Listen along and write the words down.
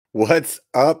What's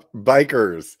up,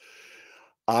 bikers?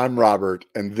 I'm Robert,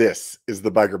 and this is the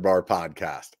Biker Bar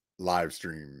Podcast live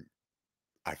stream.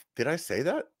 Did I say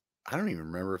that? I don't even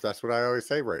remember if that's what I always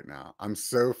say right now. I'm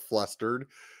so flustered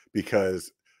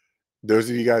because those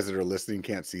of you guys that are listening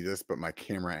can't see this, but my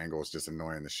camera angle is just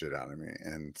annoying the shit out of me.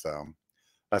 And so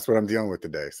that's what I'm dealing with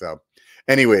today. So,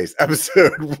 anyways,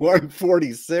 episode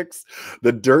 146,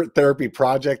 the Dirt Therapy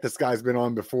Project. This guy's been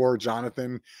on before,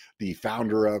 Jonathan, the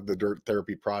founder of the Dirt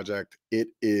Therapy Project. It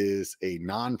is a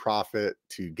nonprofit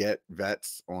to get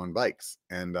vets on bikes,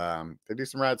 and they do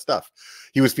some rad stuff.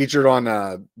 He was featured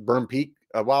on Burn Peak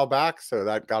a while back, so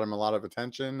that got him a lot of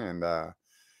attention. And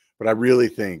but I really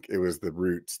think it was the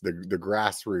roots, the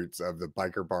grassroots of the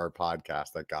Biker Bar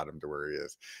Podcast that got him to where he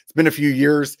is. It's been a few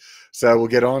years, so we'll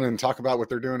get on and talk about what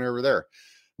they're doing over there.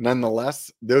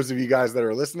 Nonetheless, those of you guys that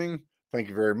are listening, thank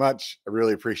you very much. I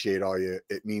really appreciate all you.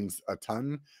 It means a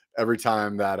ton every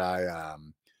time that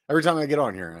every time I get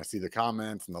on here and I see the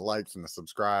comments and the likes and the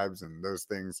subscribes and those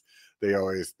things. They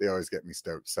always get me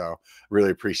stoked. So really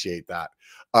appreciate that.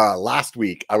 Last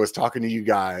week, I was talking to you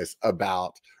guys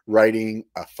about writing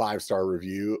a 5-star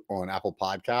review on Apple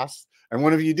Podcasts, and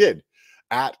one of you did.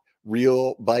 At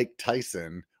Real Bike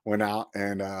Tyson went out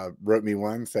and wrote me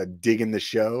one, said, digging the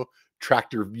show,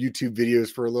 tracked your YouTube videos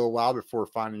for a little while before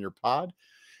finding your pod.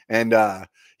 And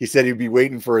he said he'd be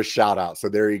waiting for a shout out. So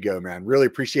there you go, man. Really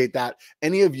appreciate that.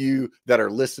 Any of you that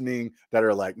are listening that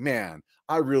are like, man,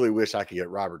 I really wish I could get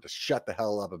Robert to shut the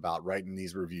hell up about writing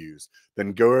these reviews,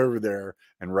 then go over there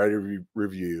and write a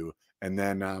review. And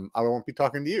then I won't be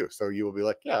talking to you. So you will be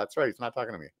like, yeah, that's right. He's not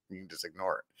talking to me. You can just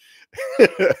ignore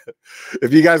it.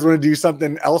 If you guys want to do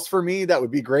something else for me, that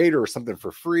would be great, or something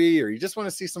for free, or you just want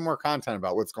to see some more content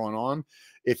about what's going on.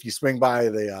 If you swing by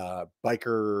the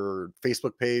Biker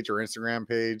Facebook page or Instagram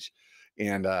page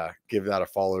and give that a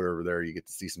follow over there, you get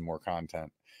to see some more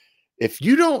content. If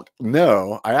you don't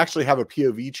know, I actually have a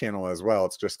POV channel as well.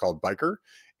 It's just called Biker,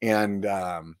 and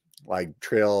like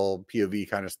trail POV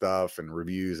kind of stuff and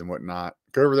reviews and whatnot.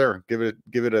 Go over there, give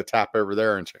it a tap over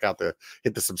there, and check out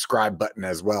hit the subscribe button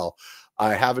as well.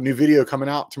 I have a new video coming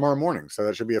out tomorrow morning, so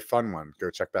that should be a fun one.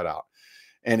 Go check that out.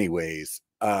 Anyways,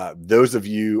 those of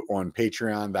you on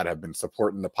Patreon that have been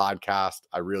supporting the podcast,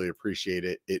 I really appreciate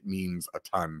it. It means a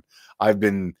ton. I've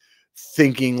been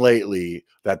thinking lately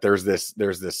that there's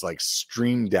this like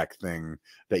Stream Deck thing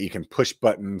that you can push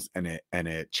buttons and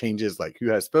it changes like who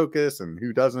has focus and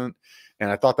who doesn't. And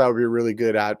I thought that would be a really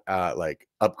good like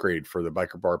upgrade for the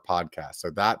Biker Bar Podcast.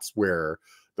 So that's where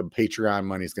the Patreon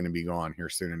money is going to be gone here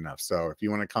soon enough. So if you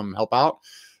want to come help out,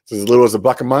 it's as little as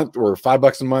 $1 a month or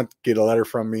 $5 a month, get a letter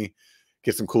from me,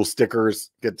 get some cool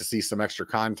stickers, get to see some extra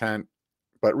content,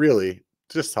 but really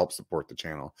just help support the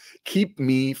channel. Keep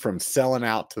me from selling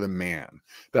out to the man.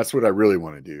 That's what I really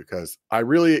want to do, because I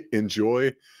really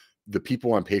enjoy the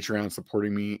people on Patreon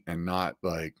supporting me and not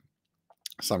like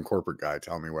some corporate guy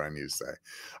telling me what I need to say.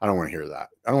 I don't want to hear that.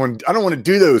 I don't want to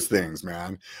do those things,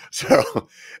 man. So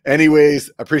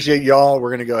anyways, appreciate y'all.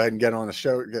 We're going to go ahead and get on the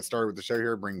show, get started with the show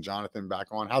here, bring Jonathan back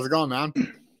on. How's it going, man?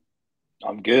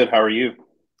 I'm good. How are you?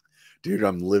 Dude,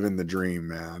 I'm living the dream,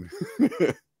 man.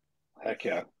 Heck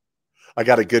yeah. I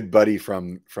got a good buddy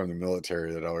from the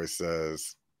military that always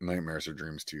says nightmares are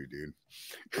dreams too, dude.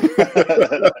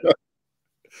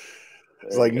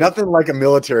 It's like nothing like a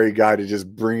military guy to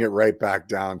just bring it right back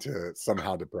down to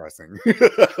somehow depressing.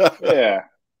 Yeah.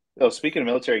 Oh, speaking of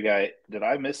military guy, did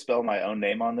I misspell my own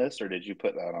name on this, or did you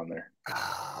put that on there?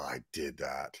 Oh, I did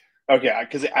that. Okay,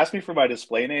 because it asked me for my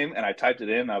display name, and I typed it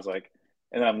in. And I was like,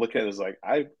 and then I'm looking at it, it's like,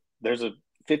 there's a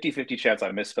 50-50 chance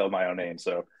I misspelled my own name.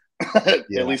 So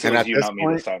Yeah. at least it was you, not me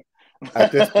this time.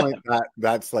 At this point,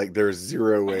 that's like there's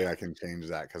zero way I can change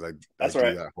that, because I That's do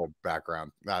right. that whole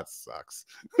background. That sucks.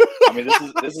 I mean,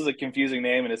 this is a confusing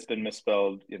name, and it's been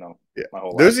misspelled, yeah. my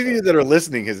whole life. Those of you that are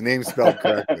listening, his name's spelled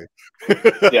correctly.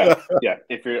 Yeah.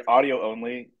 If you're audio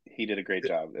only, he did a great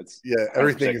job. It's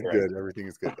everything is good. Everything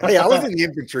is good. Hey, I was in the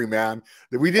infantry, man.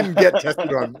 We didn't get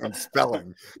tested on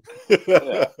spelling.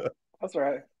 Yeah, that's all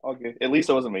right. All good. At least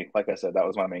it wasn't me. Like I said, that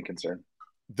was my main concern.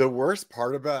 The worst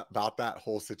part about that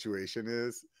whole situation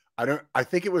is I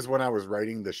think it was when I was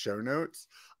writing the show notes,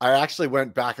 I actually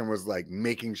went back and was like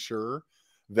making sure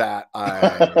that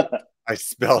I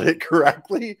spelled it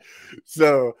correctly.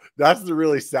 So that's the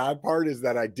really sad part, is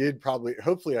that I did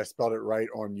hopefully I spelled it right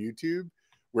on YouTube,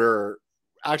 where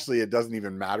actually it doesn't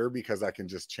even matter because I can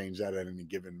just change that at any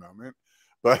given moment.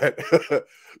 But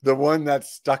the one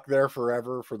that's stuck there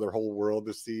forever for the whole world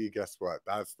to see, guess what?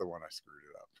 That's the one I screwed it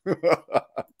up.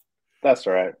 That's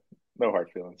all right. No hard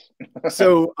feelings.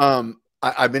 So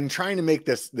I've been trying to make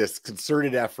this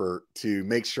concerted effort to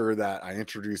make sure that I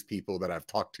introduce people that I've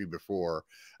talked to before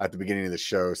at the beginning of the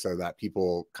show, so that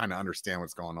people kind of understand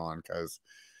what's going on. Because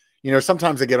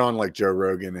sometimes they get on like Joe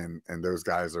Rogan and those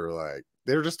guys are like,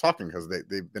 they're just talking because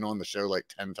they've been on the show like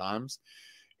 10 times,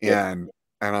 and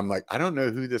I'm like, I don't know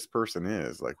who this person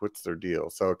is. Like, what's their deal?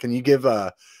 So can you give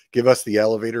us the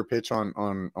elevator pitch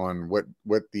on what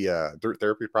the Dirt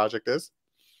Therapy Project is?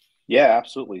 Yeah,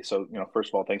 absolutely. So,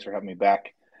 first of all, thanks for having me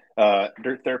back.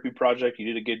 Dirt Therapy Project, you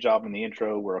did a good job in the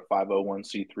intro. We're a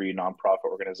 501c3 nonprofit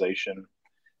organization.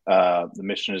 The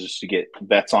mission is just to get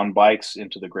vets on bikes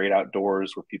into the great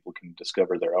outdoors where people can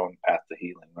discover their own path to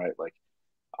healing, right? Like,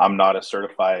 I'm not a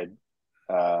certified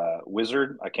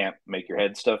wizard. I can't make your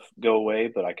head stuff go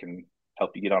away, but I can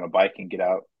help you get on a bike and get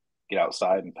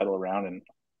outside and pedal around, and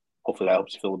hopefully that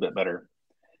helps you feel a bit better.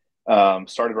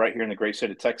 Started right here in the great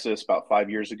state of Texas about 5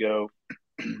 years ago.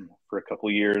 For a couple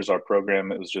of years, our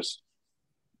program, it was just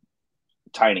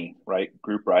tiny, right?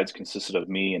 Group rides consisted of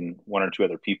me and one or two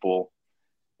other people,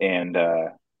 and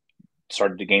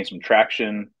started to gain some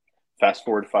traction. Fast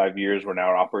forward 5 years, we're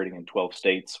now operating in 12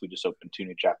 states. We just opened 2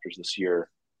 new chapters this year.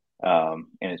 And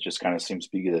it just kind of seems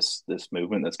to be this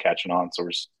movement that's catching on. So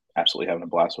we're just absolutely having a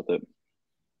blast with it.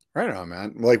 Right on,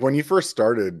 man. Like, when you first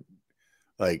started,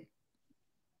 like,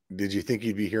 did you think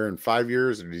you'd be here in 5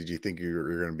 years, or did you think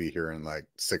you're going to be here in like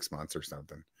 6 months or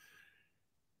something?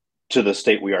 To the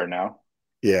state we are now?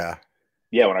 Yeah.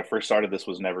 Yeah, when I first started, this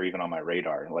was never even on my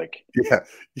radar. Like, yeah,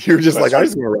 you were just like, I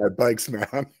just want to ride bikes,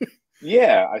 man.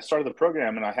 Yeah, I started the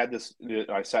program and I had this.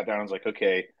 I sat down and was like,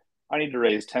 okay, I need to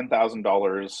raise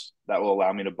 $10,000 that will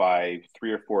allow me to buy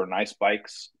 3 or 4 nice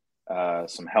bikes,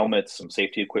 some helmets, some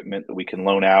safety equipment that we can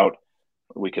loan out.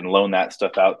 We can loan that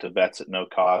stuff out to vets at no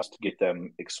cost to get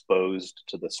them exposed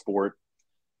to the sport,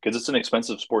 because it's an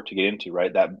expensive sport to get into,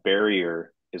 right? That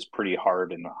barrier is pretty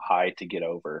hard and high to get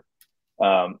over.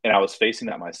 And I was facing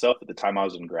that myself at the time I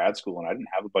was in grad school, and I didn't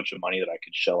have a bunch of money that I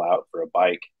could shell out for a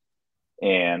bike.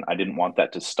 And I didn't want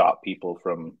that to stop people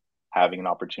from having an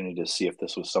opportunity to see if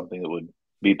this was something that would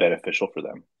be beneficial for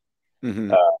them.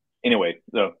 Mm-hmm. Anyway,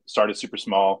 started super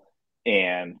small,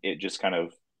 and it just kind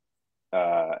of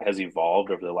has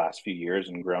evolved over the last few years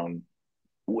and grown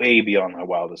way beyond my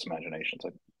wildest imaginations. I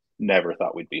never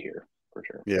thought we'd be here, for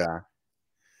sure. Yeah.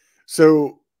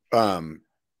 So,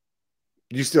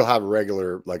 you still have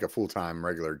a full-time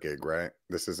regular gig, right?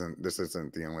 This isn't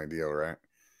the only deal, right?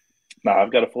 No,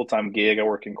 I've got a full-time gig. I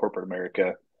work in corporate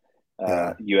America,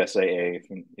 USAA,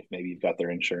 if maybe you've got their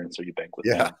insurance or you bank with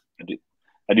them.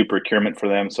 I do procurement for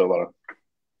them, so a lot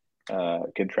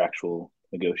of contractual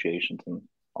negotiations and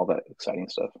all that exciting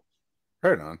stuff.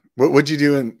 Right on. What'd you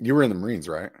do you were in the Marines,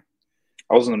 right?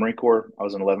 I was in the Marine Corps. I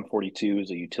was in 1142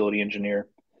 as a utility engineer.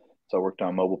 So I worked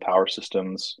on mobile power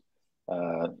systems,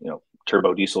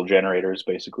 turbo diesel generators.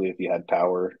 Basically, if you had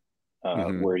power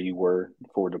where you were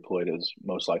forward deployed, it was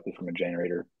most likely from a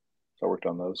generator. So I worked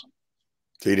on those.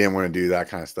 So you didn't want to do that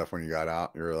kind of stuff when you got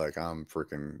out? You were like, I'm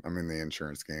in the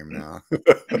insurance game now.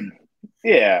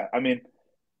 Yeah. I mean,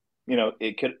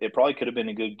 it probably could have been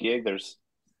a good gig.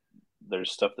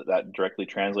 There's stuff that directly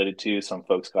translated to. Some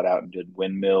folks got out and did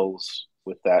windmills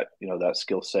with that, that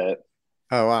skill set.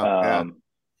 Oh, wow. Yeah.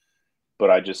 But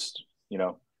I just,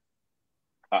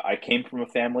 I came from a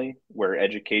family where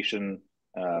education,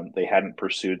 they hadn't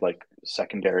pursued like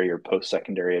secondary or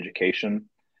post-secondary education.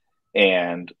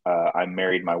 And I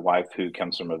married my wife, who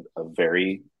comes from a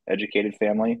very educated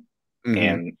family. Mm-hmm.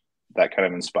 And that kind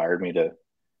of inspired me to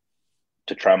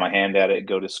try my hand at it,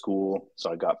 go to school.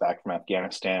 So I got back from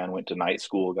Afghanistan, went to night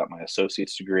school, got my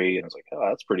associate's degree, and I was like, oh,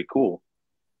 that's pretty cool.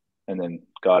 And then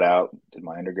got out, did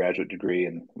my undergraduate degree,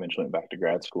 and eventually went back to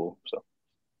grad school. So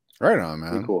right on,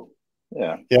 man. pretty cool.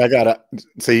 Yeah. Yeah, I got it.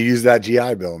 So you use that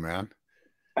GI Bill, man.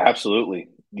 Absolutely.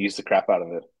 Use the crap out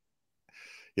of it.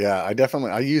 Yeah,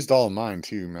 I used all of mine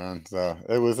too, man. So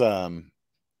it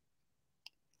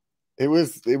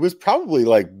was probably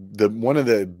like one of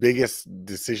the biggest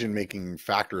decision-making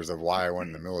factors of why I went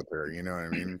in the military. You know what I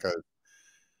mean? Because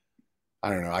I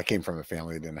don't know, I came from a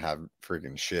family that didn't have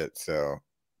freaking shit. So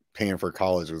paying for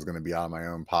college was going to be out of my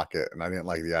own pocket. And I didn't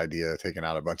like the idea of taking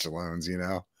out a bunch of loans,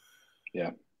 Yeah.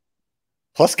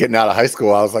 Plus, getting out of high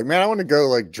school, I was like, man, I want to go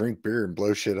like drink beer and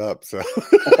blow shit up. So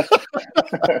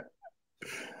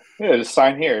yeah, just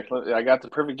sign here. I got the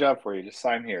perfect job for you. Just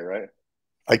sign here, right?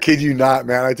 I kid you not,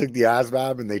 man. I took the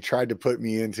ASVAB and they tried to put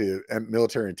me into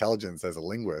military intelligence as a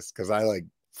linguist because I like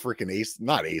freaking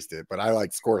not aced it, but I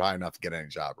like scored high enough to get any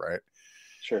job, right?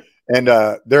 Sure. And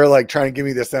they're like trying to give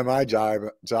me this MI job,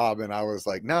 and I was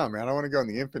like, no, man, I want to go in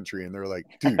the infantry. And they're like,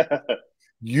 dude,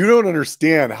 you don't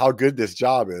understand how good this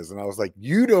job is. And I was like,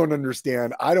 you don't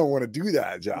understand. I don't want to do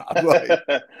that job. Like,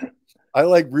 I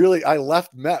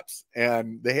left MEPS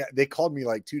and they called me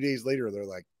like 2 days later. They're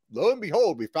like, lo and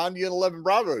behold, we found you an 11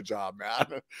 Bravo job,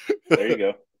 man. There you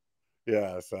go.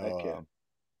 Yeah. So,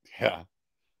 yeah.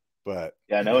 But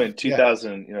yeah, I know in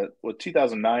 2000, with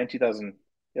 2009, 2000,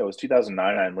 yeah, it was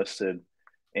 2009 I enlisted,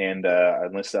 and I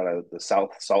enlisted out of the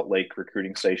South Salt Lake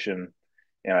recruiting station,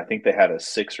 and I think they had a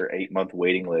 6 or 8 month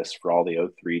waiting list for all the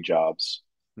O3 jobs,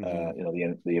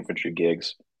 the infantry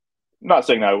gigs. I'm not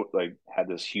saying I like had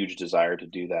this huge desire to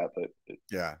do that, but it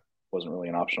wasn't really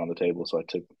an option on the table, so I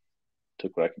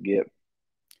took what I could get.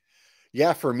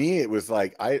 Yeah, for me it was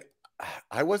like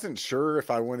I wasn't sure if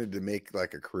I wanted to make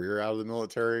like a career out of the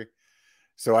military.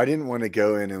 So I didn't want to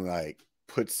go in and like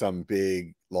put some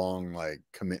big long like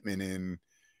commitment in,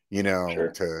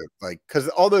 to like, cuz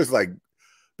all those like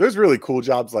those really cool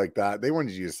jobs like that, they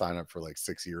wanted you to sign up for like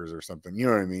 6 years or something, you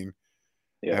know what I mean?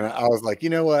 Yeah. And I was like,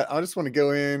 you know what? I just want to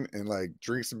go in and like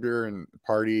drink some beer and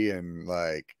party, and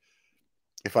like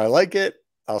if I like it,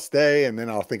 I'll stay, and then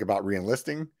I'll think about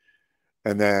re-enlisting.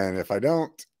 And then if I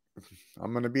don't,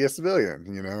 I'm going to be a civilian,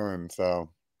 And so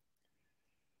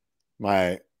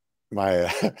my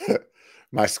my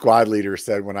my squad leader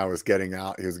said when I was getting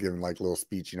out, he was giving like a little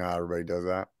speech, how everybody does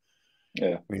that.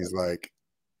 Yeah. And he's like,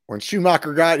 when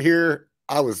Schumacher got here,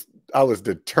 I was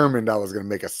determined I was going to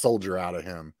make a soldier out of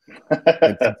him.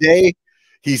 And today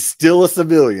he's still a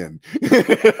civilian. So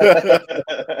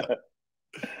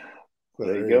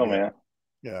there you go, man.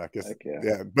 Yeah, I guess,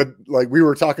 yeah. But like we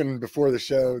were talking before the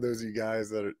show, those of you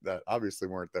guys that obviously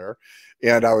weren't there,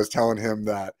 and I was telling him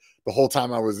that the whole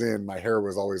time I was in, my hair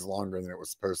was always longer than it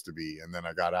was supposed to be, and then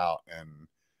I got out, and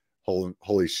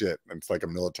holy shit, it's like a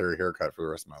military haircut for the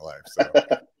rest of my life. So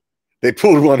they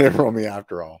pulled one in on me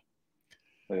after all.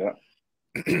 Yeah,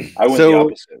 I went the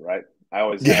opposite, right? I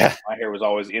always my hair was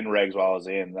always in regs while I was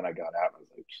in, then I got out, and I was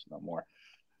like, no more.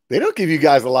 They don't give you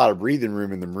guys a lot of breathing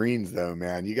room in the Marines, though,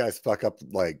 man. You guys fuck up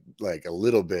like a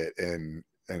little bit, and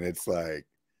it's like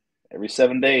every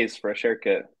 7 days, fresh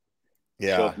haircut.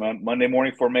 Yeah. Show up Monday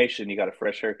morning formation, you got a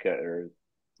fresh haircut, or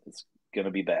it's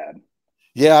gonna be bad.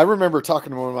 Yeah, I remember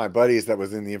talking to one of my buddies that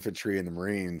was in the infantry and the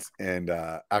Marines, and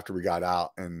after we got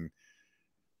out, and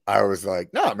I was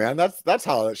like, "No, man, that's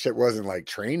how that shit wasn't like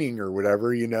training or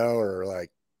whatever, or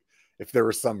like if there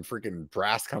was some freaking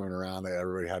brass coming around that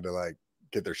everybody had to like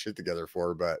get their shit together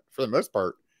for." But for the most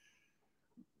part,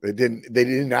 they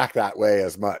didn't act that way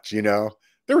as much, There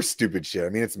was stupid shit. I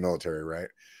mean, it's military, right?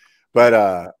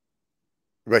 But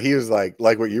he was like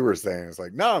what you were saying. It's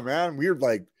like, no, man, we're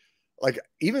like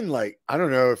even like I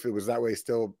don't know if it was that way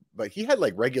still, but he had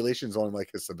like regulations on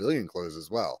like his civilian clothes as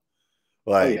well.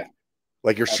 Like,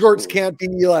 like your shorts can't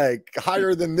be like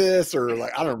higher than this, or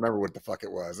like I don't remember what the fuck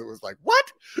it was. It was like,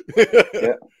 what?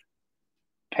 Yeah.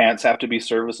 Pants have to be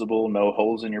serviceable, no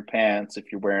holes in your pants.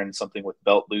 If you're wearing something with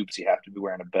belt loops, you have to be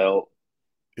wearing a belt.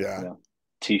 Yeah.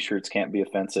 T-shirts can't be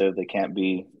offensive. They can't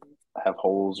have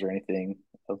holes or anything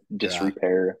of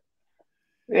disrepair.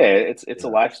 Yeah, it's a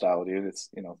lifestyle, dude. It's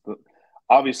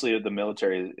obviously the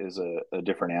military is a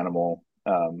different animal,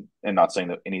 and not saying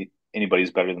that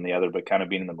anybody's better than the other, but kind of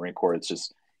being in the Marine Corps, it's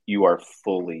just you are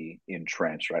fully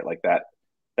entrenched, right? Like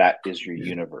that is your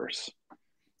universe.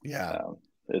 Yeah.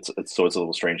 It's a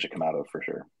little strange to come out of for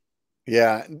sure.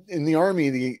 Yeah, in the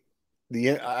Army,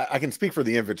 I can speak for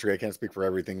the infantry. I can't speak for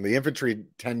everything. The infantry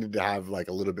tended to have like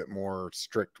a little bit more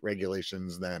strict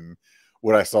regulations than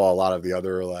what I saw a lot of the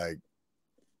other like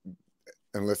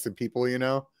enlisted people,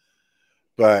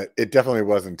 but it definitely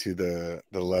wasn't to the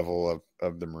level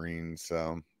of the Marines.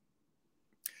 So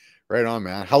right on,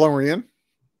 man. How long were you in?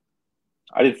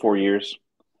 I did 4 years.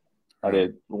 I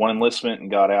did one enlistment and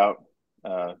got out.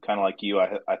 Kind of like you,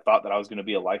 I thought that I was going to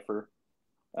be a lifer.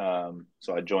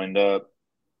 So I joined up,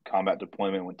 combat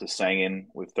deployment, went to Sangin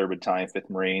with 3rd Battalion, 5th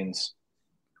Marines.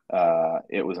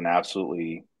 It was an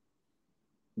absolutely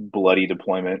bloody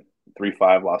deployment.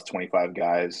 3-5, lost 25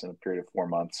 guys in a period of 4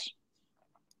 months.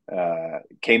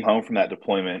 Came home from that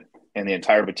deployment, and the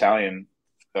entire battalion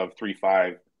of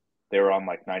 3-5, they were on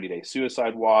like 90-day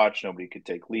suicide watch. Nobody could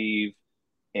take leave.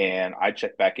 And I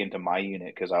checked back into my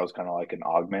unit because I was kind of like an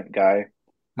augment guy.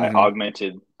 Mm-hmm.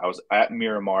 I was at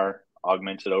Miramar,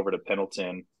 augmented over to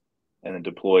Pendleton, and then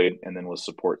deployed, and then was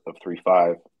support of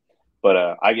 3-5.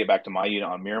 But I get back to my unit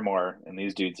on Miramar, and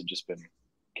these dudes have just been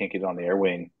can't get on the air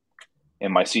wing.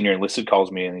 And my senior enlisted calls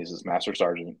me, and he's this master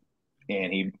sergeant,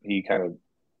 and he kind of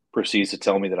proceeds to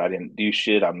tell me that I didn't do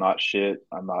shit. I'm not shit.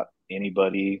 I'm not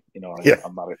anybody.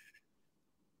 I'm not a.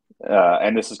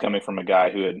 And this is coming from a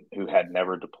guy who had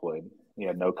never deployed. he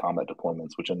had no combat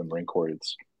deployments, which in the Marine Corps,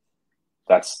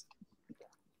 that's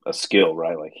a skill,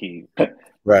 right? Like he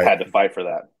Right. had to fight for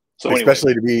that. So anyways,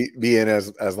 Especially to be in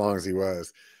as long as he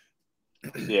was.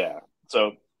 yeah.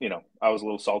 So, I was a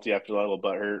little salty after that, a little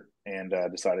butthurt, and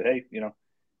decided, hey,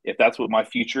 if that's what my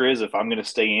future is, if I'm going to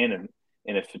stay in, and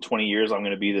if for 20 years I'm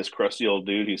going to be this crusty old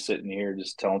dude who's sitting here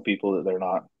just telling people that they're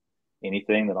not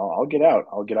anything, then I'll get out.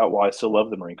 I'll get out while I still love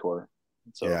the Marine Corps.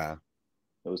 So Yeah.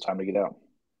 it was time to get out.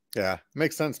 Yeah.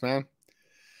 Makes sense, man.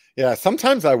 Yeah.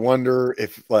 Sometimes I wonder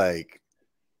if my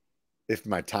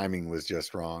timing was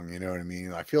just wrong. You know what I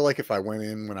mean? I feel like if I went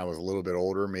in when I was a little bit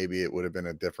older, maybe it would have been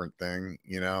a different thing,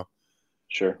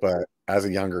 Sure. But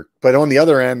but on the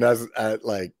other end, as at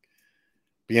like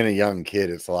being a young kid,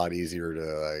 it's a lot easier to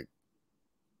like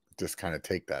just kind of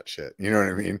take that shit. You know what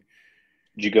I mean?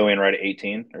 Did you go in right at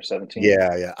 18 or 17?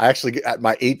 Yeah, yeah. I actually at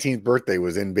my 18th birthday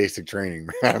was in basic training.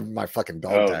 My fucking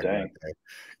dog Oh, tag dang. birthday.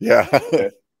 Yeah.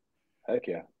 Okay. Heck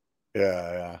yeah.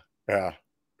 Yeah, yeah.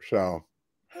 So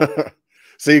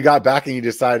so you got back and you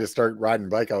decided to start riding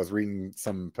bike. I was reading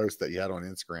some posts that you had on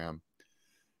Instagram,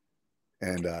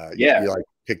 and Yeah. you like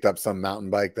picked up some mountain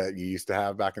bike that you used to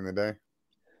have back in the day.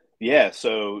 Yeah.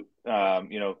 So,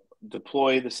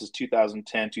 deploy, this is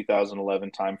 2010,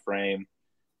 2011 timeframe.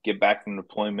 Get back from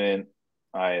deployment.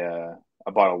 I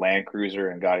bought a Land Cruiser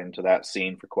and got into that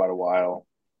scene for quite a while.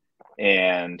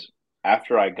 And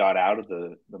after I got out of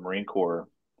the Marine Corps,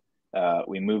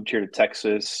 we moved here to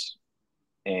Texas,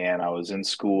 and I was in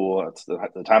school.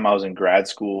 At the time I was in grad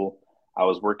school. I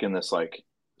was working this like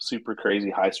super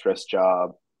crazy high stress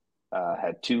job.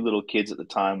 Had two little kids at the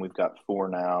time. We've got four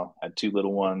now. Had two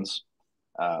little ones.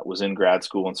 Was in grad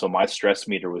school, and so my stress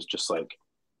meter was just like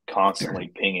constantly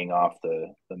pinging off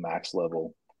the max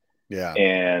level. Yeah.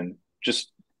 And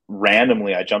just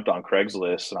randomly, I jumped on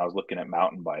Craigslist and I was looking at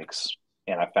mountain bikes,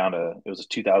 and I found it was a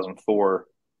 2004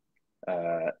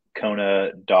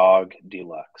 Kona Dog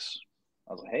Deluxe.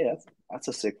 I was like, hey, that's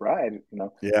a sick ride.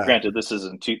 Yeah. Granted, this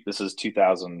is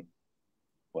 2000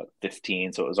 what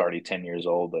 15, so it was already 10 years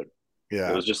old, but it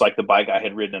Yeah. was just like the bike I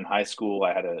had ridden in high school.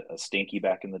 I had a Stinky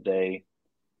back in the day,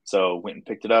 so went and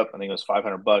picked it up. I think it was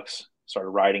 $500. Started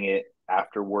riding it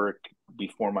after work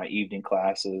before my evening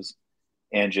classes,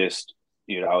 and just,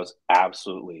 dude, I was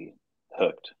absolutely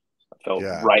hooked. I fell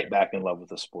Yeah. right back in love with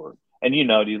the sport. And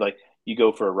dude, like you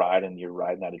go for a ride and you're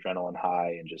riding that adrenaline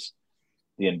high, and just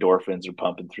the endorphins are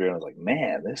pumping through. And I was like,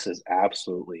 man, this is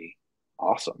absolutely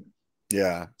awesome.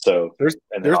 Yeah. So, There's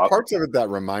and then there's parts of it that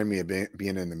remind me of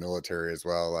being in the military as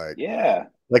well. yeah,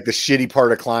 Like the shitty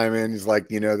part of climbing is like,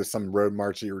 there's some road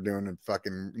march that you were doing and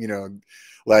fucking,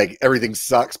 like everything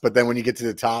sucks. But then when you get to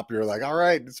the top, you're like, all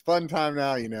right, it's fun time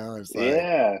now, it's like,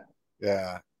 yeah,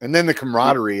 yeah. And then the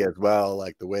camaraderie as well,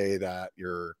 like the way that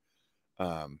you're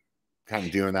kind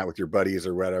of doing that with your buddies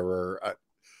or whatever.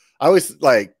 I always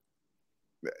like,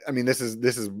 I mean, this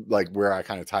is like where I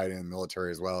kind of tie it in the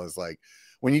military as well, is like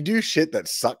when you do shit that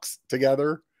sucks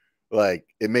together, like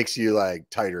it makes you like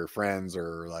tighter friends,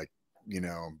 or like,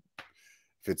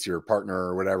 if it's your partner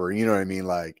or whatever, you know what I mean?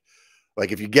 Like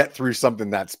if you get through something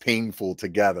that's painful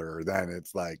together, then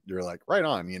it's like you're like right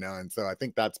on, and so I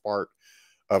think that's part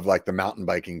of like the mountain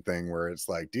biking thing, where it's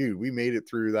like, dude, we made it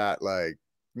through that like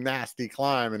nasty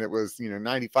climb, and it was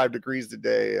 95 degrees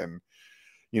today, and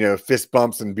fist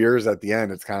bumps and beers at the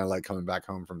end. It's kind of like coming back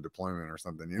home from deployment or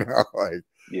something, like,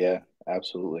 yeah,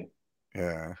 absolutely.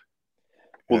 yeah,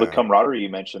 Well, the yeah, camaraderie you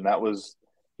mentioned,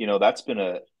 that's been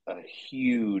a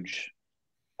huge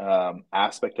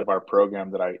aspect of our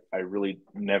program that I really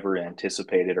never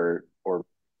anticipated, or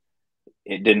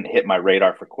it didn't hit my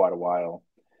radar for quite a while.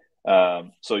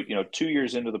 So 2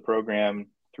 years into the program,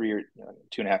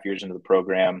 2.5 years into the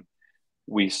program,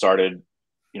 we started,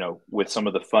 with some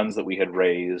of the funds that we had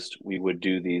raised, we would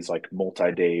do these like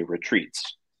multi-day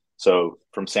retreats. So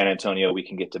from San Antonio, we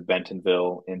can get to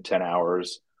Bentonville in 10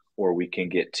 hours, or we can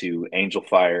get to Angel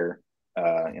Fire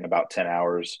in about 10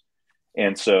 hours.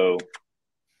 And so,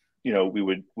 we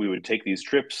would take these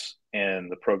trips, and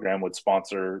the program would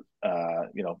sponsor,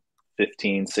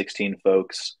 15, 16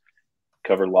 folks,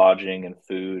 cover lodging and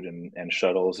food and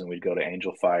shuttles, and we'd go to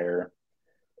Angel Fire.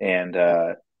 And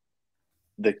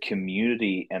the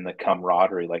community and the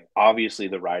camaraderie, like obviously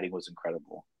the riding was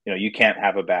incredible. You can't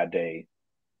have a bad day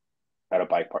at a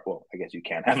bike park. Well, I guess you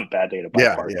can have a bad day at a bike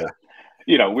yeah, park, yeah,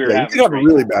 but we were yeah. You having could have a great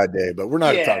really time. bad day, but we're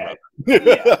not talking Yeah, about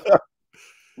yeah. that.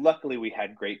 Luckily, we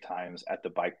had great times at the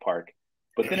bike park,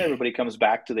 but then everybody comes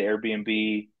back to the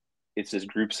Airbnb. It's this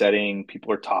group setting.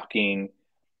 People are talking,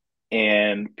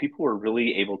 and people were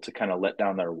really able to kind of let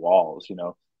down their walls. And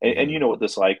you Mhm. know what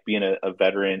this like, being a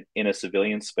veteran in a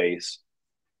civilian space.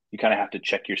 you kind of have to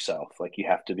check yourself. Like you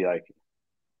have to be like,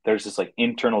 there's this like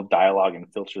internal dialogue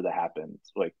and filter that happens.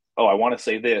 Like, oh, I want to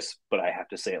say this, but I have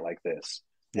to say it like this.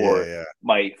 Yeah, Or yeah,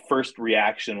 my first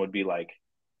reaction would be like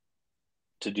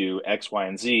to do X, Y,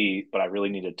 and Z, but I really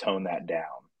need to tone that down.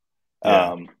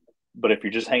 yeah, But if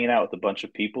you're just hanging out with a bunch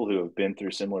of people who have been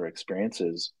through similar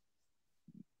experiences,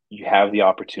 you have the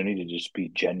opportunity to just be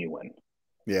genuine.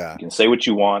 yeah, You can say what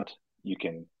you want. You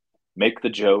can make the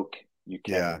joke. You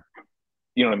yeah, can,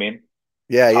 you know what I mean?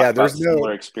 yeah, yeah. Talk There's about no,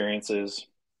 similar experiences.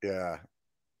 yeah.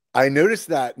 I noticed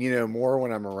that, more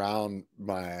when I'm around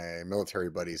my military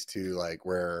buddies too, like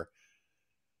where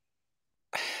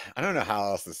I don't know how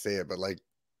else to say it, but like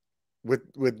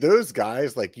with those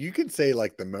guys, like you can say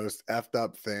like the most effed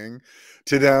up thing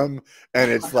to them, and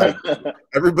it's like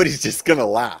everybody's just gonna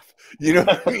laugh. You know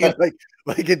what I mean?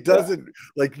 Like it Yeah. doesn't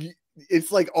like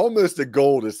it's like almost a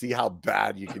goal to see how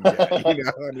bad you can get,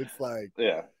 and it's like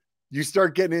Yeah. you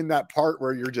start getting in that part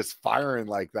where you're just firing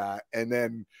like that, and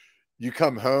then you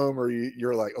come home or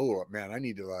you're like, oh man, I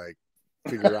need to like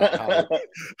figure out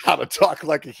how to talk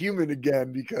like a human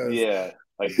again because Yeah.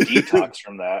 Like detox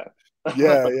from that.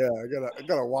 yeah, yeah, I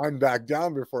gotta wind back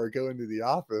down before I go into the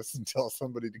office and tell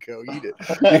somebody to go eat it.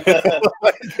 Like,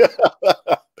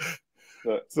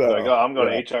 oh, So I'm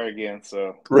going to yeah, HR again.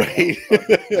 So, right.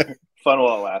 fun. Fun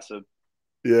while it lasted.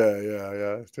 Yeah, yeah,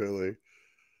 yeah, totally.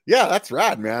 Yeah, that's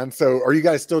rad, man. So are you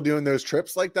guys still doing those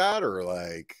trips like that or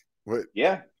like what?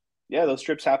 Yeah. Yeah. Those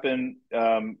trips happen.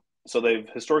 So they've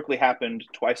historically happened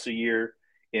twice a year.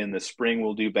 In the spring,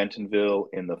 we'll do Bentonville.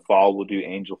 In the fall, we'll do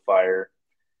Angel Fire.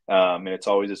 And it's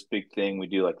always this big thing. We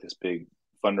do like this big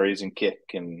fundraising kick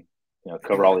and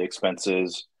cover all the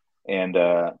expenses. And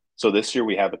so this year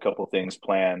we have a couple of things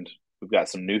planned. We've got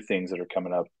some new things that are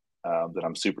coming up that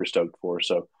I'm super stoked for.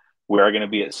 So we are going to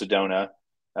be at Sedona.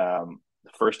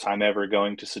 The first time ever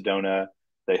going to Sedona.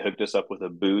 They hooked us up with a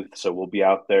booth, so we'll be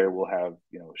out there. We'll have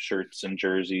shirts and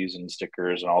jerseys and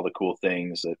stickers and all the cool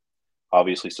things that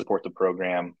obviously support the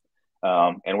program.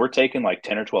 And we're taking like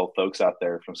 10 or 12 folks out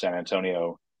there from San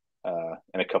Antonio,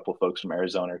 and a couple of folks from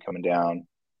Arizona are coming down.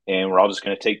 And we're all just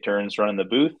going to take turns running the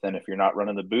booth. And if you're not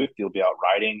running the booth, you'll be out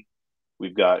riding.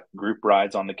 We've got group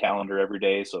rides on the calendar every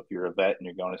day. So if you're a vet and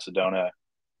you're going to Sedona,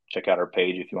 check out our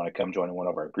page if you want to come join one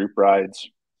of our group rides.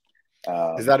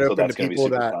 Is that So open to that's going to be people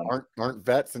super that fun. aren't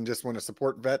vets and just want to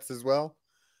support vets as well?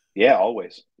 Yeah,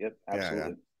 always. Yep, Yeah, yeah.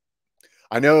 absolutely.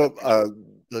 I know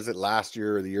was it last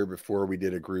year or the year before we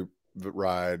did a group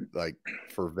ride like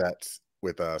for vets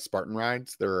with Spartan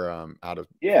Rides. They're out of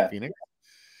Yeah. Phoenix.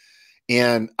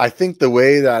 And I think the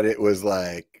way that it was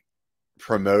like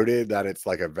promoted that it's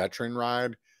like a veteran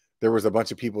ride, there was a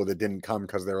bunch of people that didn't come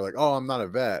because they were like, "Oh, I'm not a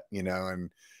vet," and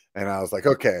I was like,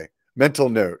 "Okay, mental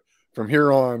note from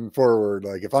here on forward,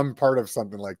 like if I'm part of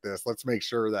something like this, let's make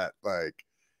sure that like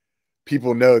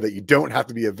people know that you don't have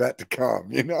to be a vet to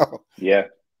come." Yeah.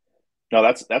 No,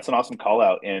 that's an awesome call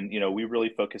out, and we really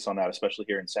focus on that, especially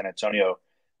here in San Antonio.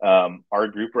 Our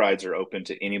group rides are open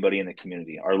to anybody in the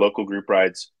community. Our local group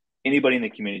rides, anybody in the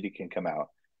community can come out,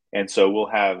 and so we'll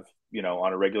have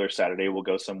on a regular Saturday we'll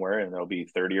go somewhere and there'll be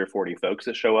 30 or 40 folks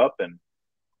that show up, and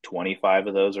 25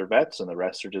 of those are vets, and the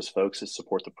rest are just folks that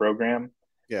support the program.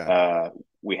 Yeah. Uh,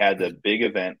 we had the big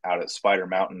event out at Spider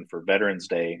Mountain for Veterans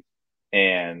Day,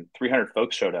 and 300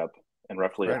 folks showed up, and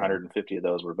roughly Right on. 150 of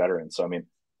those were veterans. So I mean,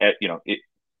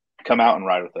 come out and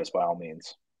ride with us by all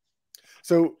means.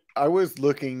 So I was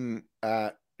looking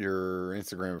at your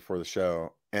Instagram before the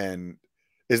show, and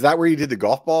is that where you did the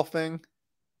golf ball thing?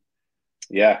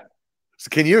 Yeah. So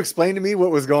can you explain to me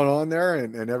what was going on there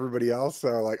and everybody else?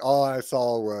 So like all I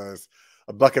saw was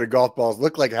a bucket of golf balls,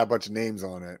 looked like it had a bunch of names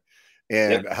on it,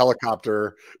 and Yep. a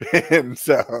helicopter. And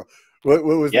so what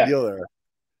was the Yeah. deal there?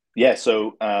 Yeah.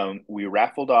 So we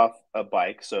raffled off a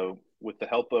bike. So with the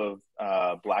help of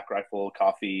Black Rifle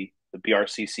Coffee, the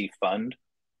BRCC Fund.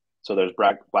 So there's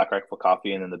Black Rifle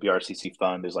Coffee, and then the BRCC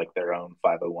Fund is like their own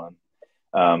 501.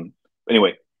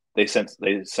 Anyway, they sent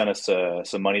us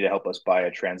some money to help us buy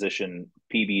a transition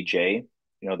PBJ,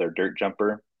 their dirt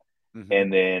jumper, Mm-hmm.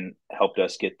 and then helped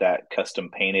us get that custom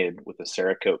painted with a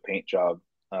Cerakote paint job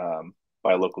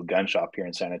by a local gun shop here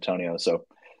in San Antonio. So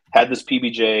had this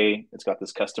PBJ, it's got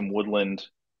this custom woodland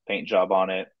paint job on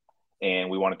it, and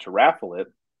we wanted to raffle it.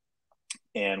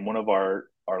 And one of our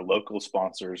local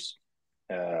sponsors,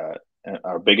 uh,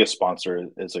 our biggest sponsor,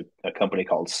 is a company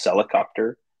called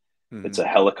Celicopter. It's Mm-hmm. a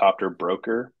helicopter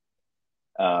broker.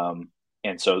 Um,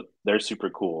 and so they're super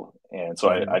cool. And so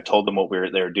Mm-hmm. I told them what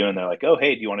they were doing. They're like, "Oh,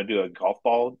 hey, do you want to do a golf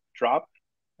ball drop?"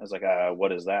 I was like,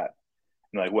 "What is that?"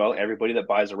 And they're like, "Well, everybody that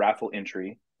buys a raffle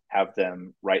entry, have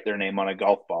them write their name on a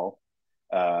golf ball,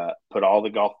 put all the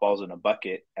golf balls in a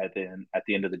bucket. At the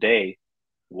end of the day,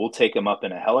 we'll take them up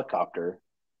in a helicopter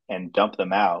and dump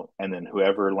them out. And then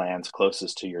whoever lands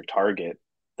closest to your target,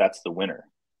 that's the winner.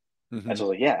 And so I was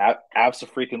like, yeah,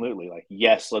 absolutely. Like,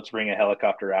 yes, let's bring a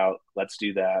helicopter out. Let's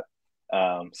do that.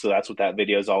 So that's what that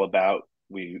video is all about.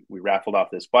 We raffled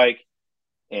off this bike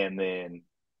and then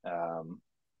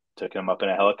took him up in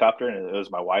a helicopter. And it was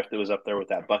my wife that was up there with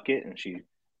that bucket, and she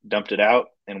dumped it out.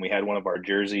 And we had one of our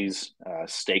jerseys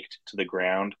staked to the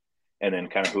ground. And then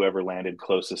kind of whoever landed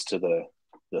closest to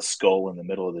the skull in the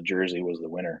middle of the jersey was the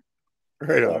winner.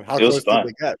 Right on. How close did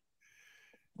they get?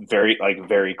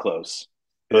 Very close.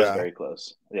 It was very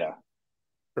close. Yeah.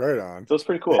 Right on. So it's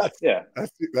pretty cool.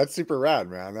 That's super rad,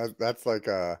 man. That's like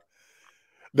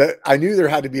that. I knew there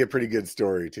had to be a pretty good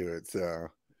story to it. So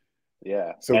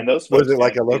yeah. So and those was it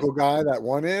like a local guy that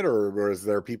won it, or was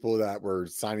there people that were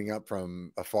signing up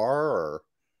from afar? Or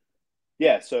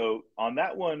yeah. So on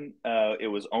that one, it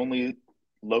was only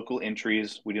local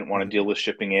entries. We didn't want to deal with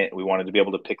shipping it. We wanted to be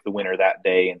able to pick the winner that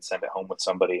day and send it home with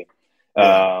somebody.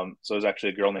 So it was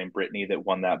actually a girl named Brittany that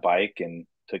won that bike and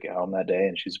took it home that day,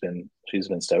 and she's been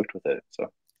stoked with it.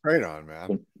 So right on,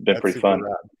 man. Been pretty fun.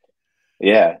 Rad.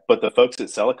 Yeah, but the folks at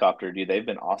Celicopter, dude, they've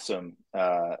been awesome.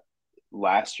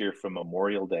 Last year for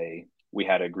Memorial Day, we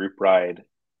had a group ride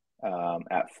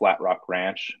at Flat Rock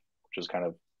Ranch, which is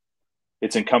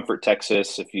it's in Comfort,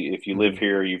 Texas. If you live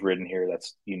here, you've ridden here,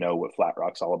 that's what Flat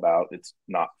Rock's all about. It's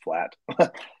not flat.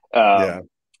 But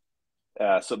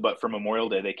for Memorial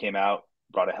Day, they came out,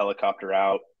 brought a helicopter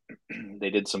out.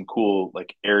 They did some cool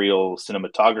like aerial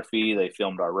cinematography. They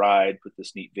filmed our ride, put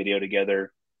this neat video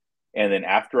together. And then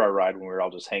after our ride, when we were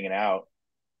all just hanging out,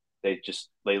 they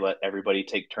let everybody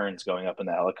take turns going up in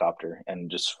the helicopter and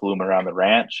just flew them around the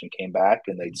ranch and came back,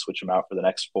 and they'd switch them out for the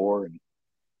next 4. And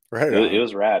it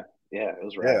was rad. Yeah, it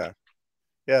was rad.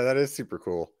 Yeah, that is super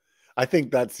cool. I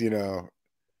think that's,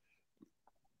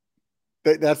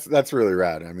 that's really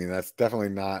rad. I mean, that's definitely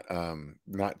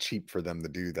not cheap for them to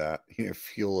do that,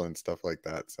 fuel and stuff like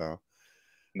that. So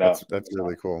that's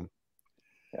really cool.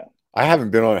 Yeah. I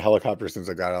haven't been on a helicopter since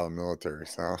I got out of the military.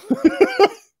 So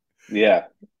yeah.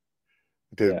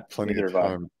 Did plenty of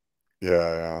time.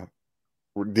 Yeah.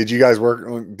 Did you guys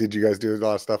do a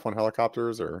lot of stuff on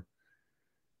helicopters or?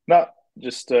 No,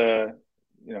 just, I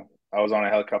was on a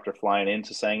helicopter flying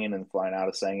into Sangin and flying out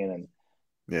of Sangin, and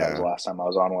that was the last time I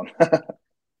was on one.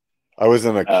 I was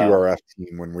in a QRF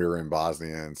team when we were in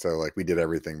Bosnia, and so like we did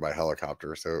everything by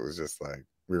helicopter. So it was just like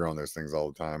we were on those things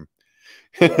all the time.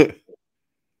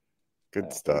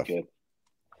 Good stuff. Good.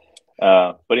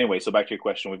 But anyway, so back to your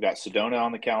question, we've got Sedona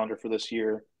on the calendar for this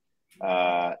year.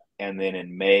 And then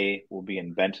in May, we'll be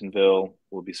in Bentonville.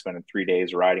 We'll be spending 3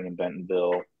 days riding in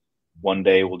Bentonville. One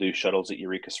day we'll do shuttles at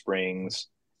Eureka Springs.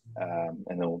 And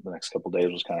then the next couple of days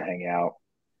we'll just kind of hang out.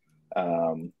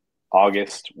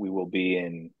 August, we will be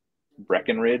in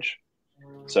Breckenridge.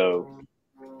 So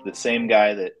the same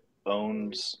guy that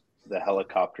owns the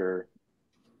helicopter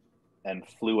and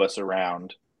flew us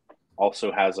around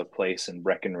also has a place in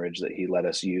Breckenridge that he let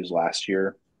us use last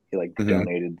year. He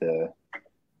donated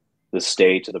the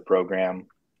stay to the program.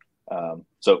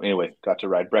 So anyway, got to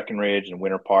ride Breckenridge and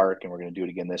Winter Park, and we're going to do it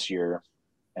again this year.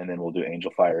 And then we'll do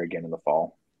Angel Fire again in the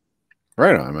fall.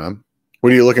 Right on, man.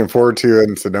 What are you looking forward to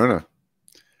in Sedona?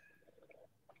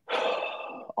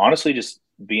 Honestly, just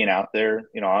being out there.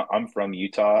 I'm from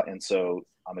Utah, and so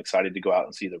I'm excited to go out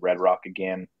and see the Red Rock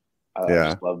again. I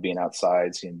just love being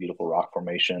outside, seeing beautiful rock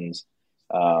formations.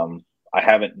 I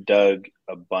haven't dug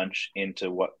a bunch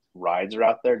into what rides are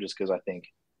out there just because I think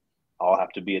I'll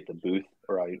have to be at the booth,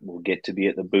 or I will get to be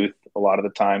at the booth a lot of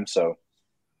the time. So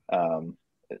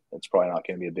it's probably not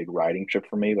going to be a big riding trip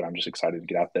for me, but I'm just excited to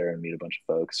get out there and meet a bunch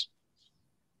of folks.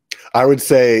 I would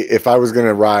say if I was going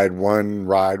to ride one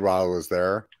ride while I was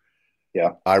there,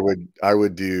 I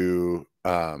would do,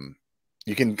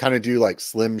 you can kind of do like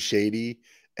Slim Shady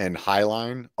and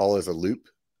Highline all as a loop.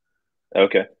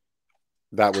 Okay.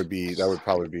 That would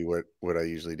probably be what I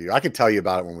usually do. I can tell you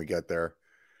about it when we get there.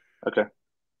 Okay.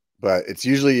 But it's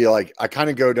usually like, I kind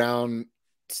of go down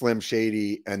Slim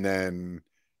Shady, and then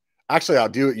actually I'll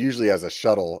do it usually as a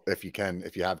shuttle if you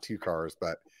have 2 cars,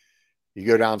 but you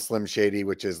go down Slim Shady,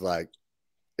 which is like,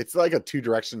 it's like a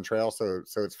 2-direction trail. So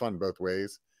it's fun both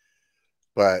ways,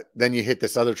 but then you hit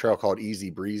this other trail called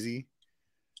Easy Breezy.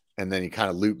 And then you kind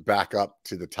of loop back up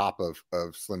to the top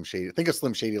of Slim Shady. Think of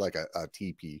Slim Shady like a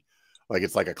teepee. Like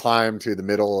it's like a climb to the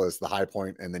middle is the high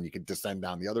point, and then you can descend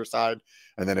down the other side.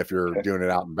 And then if you're doing it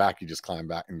out and back, you just climb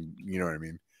back, and you know what I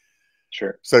mean?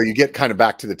 Sure. So you get kind of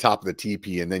back to the top of the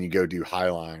teepee, and then you go do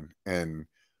Highline. And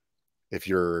if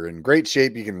you're in great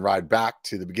shape, you can ride back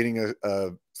to the beginning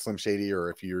of Slim Shady, or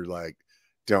if you're like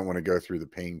don't want to go through the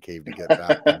pain cave to get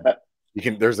back, you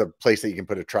can. There's a place that you can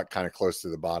put a truck kind of close to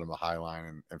the bottom of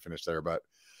Highline and finish there. But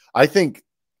I think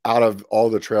out of all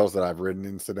the trails that I've ridden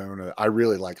in Sedona, I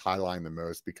really like Highline the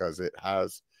most because it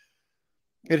has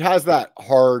that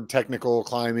hard technical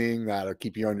climbing that'll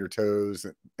keep you on your toes,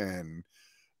 and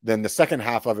then the second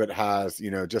half of it has, you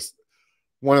know, just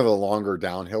one of the longer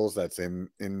downhills that's in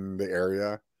the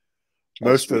area.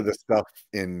 Most of the stuff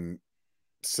in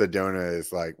Sedona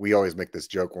is like, we always make this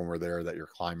joke when we're there that you're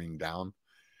climbing down.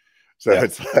 So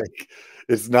it's like,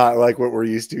 it's not like what we're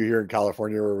used to here in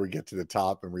California where we get to the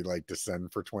top and we like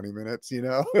descend for 20 minutes, you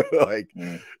know, like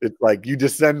it's like you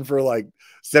descend for like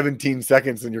 17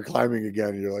 seconds and you're climbing again.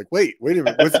 And you're like, wait a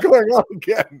minute, what's going on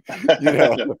again? You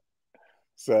know?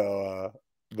 So,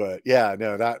 but yeah,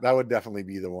 no, that would definitely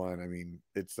be the one. I mean,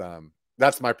 it's,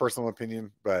 that's my personal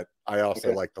opinion, but I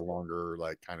also like the longer,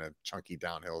 like kind of chunky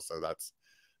downhill. So that's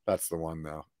the one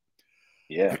though.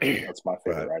 Yeah. That's my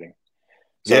favorite riding.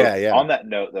 So on that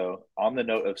note though, on the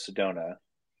note of Sedona,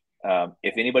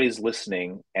 if anybody's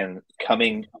listening and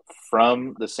coming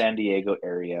from the San Diego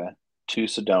area to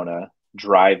Sedona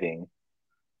driving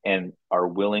and are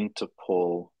willing to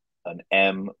pull an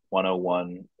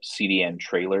M101 CDN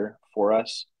trailer for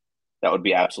us, that would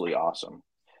be absolutely awesome.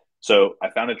 So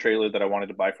I found a trailer that I wanted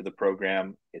to buy for the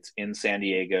program. It's in San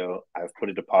Diego. I've put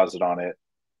a deposit on it.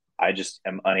 I just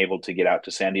am unable to get out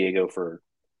to San Diego for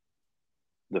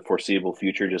the foreseeable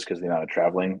future just because of the amount of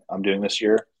traveling I'm doing this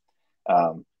year.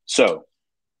 So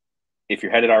if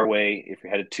you're headed our way, if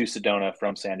you're headed to Sedona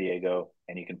from San Diego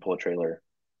and you can pull a trailer,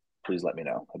 please let me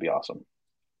know. That'd be awesome.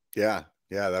 Yeah,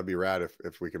 that'd be rad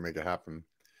if we can make it happen.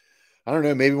 I don't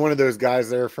know, maybe one of those guys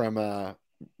there from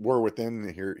War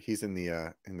Within here, he's in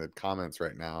the comments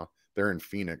right now. They're in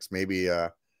Phoenix. Maybe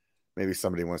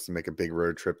somebody wants to make a big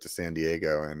road trip to San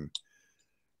Diego and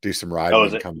do some riding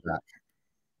and come back.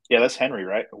 Yeah, that's Henry,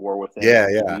 right? War Within.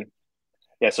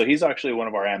 Yeah, so he's actually one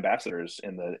of our ambassadors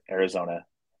in the Arizona.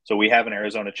 So we have an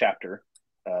Arizona chapter.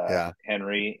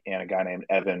 Henry and a guy named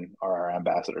Evan are our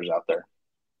ambassadors out there.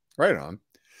 Right on.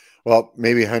 Well,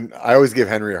 maybe I always give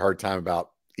Henry a hard time about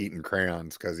eating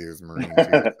crayons because he was a Marine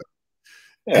too.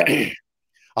 So.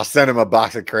 I'll send him a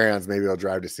box of crayons. Maybe I'll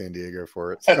drive to San Diego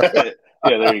for it. So.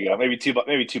 Yeah, there you go. Maybe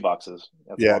two boxes.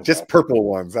 That's just purple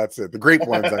ones. That's it. The grape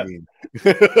ones, I mean.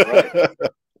 Right.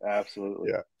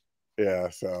 Absolutely. Yeah.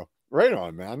 So right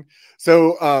on, man.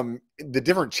 So the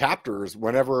different chapters,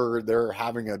 whenever they're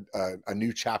having a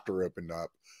new chapter opened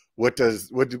up, what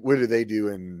do they do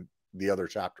in the other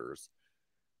chapters?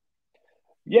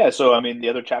 Yeah, so I mean, the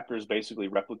other chapters basically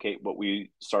replicate what we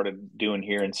started doing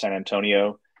here in San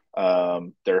Antonio.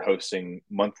 They're hosting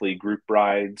monthly group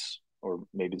rides, or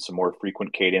maybe some more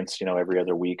frequent cadence, you know, every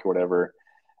other week or whatever.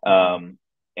 And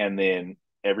then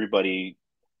everybody,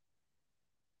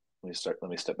 let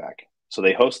me step back. So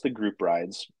they host the group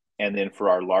rides, and then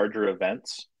for our larger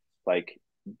events like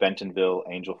Bentonville,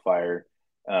 Angel Fire,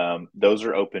 those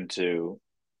are open to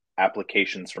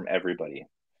applications from everybody.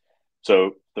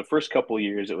 So the first couple of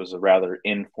years, it was a rather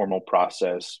informal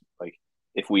process. Like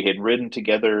if we had ridden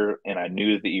together and I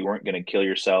knew that you weren't going to kill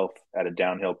yourself at a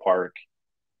downhill park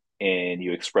and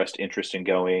you expressed interest in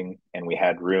going and we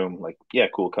had room, like, yeah,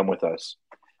 cool, come with us.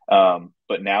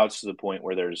 But now it's to the point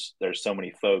where there's so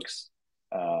many folks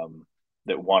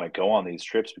that want to go on these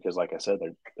trips because, like I said,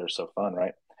 they're so fun,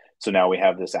 right? So now we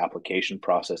have this application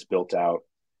process built out.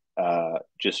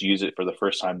 Just use it for the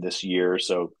first time this year.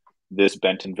 So this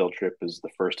Bentonville trip is the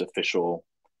first official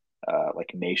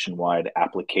like nationwide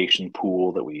application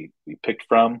pool that we picked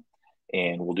from,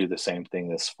 and we'll do the same thing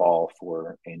this fall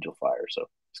for Angel Fire. So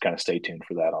just kind of stay tuned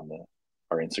for that on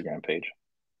our Instagram page.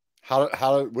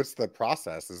 How what's the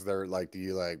process? Is there like, do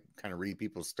you like kind of read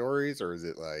people's stories, or is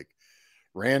it like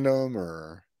random,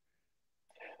 or?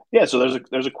 Yeah, so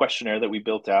there's a questionnaire that we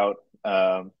built out.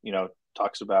 You know,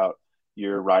 talks about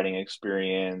your riding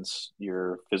experience,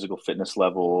 your physical fitness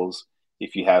levels,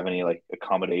 if you have any like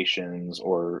accommodations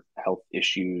or health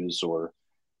issues or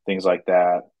things like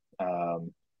that.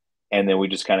 And then we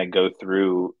just kind of go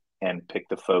through and pick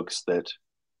the folks that,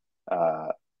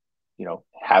 you know,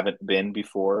 haven't been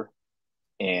before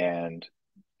and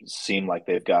seem like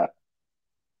they've got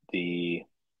the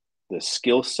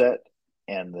skill set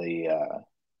and the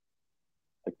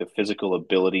like the physical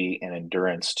ability and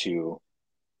endurance to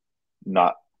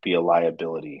not be a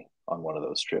liability on one of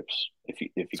those trips. If you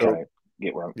kind of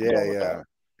get where I'm going with that.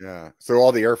 Yeah. So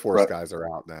all the Air Force guys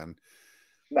are out then.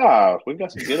 Nah, we've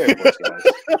got some good Air Force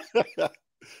guys.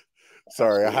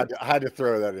 Sorry, Absolutely. I had to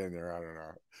throw that in there. I don't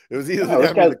know. It was either No, those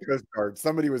them or guys, the Coast Guard.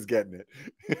 Somebody was getting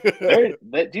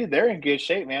it. dude, they're in good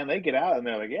shape, man. They get out and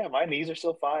they're like, yeah, my knees are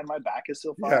still fine, my back is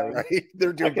still Yeah, fine. right.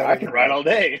 They're doing I better can than ride all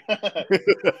that. day.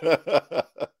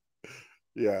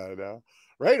 Yeah, I know.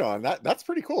 Right on. That's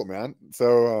pretty cool, man.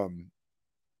 So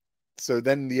so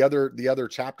then the other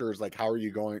chapter is like, how are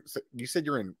you going? So you said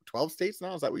you're in 12 states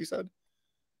now, is that what you said?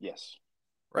 Yes.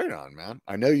 Right on, man.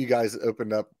 I know you guys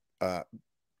opened up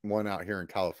one out here in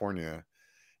California,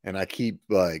 and I keep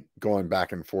like going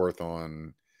back and forth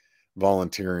on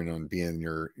volunteering on being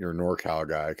your NorCal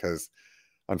guy, because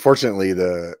unfortunately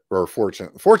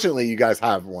fortunately you guys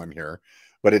have one here,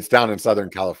 but it's down in Southern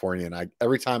California, and I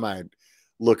every time I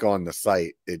look on the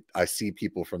site, I see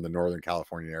people from the Northern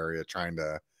California area trying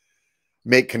to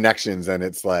make connections, and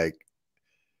it's like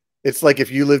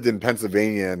if you lived in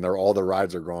Pennsylvania and all the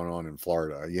rides are going on in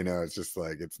Florida, it's just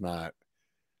like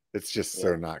it's just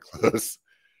so Yeah. not close.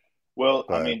 Well,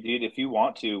 I But mean, dude, if you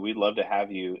want to, we'd love to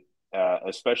have you,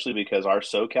 especially because our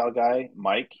SoCal guy,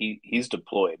 Mike, he's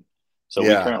deployed. So we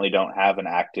yeah, currently don't have an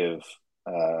active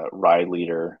ride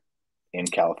leader in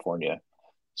California.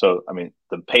 So, I mean,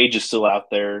 the page is still out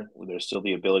there. There's still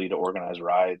the ability to organize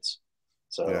rides.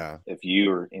 So yeah. if you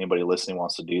or anybody listening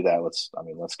wants to do that,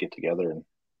 let's get together and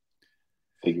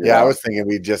figure it Yeah, I out. was thinking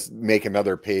we'd just make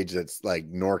another page that's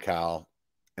like NorCal,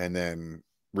 and then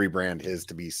rebrand his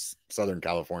to be Southern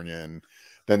California, and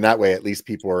then that way at least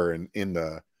people are in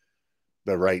the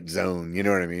right zone. You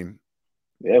know what I mean?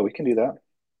 Yeah, we can do that.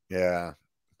 Yeah,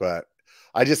 but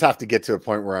I just have to get to a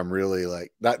point where I'm really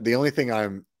like that. The only thing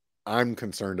I'm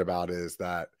concerned about is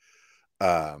that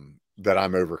I'm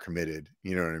overcommitted.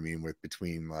 You know what I mean? With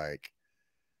between like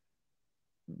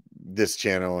this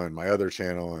channel and my other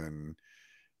channel and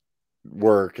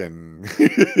work and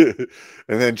and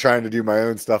then trying to do my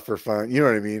own stuff for fun. You know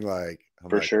what I mean? Like I'm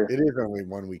For like, sure. it is only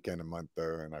one weekend a month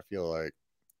though, and I feel like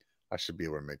I should be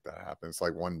able to make that happen. It's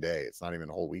like one day. It's not even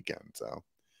a whole weekend. So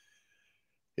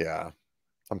yeah,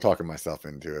 I'm talking myself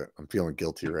into it. I'm feeling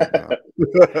guilty right now.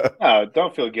 No,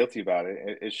 don't feel guilty about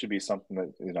it. It should be something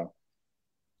that,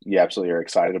 you absolutely are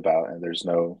excited about, and there's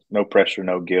no pressure,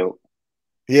 no guilt.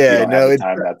 If you Yeah, don't have no, the it's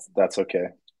time, that's okay.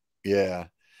 yeah.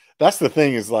 That's the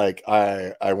thing is like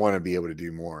I want to be able to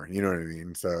do more. You know what I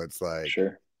mean? So it's like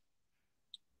Sure.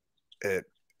 it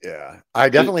yeah. I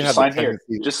Just definitely just have the sign here.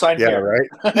 tendency. Just sign Yeah, here.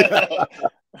 right. Yeah.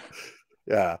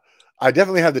 Yeah. I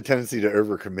definitely have the tendency to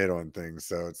overcommit on things.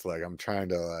 So it's like I'm trying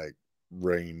to like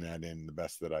rein that in the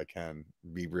best that I can,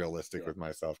 be realistic Yeah. with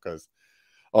myself. Cause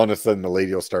all of a sudden the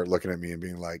lady will start looking at me and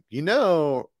being like,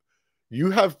 you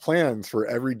have plans for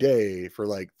every day for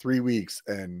like 3 weeks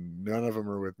and none of them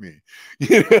are with me.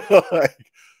 You know,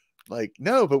 like,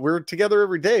 no, but we're together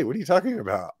every day. What are you talking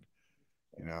about?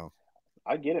 You know?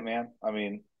 I get it, man. I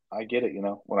mean, I get it.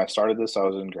 When I started this, I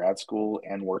was in grad school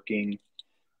and working.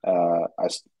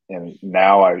 And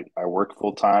now I work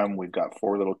full time. We've got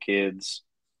 4 little kids.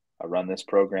 I run this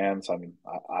program. So I mean,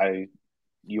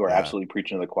 you are Yeah. absolutely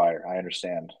preaching to the choir. I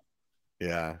understand.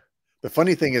 Yeah. The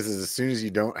funny thing is as soon as you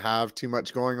don't have too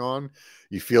much going on,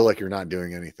 you feel like you're not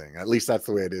doing anything. At least that's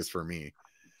the way it is for me.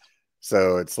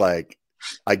 So it's like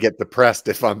I get depressed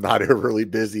if I'm not overly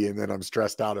busy, and then I'm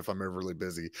stressed out if I'm overly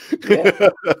busy. Yeah,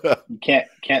 you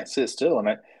can't sit still. And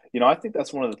I think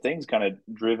that's one of the things kind of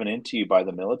driven into you by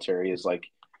the military is like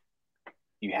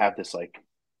you have this like,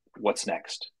 what's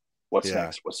next? What's Yeah.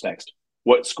 next? What's next?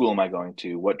 What school am I going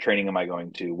to? What training am I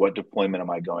going to? What deployment am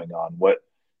I going on? What,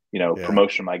 Yeah.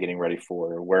 promotion am I getting ready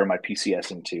for? Where am I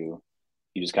PCSing to?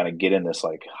 You just kind of get in this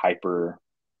like hyper,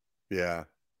 Yeah.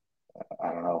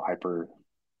 I don't know, hyper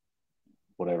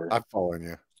whatever. I'm following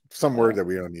you. Some word Yeah. that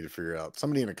we don't need to figure out.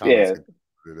 Somebody in the comments Yeah. can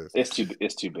do this.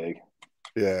 It's too big.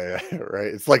 Yeah, yeah, right.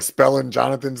 It's like spelling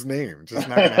Jonathan's name. Just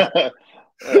not gonna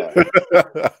Yeah.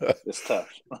 happen. It's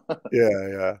tough. Yeah,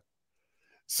 yeah.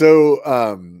 So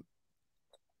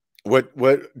what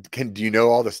do you know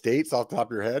all the states off the top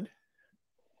of your head?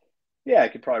 Yeah, I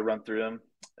could probably run through them.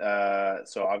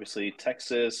 So obviously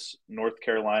Texas, North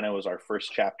Carolina was our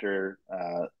first chapter.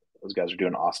 Those guys are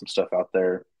doing awesome stuff out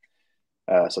there.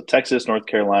 So Texas, North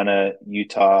Carolina,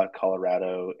 Utah,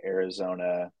 Colorado,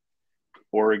 Arizona,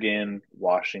 Oregon,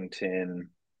 Washington,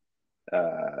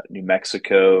 New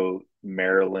Mexico,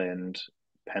 Maryland,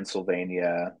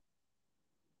 Pennsylvania.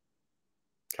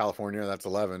 California, that's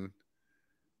 11.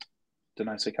 Didn't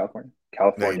I say California? No,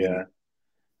 you didn't. California.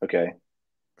 Okay.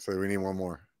 So we need one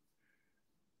more.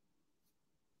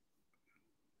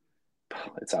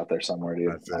 It's out there somewhere,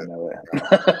 dude. That's I it. know Yeah.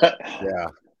 it. Yeah.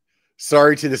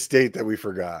 Sorry to the state that we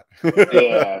forgot.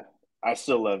 Yeah. I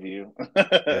still love you.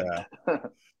 Yeah.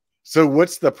 So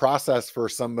what's the process for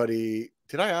somebody?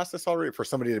 Did I ask this already? For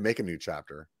somebody to make a new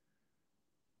chapter?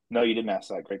 No, you didn't ask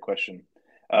that. Great question.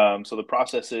 So the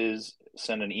process is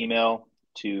send an email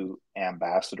to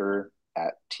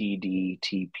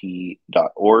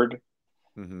ambassador@tdtp.org.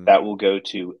 Mm-hmm. That will go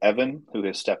to Evan, who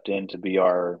has stepped in to be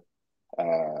our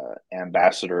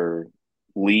ambassador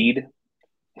lead.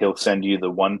 He'll send you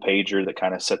the one pager that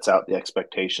kind of sets out the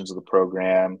expectations of the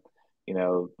program. You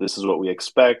know, this is what we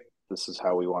expect. This is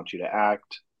how we want you to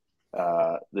act.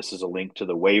 This is a link to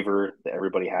the waiver that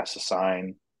everybody has to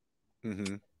sign.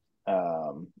 Mm-hmm.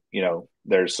 You know,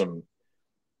 there's some,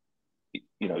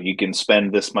 you know, you can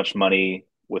spend this much money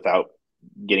without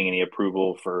getting any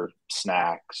approval for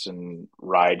snacks and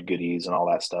ride goodies and all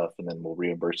that stuff, and then we'll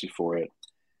reimburse you for it.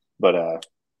 But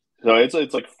so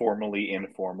it's like formally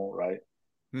informal, right?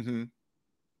 Mm-hmm.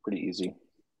 Pretty easy.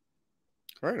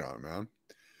 Right on, man.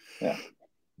 Yeah.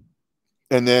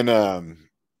 And then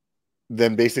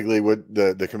basically what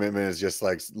the commitment is just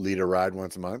like lead a ride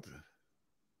once a month.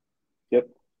 Yep.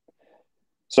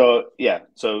 So yeah,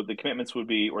 so the commitments would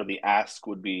be, or the ask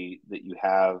would be that you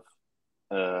have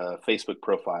a Facebook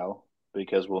profile,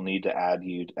 because we'll need to add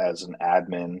you as an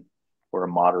admin or a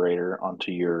moderator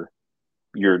onto your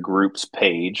group's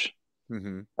page.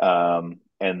 Mm-hmm.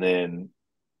 And then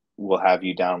we'll have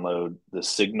you download the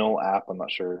Signal app. I'm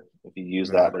not sure if you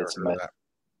use No, that, I've but never heard of that.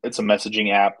 it's a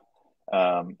messaging app.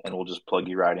 And we'll just plug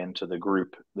you right into the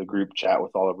group chat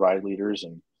with all the ride leaders,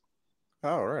 and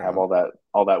Oh, right have on.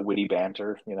 all that witty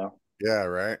banter, you know. Yeah,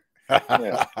 right.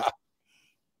 Yeah.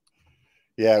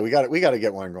 Yeah, we got to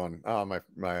get one going. Oh, my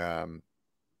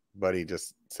buddy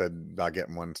just said about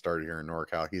getting one started here in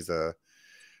NorCal. He's a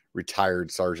retired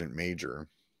sergeant major.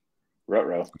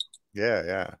 Ruh-roh.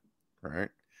 Yeah, right.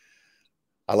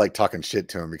 I like talking shit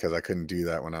to him because I couldn't do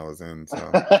that when I was in.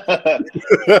 So,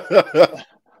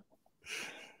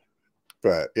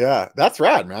 but yeah, that's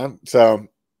rad, man. So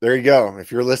there you go.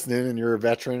 If you're listening and you're a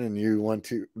veteran and you want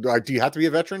to, do you have to be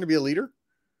a veteran to be a leader?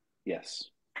 Yes.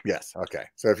 Yes. Okay.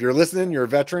 So if you're listening, you're a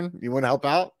veteran, you want to help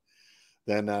out,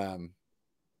 then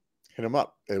hit him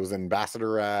up. It was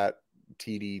ambassador at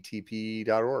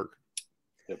tdtp.org.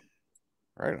 Yep.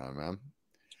 Right on, man.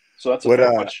 So that's a What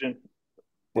fair question.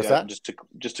 what's Yeah, that?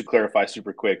 just to clarify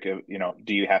super quick, you know,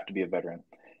 do you have to be a veteran?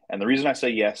 And the reason I say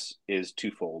yes is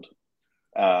twofold.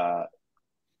 Uh,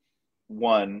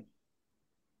 One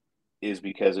is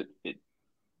because it,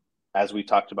 as we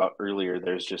talked about earlier,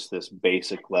 there's just this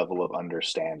basic level of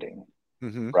understanding,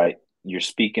 Mm-hmm. right? You're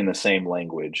speaking the same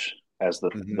language as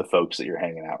Mm-hmm. the folks that you're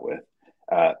hanging out with.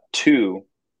 Two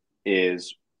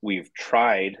is we've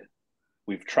tried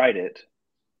it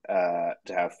to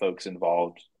have folks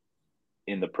involved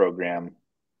in the program.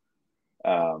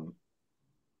 How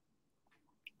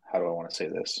do I want to say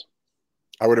this?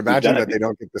 I would We've imagine done it. that they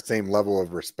don't get the same level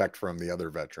of respect from the other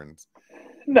veterans.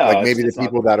 No, Like maybe the it's not.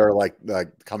 people that are like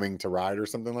coming to ride or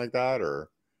something like that, or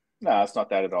No, it's not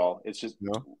that at all. It's just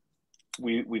no.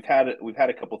 we've had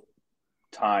a couple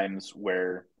times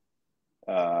where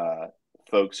uh,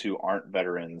 folks who aren't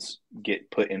veterans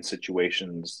get put in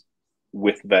situations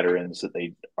with veterans that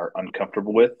they are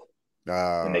uncomfortable with, and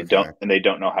Oh, okay. they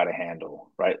don't know how to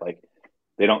handle, right? Like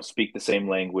they don't speak the same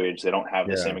language, they don't have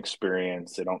the Yeah. same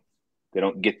experience, they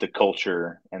don't get the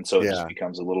culture, and so it just Yeah.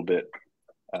 becomes a little bit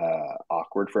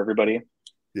awkward for everybody.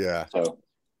 Yeah. So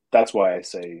that's why I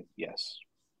say yes.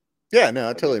 Yeah. No, it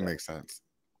I get totally that. makes sense.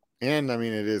 And I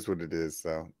mean, it is what it is.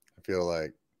 So I feel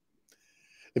like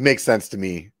it makes sense to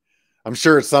me. I'm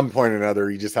sure at some point or another,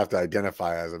 you just have to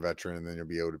identify as a veteran and then you'll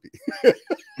be able to be.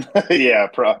 Yeah,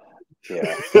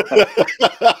 yeah.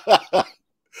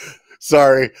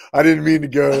 Sorry, I didn't mean to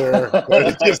go there, but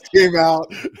it just came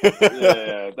out.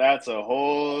 Yeah, that's a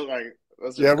whole like.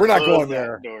 Let's Yeah, just we're not close going that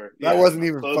there. door. That Yeah, wasn't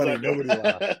even close funny. that Nobody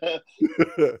laughed.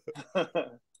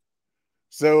 door.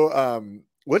 So,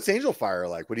 what's Angel Fire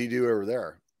like? What do you do over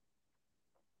there?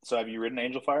 So, have you ridden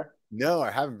Angel Fire? No, I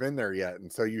haven't been there yet.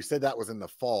 And so you said that was in the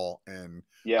fall, and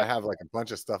I Yeah. have like a bunch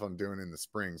of stuff I'm doing in the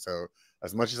spring. So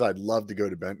as much as I'd love to go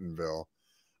to Bentonville,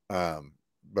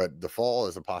 but the fall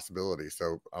is a possibility.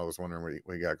 So I was wondering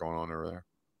what you got going on over there.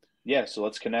 Yeah, so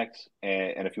let's connect,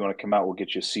 and if you want to come out, we'll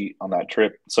get you a seat on that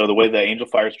trip. So the way the Angel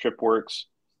Fire's trip works,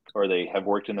 or they have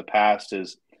worked in the past,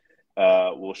 is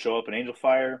we'll show up in Angel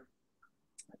Fire,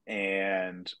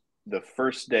 and the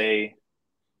first day,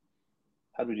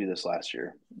 how did we do this last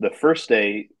year? The first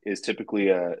day is typically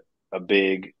a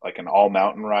big, like an all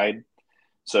mountain ride.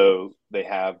 So they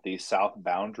have the South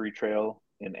Boundary Trail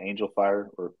in Angel Fire,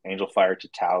 or Angel Fire to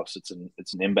Taos. It's an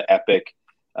IMBA epic,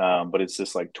 but it's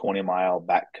this like 20-mile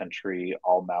backcountry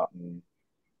all mountain,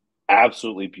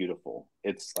 absolutely beautiful.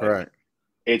 It's like Right.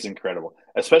 It's incredible,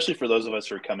 especially for those of us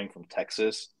who are coming from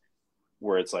Texas,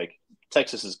 where it's like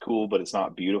Texas is cool, but it's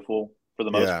not beautiful for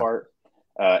the most Yeah. part.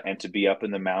 And to be up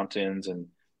in the mountains and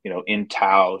in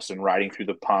Taos and riding through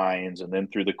the pines and then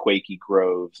through the Quakey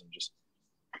groves and just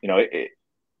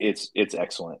it's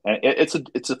excellent. And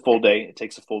it's a full day. It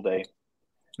takes a full day.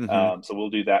 Hmm. So we'll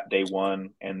do that day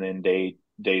one, and then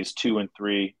days 2 and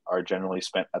 3 are generally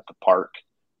spent at the park.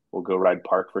 We'll go ride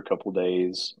park for a couple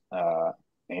days.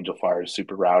 Angel Fire is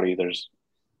super rowdy.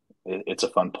 It's a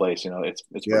fun place. It's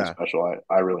pretty Yeah. special.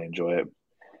 I really enjoy it.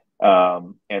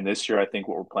 And this year, I think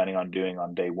what we're planning on doing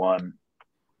on day one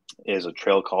is a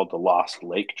trail called the Lost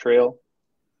Lake Trail.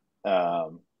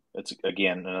 It's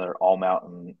again another all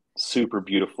mountain, super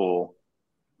beautiful,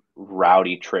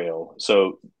 rowdy trail.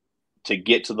 So to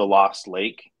get to the Lost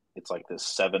Lake, it's like this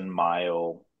 7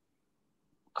 mile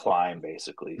climb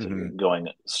basically. So you're Hmm. going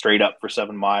straight up for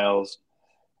 7 miles.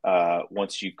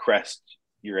 Once you crest,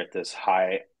 you're at this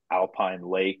high alpine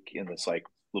lake in this like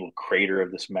little crater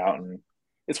of this mountain.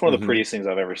 It's one of the Hmm. prettiest things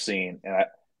I've ever seen, and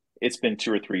it's been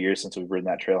 2 or 3 years since we've ridden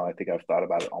that trail, and I think I've thought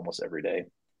about it almost every day.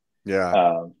 Yeah.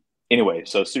 Um, anyway,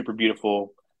 so super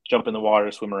beautiful. Jump in the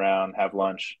water, swim around, have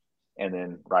lunch, and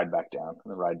then ride back down.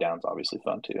 And the ride down's obviously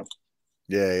fun too.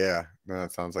 Yeah. Yeah. No,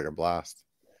 that sounds like a blast.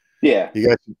 Yeah,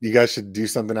 You guys should do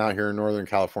something out here in Northern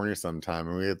California sometime.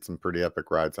 And we had some pretty epic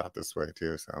rides out this way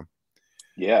too. So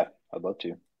yeah, I'd love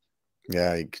to.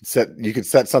 yeah, you could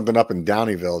set something up in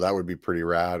Downeyville. That would be pretty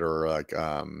rad. Or like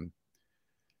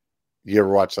you ever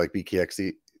watch like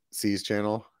BKXC's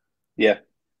channel Yeah,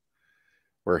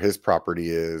 where his property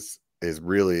is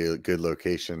really a good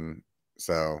location.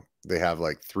 So they have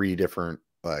like three different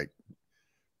like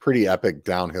pretty epic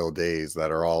downhill days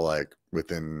that are all like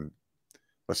within,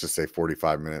 let's just say,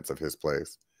 45 minutes of his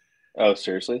place. oh,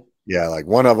 seriously? Yeah, like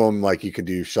one of them, like you could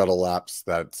do shuttle laps.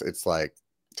 It's like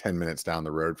 10 minutes down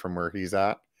the road from where he's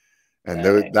at. And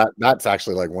Dang. that's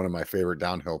actually like one of my favorite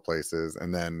downhill places.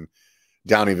 And then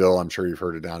Downeyville, I'm sure you've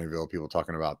heard of Downeyville, people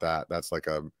talking about that. That's like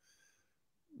a,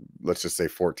 let's just say,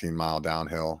 14-mile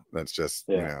downhill. That's just,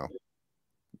 Yeah.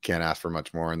 can't ask for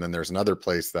much more. And then there's another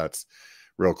place that's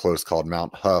real close called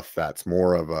Mount Huff. That's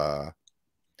more of a,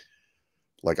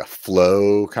 like a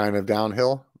flow kind of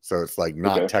downhill. So it's like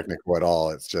not Okay. technical at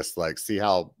all. It's just like, see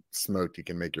how smoked you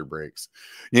can make your brakes,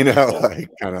 Yeah. like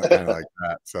kind of like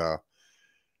that. So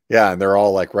yeah, and they're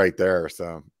all like right there.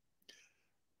 So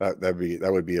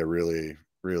that would be a really,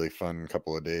 really fun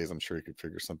couple of days. I'm sure you could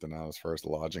figure something out as far as the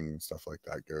lodging and stuff like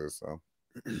that goes. So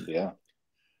Yeah.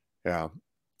 yeah,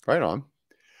 right on.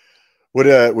 What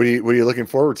are you looking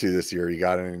forward to this year? You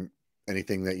got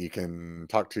anything that you can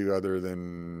talk to other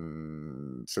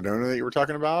than Sedona that you were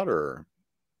talking about, or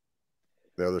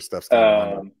the other stuff's kind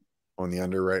of on the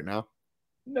under right now?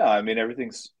 No, I mean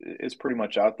everything's is pretty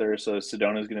much out there. So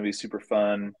Sedona is going to be super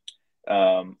fun.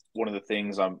 One of the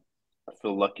things I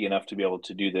feel lucky enough to be able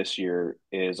to do this year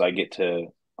is I'm going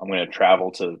to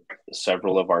travel to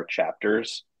several of our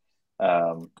chapters.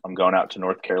 I'm going out to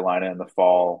North Carolina in the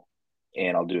fall,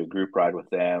 and I'll do a group ride with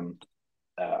them.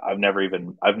 I've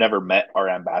never met our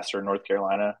ambassador in North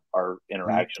Carolina. Our Mhm.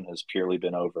 interaction has purely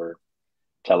been over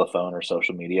telephone or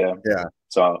social media. Yeah.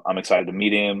 So I'm excited to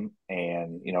meet him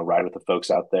and ride with the folks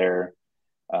out there.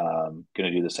 Going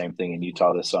to do the same thing in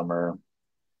Utah this summer.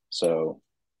 So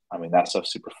I mean that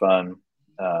stuff's super fun.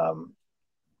 Um,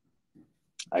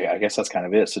 I guess that's kind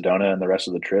of it. Sedona and the rest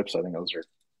of the trips. I think those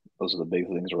are the big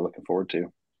things we're looking forward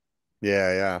to.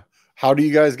 Yeah, yeah. How do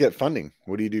you guys get funding?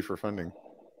 What do you do for funding?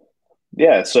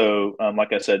 Yeah, so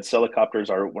like I said, Helicopters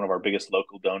are one of our biggest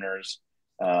local donors,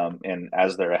 and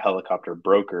as they're a helicopter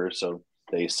broker, so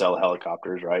they sell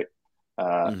helicopters, right?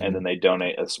 And Mhm. then they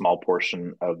donate a small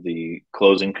portion of the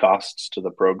closing costs to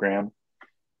the program. Oh,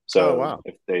 So wow.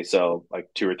 if they sell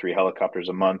like 2 or 3 helicopters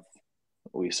a month,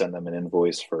 we send them an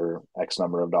invoice for X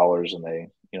number of dollars, and they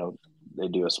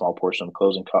do a small portion of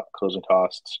closing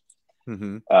costs.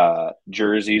 Mhm.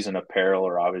 Jerseys and apparel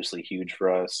are obviously huge for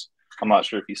us. I'm not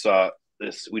sure if you saw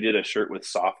this. We did a shirt with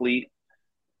Softly.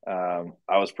 I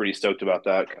was pretty stoked about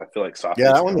that. I feel like Yeah,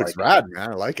 Softly's that one kind of looks like, rad, man.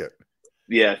 I like it.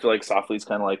 yeah, I feel like Softly's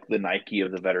kind of like the Nike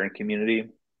of the veteran community.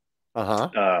 Uh-huh.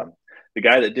 Um, the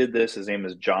guy that did this, his name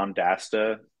is John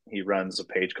Dasta. He runs a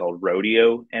page called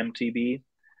Rodeo MTB.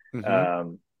 Mhm.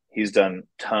 Um, he's done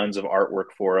tons of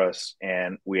artwork for us,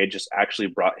 and we had just actually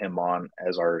brought him on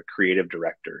as our creative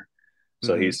director.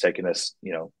 So Mhm. he's taken this,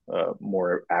 a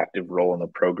more active role in the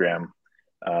program,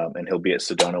 and he'll be at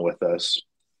Sedona with us.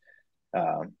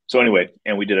 So anyway,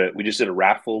 and we just did a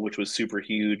raffle, which was super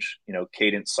huge.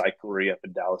 Cadence Cyclery up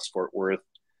in Dallas Fort Worth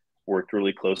worked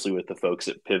really closely with the folks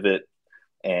at Pivot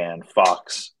and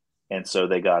Fox, And so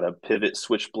they got a pivot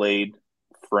switchblade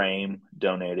frame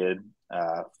donated.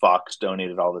 Fox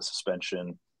donated all the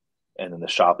suspension, and then the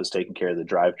shop is taking care of the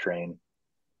drivetrain.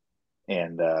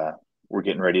 And we're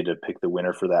getting ready to pick the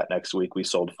winner for that next week. We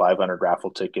sold 500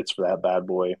 raffle tickets for that bad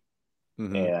boy.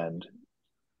 And,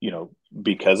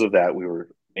 because of that, we were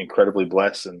incredibly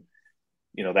blessed. And,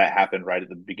 that happened right at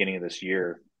the beginning of this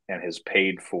year and has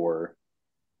paid for.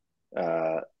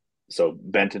 So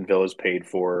Bentonville is paid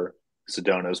for,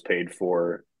 Sedona is paid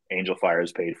for, Angel Fire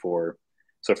is paid for.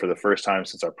 So for the first time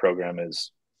since our program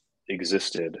has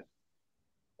existed,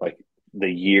 like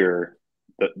the year,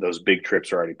 those big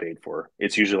trips are already paid for.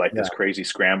 It's usually like this crazy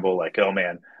scramble, like, oh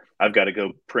man, I've got to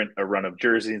go print a run of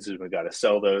jerseys, and we've got to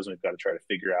sell those, and we've got to try to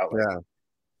figure out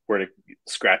where to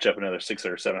scratch up another $600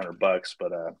 or $700.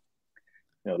 But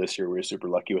this year we were super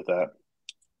lucky with that.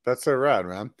 That's so rad,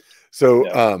 man.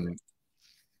 So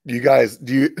you guys,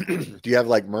 do you have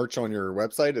like merch on your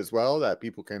website as well that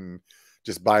people can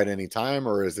just buy at any time,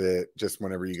 or is it just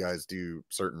whenever you guys do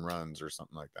certain runs or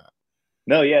something like that?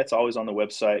 No, yeah, it's always on the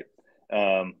website.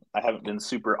 I haven't been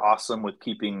super awesome with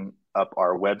keeping up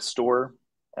our web store.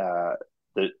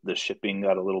 The shipping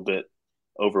got a little bit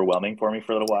overwhelming for me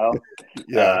for a little while.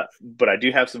 But I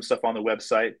do have some stuff on the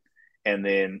website. And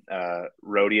then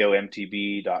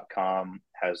rodeomtb.com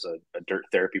has a Dirt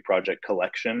Therapy Project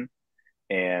collection.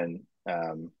 And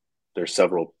there's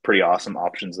several pretty awesome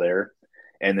options there.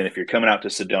 And then if you're coming out to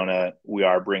Sedona, we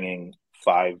are bringing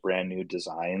 5 brand new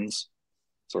designs.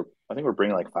 So I think we're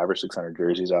bringing like 500 or 600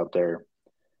 jerseys out there.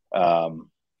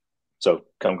 So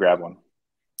come grab one.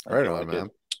 Right on,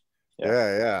 man.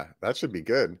 Yeah. That should be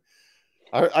good.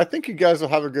 I think you guys will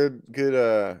have a good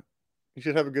you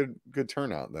should have a good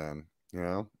turnout then,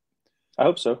 I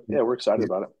hope so. Yeah, we're excited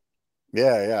about it.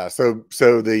 Yeah. So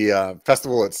the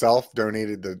festival itself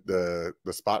donated the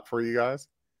spot for you guys?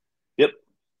 Yep.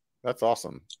 That's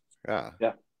awesome. Yeah.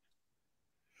 Yeah.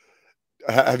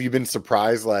 Have you been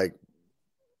surprised like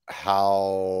how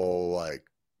like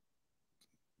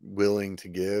willing to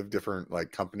give different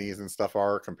like companies and stuff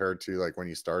are compared to like when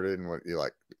you started, and what you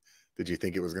like, did you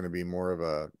think it was going to be more of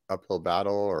a uphill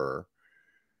battle or?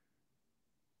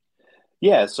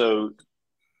 Yeah. So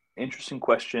interesting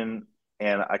question.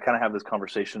 And I kind of have this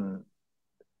conversation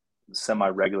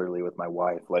semi-regularly with my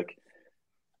wife. Like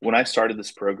when I started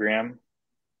this program,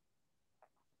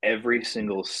 every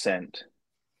single cent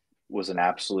was an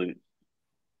absolute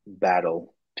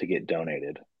battle to get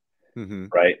donated.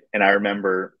 Right. And I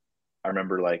remember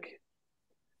like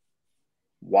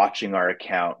watching our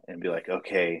account and be like,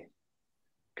 okay,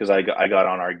 because I got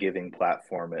on our giving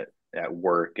platform at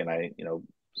work, and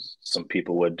some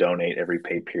people would donate every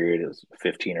pay period as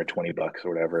 15 or $20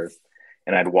 or whatever.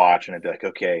 And I'd watch and I'd be like,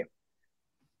 okay,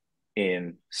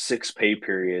 in 6 pay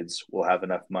periods, we'll have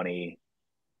enough money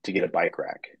to get a bike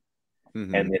rack.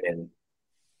 And then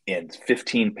in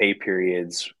 15 pay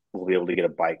periods, we'll be able to get a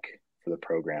bike for the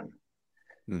program.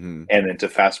 And then to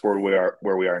fast forward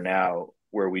where we are now,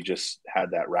 where we just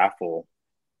had that raffle,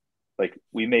 like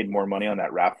we made more money on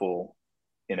that raffle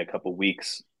in a couple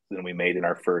weeks than we made in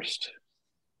our first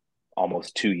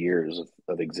almost 2 years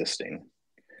of existing,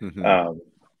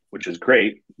 which is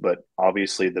great. But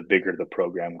obviously the bigger the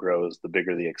program grows, the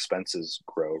bigger the expenses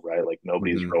grow, right? Like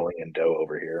nobody's rolling in dough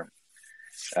over here.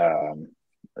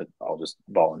 I'll just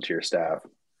volunteer staff.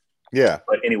 Yeah.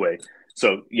 But anyway,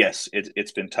 so yes,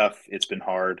 it's been tough. It's been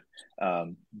hard.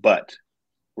 But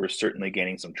we're certainly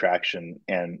gaining some traction,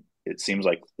 and it seems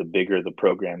like the bigger the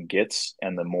program gets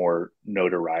and the more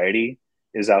notoriety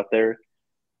is out there,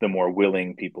 the more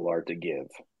willing people are to give.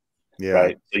 Yeah.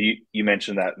 Right. So you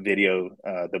mentioned that video,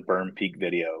 the Burn Peak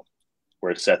video,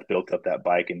 where Seth built up that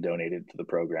bike and donated to the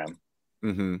program.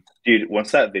 Dude,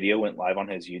 once that video went live on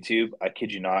his YouTube, I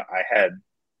kid you not, I had,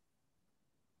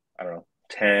 I don't know,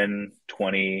 10,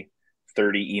 20,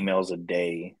 30 emails a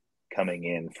day coming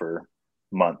in for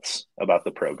months about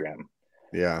the program.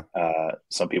 Yeah.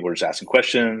 Some people were just asking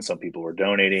questions. Some people were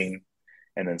donating.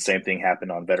 And then same thing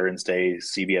happened on Veterans Day.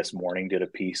 CBS Morning did a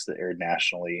piece that aired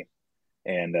nationally,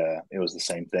 and it was the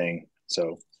same thing.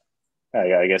 So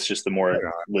I guess just the more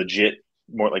legit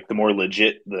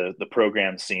the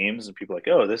program seems, and people are like,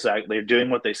 oh, they're doing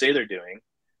what they say they're doing.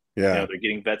 Yeah. They're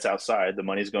getting vets outside. The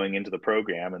money's going into the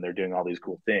program, and they're doing all these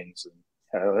cool things.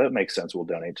 And that makes sense. We'll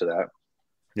donate to that.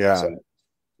 Yeah. So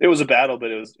it was a battle,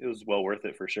 but it was well worth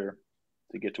it for sure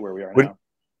to get to where we are now.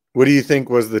 What do you think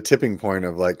was the tipping point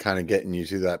of like kind of getting you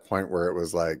to that point where it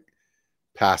was like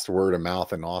past word of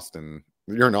mouth in Austin?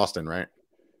 You're in Austin, right?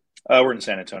 We're in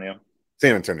San Antonio.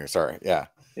 San Antonio, sorry. Yeah.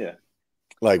 Yeah.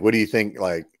 Like, what do you think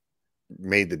like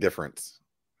made the difference?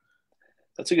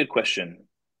 That's a good question.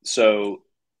 So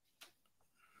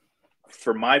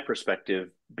from my perspective,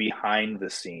 behind the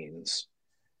scenes,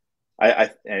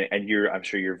 I'm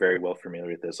sure you're very well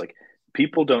familiar with this. Like,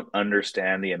 people don't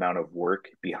understand the amount of work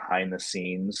behind the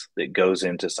scenes that goes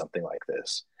into something like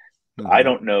this. I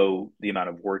don't know the amount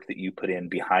of work that you put in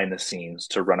behind the scenes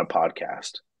to run a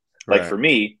podcast. Like, for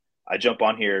me, I jump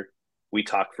on here, we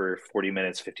talk for 40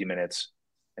 minutes, 50 minutes,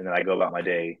 and then I go about my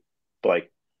day. But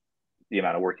like, the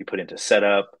amount of work you put into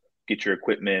setup, get your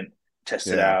equipment, test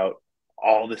it out,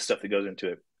 all this stuff that goes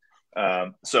into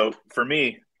it. So for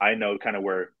me, I know kind of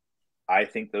where I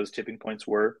think those tipping points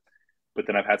were, but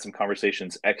then I've had some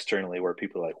conversations externally where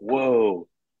people are like, whoa,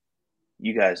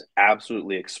 you guys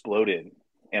absolutely exploded.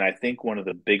 And I think one of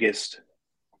the biggest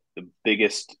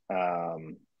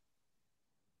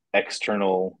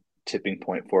external tipping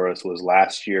point for us was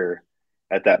last year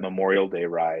at that Memorial Day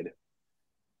ride,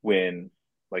 when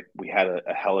like we had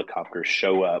a helicopter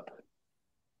show up,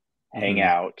 hang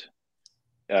out.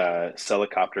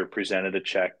 Helicopter presented a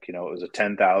check. You know, it was a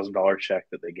 $10,000 check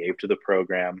that they gave to the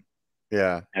program.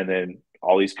 Yeah. And then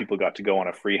all these people got to go on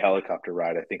a free helicopter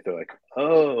ride. I think they're like,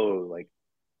 oh, like,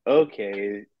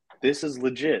 okay, this is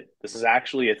legit. This is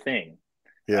actually a thing.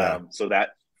 Yeah. So that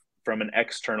from an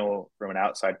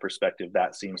outside perspective,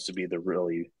 that seems to be the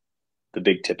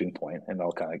big tipping point, and it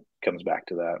all kind of comes back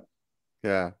to that.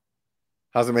 Yeah.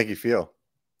 How's it make you feel?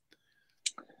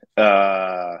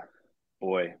 Boy,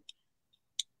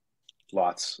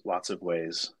 lots of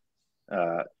ways.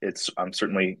 I'm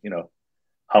certainly,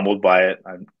 humbled by it.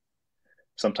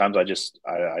 Sometimes I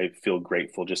feel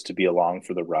grateful just to be along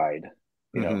for the ride.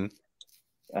 There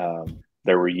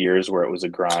were years where it was a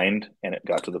grind, and it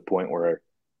got to the point where it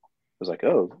was like,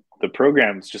 oh, the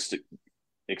program's just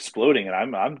exploding,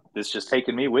 and it's just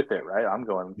taking me with it, right? I'm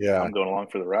going along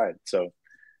for the ride. So,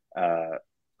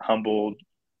 humbled,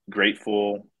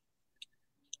 grateful,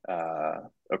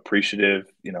 appreciative.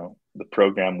 The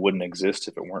program wouldn't exist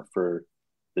if it weren't for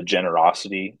the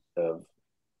generosity of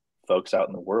folks out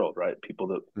in the world, right? People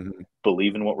that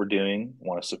believe in what we're doing,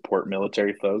 want to support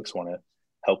military folks, want to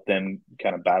help them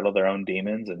kind of battle their own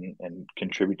demons and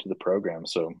contribute to the program.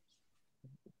 So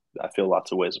I feel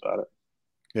lots of ways about it.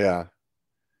 Yeah.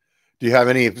 Do you have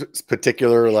any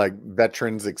particular like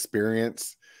veterans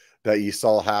experience that you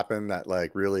saw happen that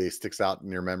like really sticks out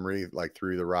in your memory, like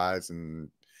through the rides and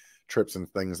trips and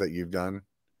things that you've done?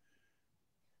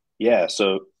 Yeah.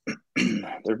 So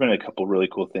there've been a couple really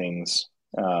cool things.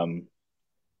 And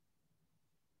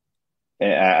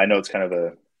I know it's kind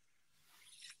of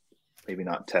maybe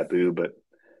not taboo, but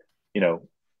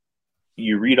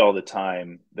you read all the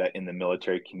time that in the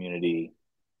military community,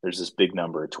 there's this big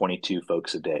number, 22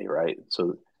 folks a day, right?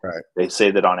 So they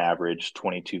say that on average,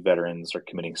 22 veterans are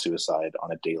committing suicide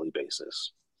on a daily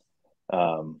basis.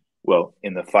 Well,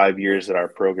 in the 5 years that our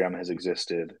program has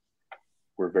existed,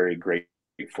 we're very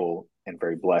grateful and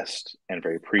very blessed and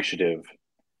very appreciative.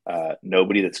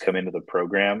 Nobody that's come into the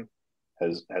program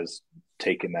has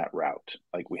taken that route.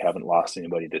 Like, we haven't lost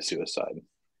anybody to suicide.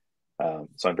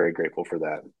 So I'm very grateful for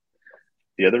that.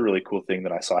 The other really cool thing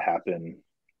that I saw happen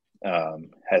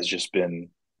has just been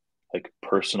like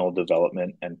personal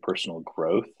development and personal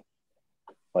growth.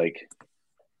 Like,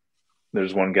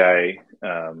 there's one guy,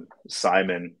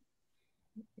 Simon,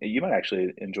 you might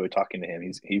actually enjoy talking to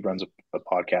him. He runs a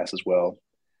podcast as well.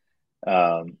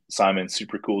 Simon's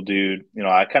super cool dude.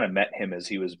 I kind of met him as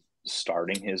he was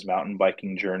starting his mountain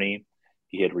biking journey.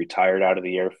 He had retired out of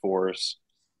the Air Force,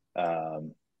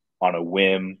 on a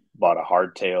whim, bought a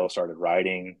hardtail, started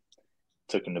riding,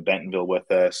 took him to Bentonville with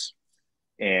us.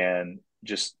 And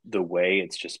just the way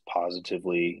it's just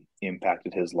positively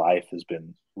impacted his life has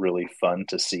been really fun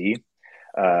to see,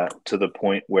 to the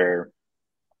point where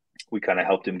we kind of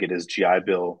helped him get his GI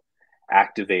Bill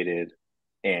activated,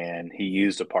 and he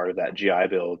used a part of that GI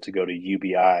Bill to go to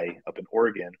UBI up in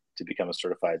Oregon to become a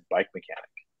certified bike mechanic.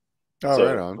 Oh, so,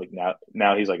 right on. like,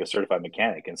 now he's like a certified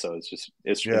mechanic, and so it's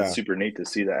been super neat to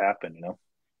see that happen.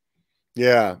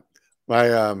 Yeah.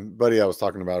 My buddy I was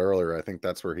talking about earlier, I think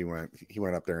that's where he went. He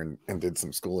went up there and did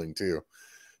some schooling too,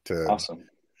 to awesome.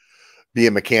 Be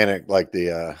a mechanic, like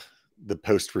the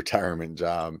post-retirement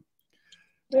job.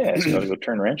 Yeah, just gotta go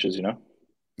turn wrenches,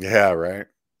 Yeah, right.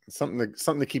 Something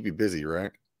to keep you busy,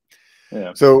 right?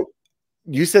 Yeah. So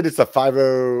you said it's a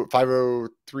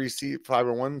 503c,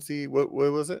 501c. What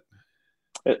was it?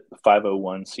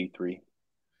 501c3.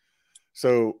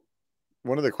 So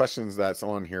one of the questions that's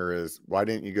on here is, why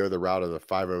didn't you go the route of the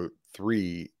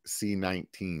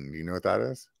 503c19? Do you know what that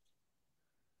is?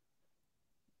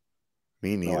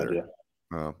 Me neither. No idea.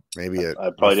 Oh, maybe I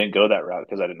probably didn't go that route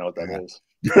because I didn't know what that is.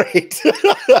 Right.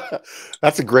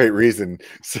 That's a great reason.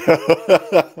 So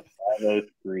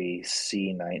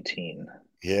 503C19.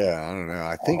 Yeah, I don't know.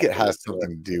 I think I'll it have to look has it up. something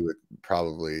to do with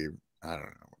probably, I don't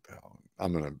know what the hell.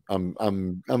 I'm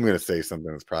gonna say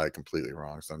something that's probably completely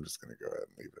wrong, so I'm just gonna go ahead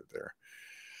and leave it there.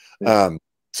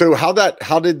 So how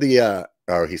did the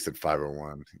oh, he said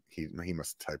 501. He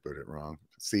must have typoed it wrong.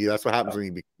 See, that's what happens when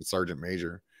you become sergeant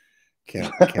major.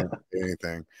 Can't do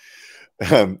anything.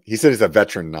 He said it's a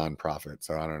veteran nonprofit,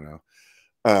 so I don't know.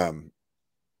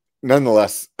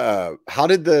 Nonetheless, how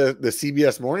did the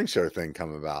CBS morning show thing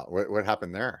come about? What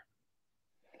happened there?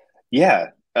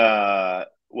 Yeah.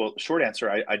 Well, short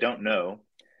answer, I don't know.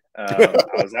 I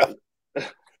was at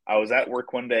I was at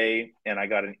work one day and I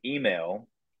got an email.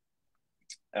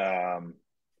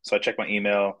 So I checked my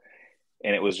email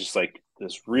and it was just like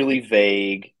this really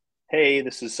vague, "Hey,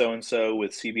 this is so and so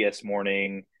with CBS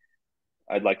Morning.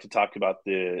 I'd like to talk about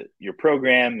your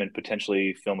program and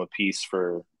potentially film a piece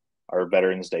for our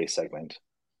Veterans Day segment."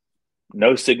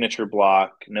 No signature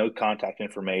block, no contact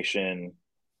information,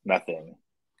 nothing.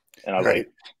 And I was Right. like,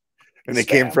 And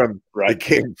spam, right?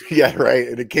 yeah, right.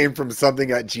 And it came from something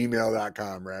at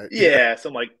gmail.com, right? Yeah. Yeah,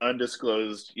 some like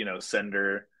undisclosed,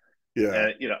 sender. Yeah.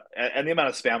 And and the amount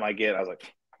of spam I get, I was like,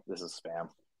 this is spam.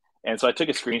 And so I took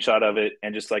a screenshot of it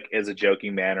and just like as a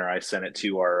joking manner, I sent it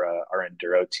to our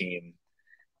enduro team.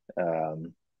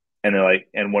 And they're like,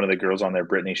 and one of the girls on there,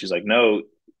 Brittany, she's like, "No,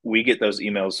 we get those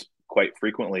emails quite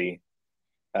frequently.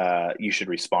 You should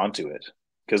respond to it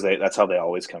because that's how they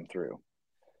always come through."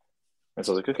 And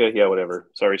so I was like, "Okay, yeah,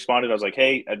 whatever." So I responded. I was like,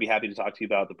 "Hey, I'd be happy to talk to you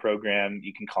about the program.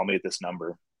 You can call me at this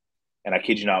number." And I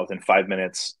kid you not, within 5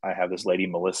 minutes, I have this lady,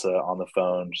 Melissa, on the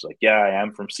phone. She's like, "Yeah, I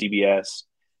am from CBS.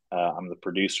 I'm one of the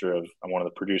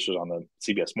producers on the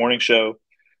CBS morning show.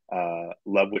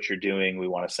 Love what you're doing. We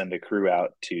want to send a crew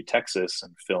out to Texas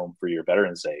and film for your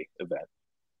Veterans Day event."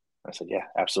 I said, "Yeah,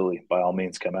 absolutely. By all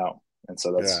means, come out." And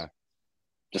so that's Yeah.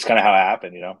 just kind of how it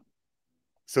happened.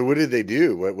 So what did they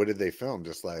do? What did they film?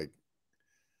 Just like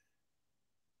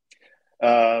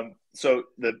So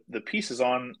the piece is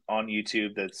on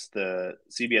YouTube. That's the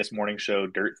CBS Morning Show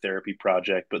Dirt Therapy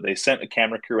Project. But they sent a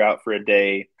camera crew out for a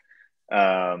day,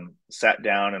 sat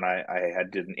down, and I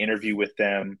had did an interview with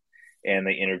them, and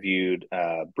they interviewed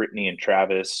Brittany and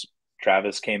Travis.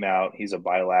 Travis came out. He's a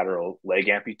bilateral leg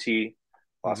amputee,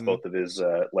 lost mm-hmm. both of his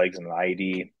legs in an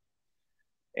IED,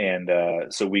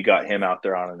 and so we got him out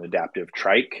there on an adaptive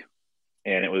trike,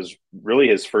 and it was really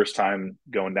his first time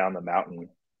going down the mountain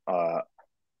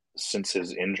since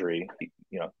his injury. He,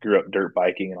 grew up dirt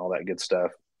biking and all that good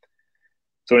stuff.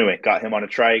 So anyway, got him on a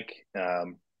trike.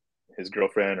 His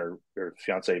girlfriend or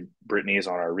fiance Brittany is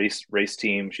on our race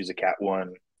team. She's a Cat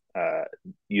 1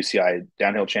 UCI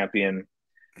downhill champion,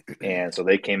 and so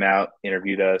they came out,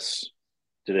 interviewed us,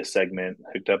 did a segment,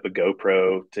 hooked up a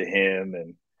GoPro to him,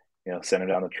 and sent him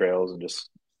down the trails and just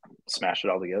smashed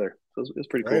it all together. So it was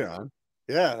pretty Right cool. on.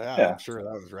 Yeah, Yeah, I'm sure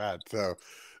that was rad. So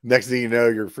next thing you know,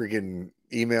 your freaking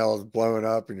email is blowing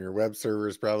up and your web server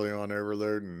is probably on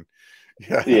overload. And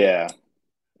yeah, yeah,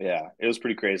 yeah. It was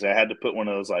pretty crazy. I had to put one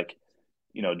of those like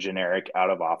generic out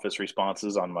of office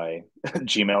responses on my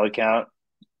Gmail account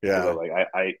because I yeah, was like,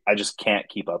 I just can't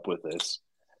keep up with this.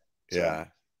 So yeah.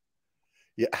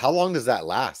 Yeah. How long does that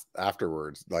last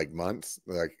afterwards? Like months?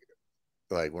 Like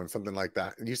when something like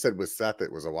that. You said with Seth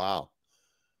it was a while.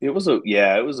 it was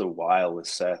a while with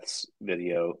Seth's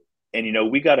video.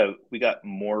 And we got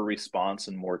more response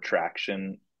and more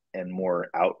traction and more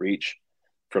outreach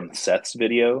from Seth's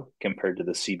video compared to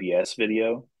the CBS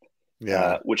video.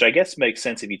 Yeah. Which I guess makes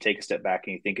sense if you take a step back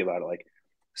and you think about it. Like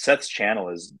Seth's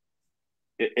channel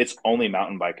it's only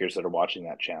mountain bikers that are watching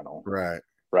that channel, Right.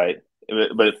 right?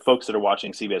 But folks that are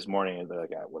watching CBS Morning, they're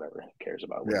like, whatever, who cares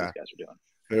about what Yeah. these guys are doing?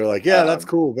 They're like, yeah, that's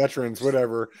cool. Veterans,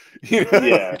 whatever.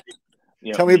 Yeah,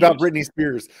 Tell me about news. Britney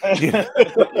Spears. Yeah,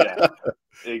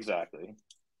 exactly.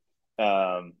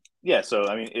 Yeah, so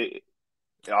I mean, it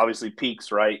obviously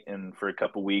peaks right, and for a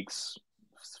couple weeks,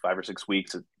 5 or 6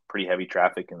 weeks, it's pretty heavy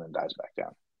traffic, and then dies back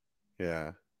down.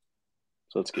 Yeah.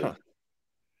 So it's good. Huh.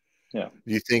 Yeah.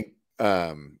 Do you think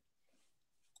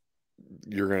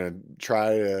you're gonna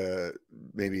try to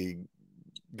maybe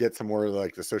get some more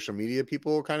like the social media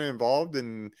people kind of involved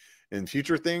in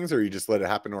future things, or you just let it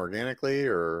happen organically,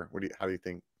 or how do you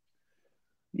think?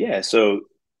 Yeah, so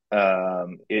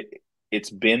it's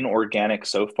been organic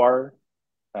so far.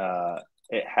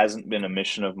 It hasn't been a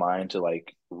mission of mine to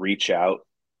like reach out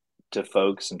to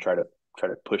folks and try to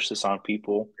push this on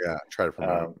people. Yeah, try to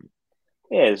promote. Um,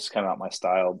 yeah, it's kind of not my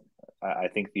style. I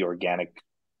think the organic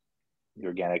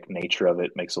nature of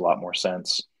it makes a lot more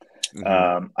sense.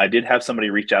 Mm-hmm. I did have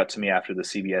somebody reach out to me after the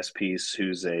CBS piece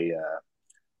who's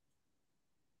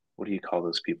what do you call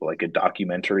those people? Like a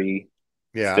documentary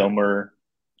Yeah. filmer,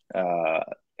 uh,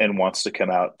 and wants to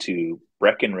come out to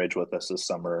Breckenridge with us this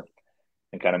summer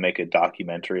and kind of make a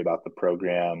documentary about the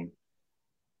program,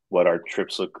 what our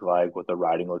trips look like, what the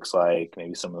riding looks like,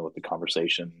 maybe some of what the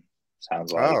conversation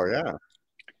sounds like. Oh yeah.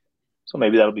 So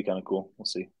maybe that'll be kind of cool. We'll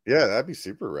see. Yeah, that'd be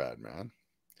super rad, man.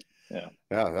 Yeah.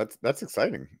 Yeah, that's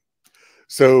exciting.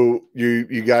 So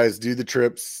you guys do the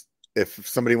trips. If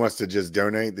somebody wants to just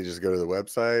donate, they just go to the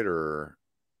website, or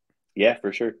Yeah,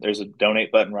 for sure. There's a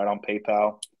donate button right on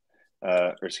PayPal,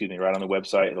 or excuse me, right on the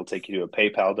website. It'll take you to a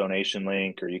PayPal donation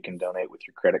link, or you can donate with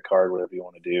your credit card, whatever you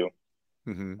want to do.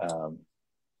 mm-hmm.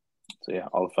 So yeah,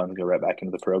 all the funds go right back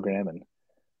into the program and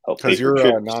help pay Because for you're a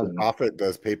trips. And nonprofit,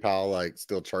 does PayPal like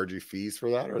still charge you fees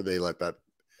for that, or they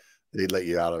let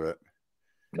you out of it?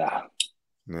 nah,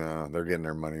 No, they're getting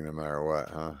their money no matter what,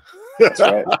 huh? that's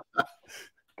right.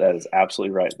 That is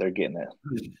absolutely right. They're getting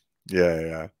it. Yeah,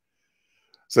 yeah.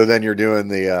 So then you're doing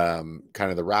the kind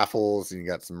of the raffles, and you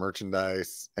got some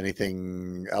merchandise.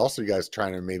 Anything else? Are you guys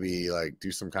trying to maybe like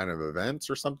do some kind of events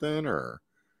or something, or?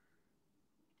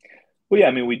 Well, yeah,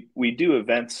 I mean, we do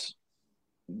events,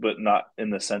 but not in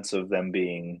the sense of them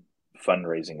being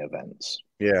fundraising events,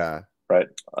 Yeah. right?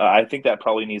 I think that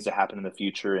probably needs to happen in the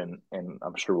future, and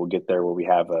I'm sure we'll get there where we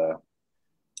have a.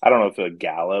 I don't know if a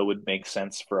gala would make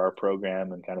sense for our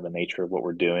program and kind of the nature of what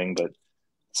we're doing, but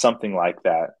something like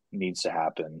that needs to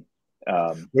happen.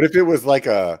 What if it was like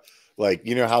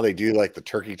you know how they do like the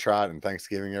turkey trot and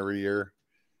Thanksgiving every year?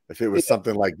 If it was Yeah.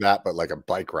 something like that, but like a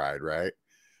bike ride, right?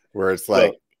 Where it's So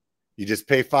like you just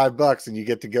pay $5 and you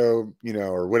get to go, you know,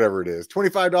 or whatever it is,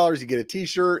 $25, you get a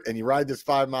t-shirt and you ride this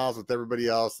 5 miles with everybody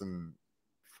else, and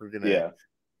freaking A. yeah,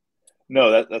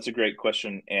 no, that's a great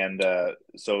question. And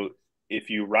so if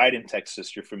you ride in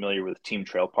Texas, you're familiar with Team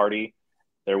Trail Party.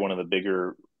 They're one of the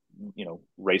bigger,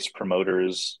 race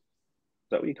promoters. Is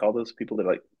that what you call those people that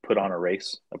like put on a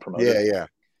race, a Yeah, promoter?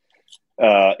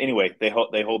 yeah. Anyway, they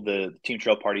hold the Team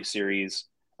Trail Party series,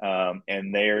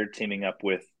 and they're teaming up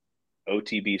with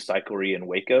OTB Cyclery in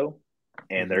Waco,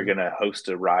 and they're Mm-hmm. going to host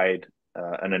a ride,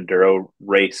 an enduro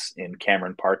race in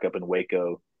Cameron Park up in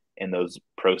Waco, and those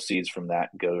proceeds from that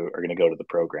are going to go to the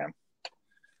program.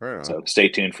 Right on. So stay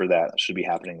tuned for that. It should be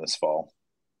happening this fall.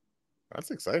 That's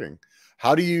exciting.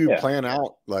 How do you Yeah. plan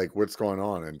out like what's going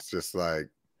on? It's just like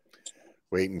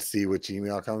wait and see which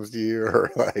email comes to you,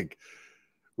 or like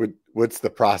what's the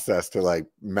process to like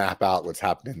map out what's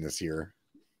happening this year?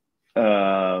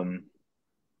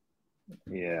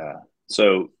 Yeah.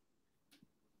 So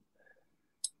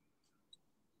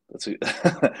let's see.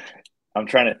 I'm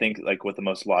trying to think like what the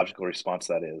most logical response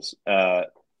to that is.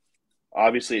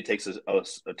 Obviously, it takes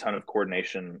a ton of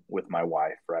coordination with my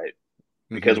wife, right?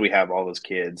 Because Mm-hmm. we have all those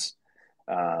kids.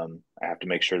 I have to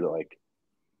make sure that like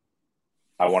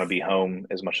I want to be home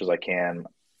as much as I can.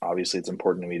 Obviously, it's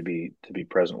important to me to be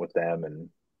present with them and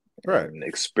Right.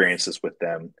 experience this with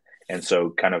them. And so,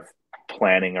 kind of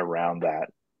planning around that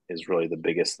is really the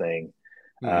biggest thing.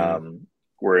 Mm-hmm. Um,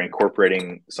 we're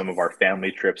incorporating some of our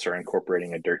family trips are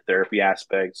incorporating a dirt therapy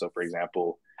aspect. So, for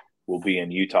example, we'll be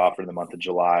in Utah for the month of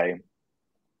July,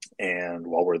 and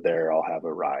while we're there, I'll have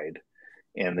a ride.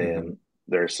 And Mm-hmm. then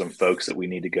there's some folks that we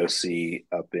need to go see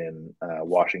up in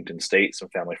Washington State, some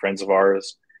family friends of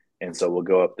ours. And so we'll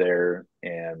go up there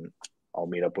and I'll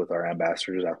meet up with our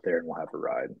ambassadors out there and we'll have a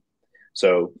ride.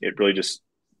 So it really just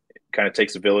kind of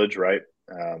takes a village, right?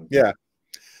 Yeah.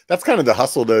 That's kind of the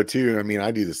hustle though, too. I mean,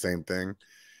 I do the same thing.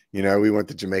 You know, we went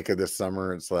to Jamaica this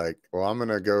summer. It's like, well, I'm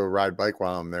gonna go ride bike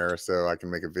while I'm there so I can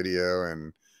make a video,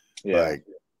 and Yeah. like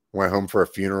went home for a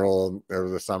funeral over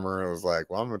the summer. It was like,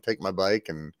 well, I'm gonna take my bike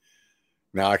and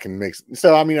now I can make.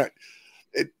 So I mean,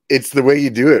 it's the way you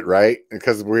do it, right?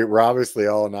 Because we're obviously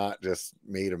all not just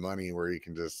made of money where you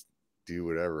can just do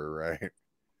whatever, right?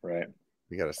 Right.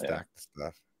 You got to Yeah. stack the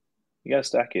stuff. You got to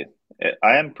stack it.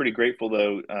 I am pretty grateful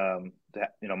though,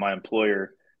 that, my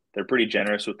employer, they're pretty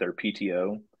generous with their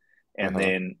PTO, and Uh-huh.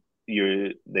 then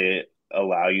they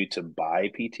allow you to buy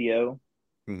PTO.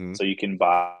 Mm-hmm. So you can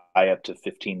buy up to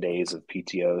 15 days of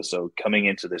PTO. So coming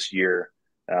into this year,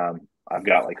 I've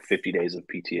got like 50 days of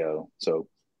PTO. So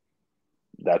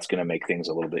that's going to make things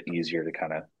a little bit easier to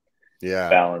kind of Yeah.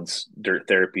 balance dirt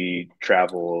therapy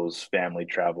travels, family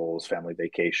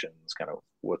vacations, kind of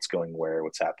what's going where,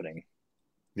 what's happening.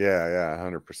 Yeah. Yeah.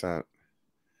 100%.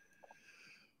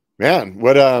 Man,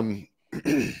 what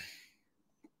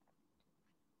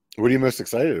what are you most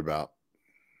excited about?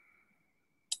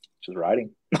 Just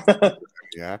riding.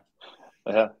 Yeah.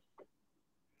 Yeah.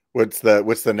 What's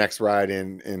the next ride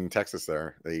in Texas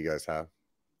there that you guys have?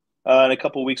 In a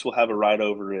couple of weeks, we'll have a ride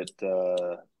over at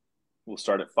we'll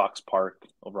start at Fox Park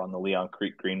over on the Leon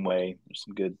Creek Greenway. There's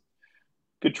some good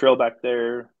trail back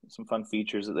there. Some fun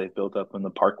features that they've built up in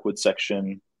the Parkwood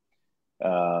section.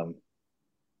 Um,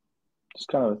 just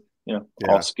kind of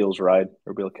all skills ride.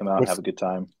 Everybody will come out and have a good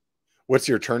time. What's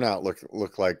your turnout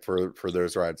look like for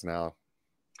those rides now?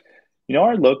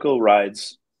 Our local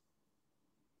rides,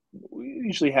 we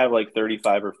usually have like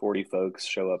 35 or 40 folks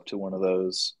show up to one of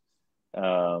those.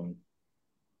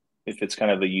 If it's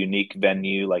kind of a unique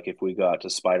venue, like if we go out to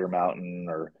Spider Mountain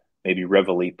or maybe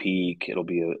Reveille Peak, it'll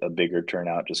be a bigger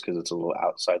turnout just because it's a little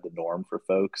outside the norm for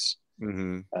folks.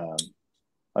 Mm-hmm.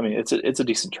 I mean, it's a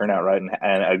decent turnout, right?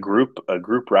 And a group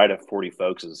ride of 40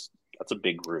 folks that's a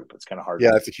big group. It's kind of hard.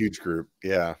 Yeah, it's a huge group.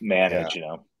 Yeah, manage,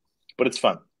 but it's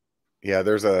fun. Yeah,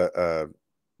 there's a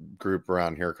group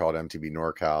around here called MTB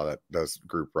NorCal that does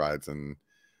group rides, and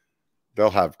they'll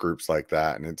have groups like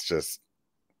that, and it's just,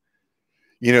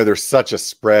 there's such a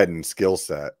spread in skill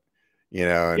set,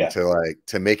 and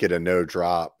to make it a no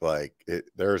drop, like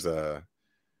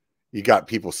you got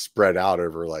people spread out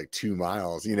over like 2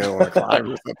 miles, on a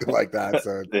climb or something like that.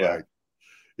 So it's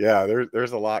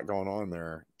there's a lot going on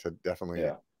there to definitely.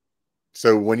 Yeah.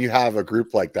 So when you have a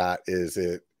group like that, is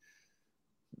it,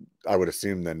 I would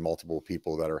assume, then multiple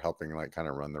people that are helping like kind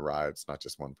of run the rides, not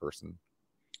just one person.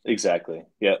 Exactly.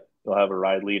 Yeah. You'll have a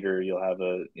ride leader. You'll have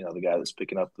the guy that's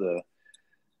picking up the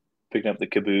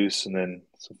caboose, and then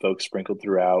some folks sprinkled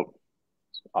throughout,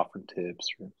 offering tips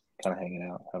or kind of hanging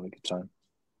out, having a good time.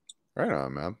 Right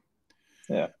on, man.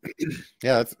 Yeah.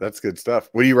 Yeah, that's good stuff.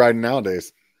 What are you riding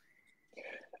nowadays?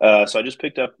 So I just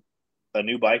picked up a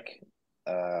new bike.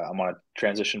 I'm on a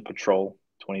Transition Patrol,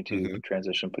 22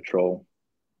 Transition Patrol.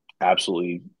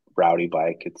 Absolutely rowdy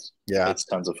bike. It's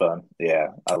tons of fun. Yeah,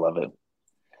 I love it.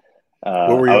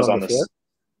 What were you on before?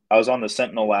 I was on the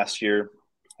Sentinel last year.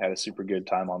 Had a super good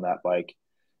time on that bike.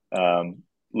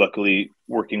 Luckily,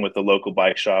 working with the local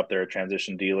bike shop, they're a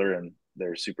Transition dealer, and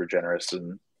they're super generous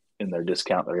in their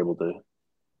discount. They're able to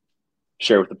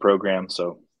share with the program,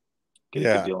 so get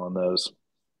a good deal on those,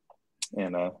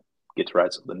 and get to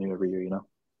ride something new every year.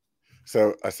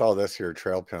 So I saw this here.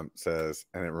 Trail Pimp says,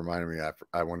 and it reminded me,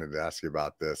 I wanted to ask you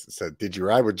about this. It said, "Did you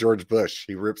ride with George Bush?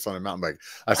 He rips on a mountain bike."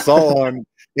 I saw on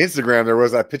Instagram there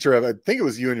was that picture of, I think it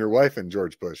was you and your wife and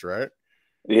George Bush, right?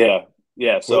 Yeah.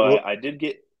 So I did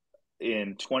get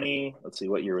in 20. Let's see,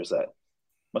 what year was that?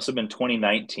 Must have been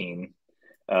 2019.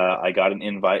 I got an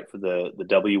invite for the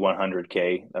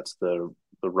W100K. That's the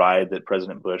ride that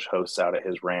President Bush hosts out at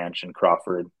his ranch in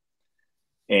Crawford,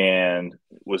 and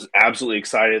was absolutely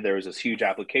excited. There was this huge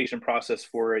application process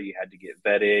for it. You had to get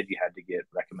vetted. You had to get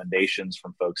recommendations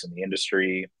from folks in the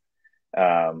industry,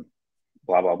 blah,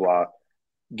 blah, blah.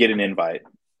 Get an invite.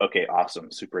 Okay,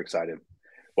 awesome. Super excited.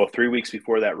 Well, 3 weeks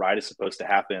before that ride is supposed to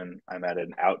happen, I'm at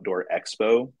an outdoor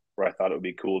expo where I thought it would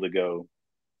be cool to go,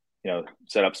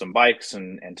 set up some bikes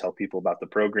and tell people about the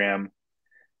program.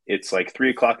 It's like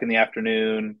 3:00 in the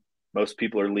afternoon. Most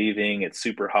people are leaving. It's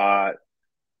super hot.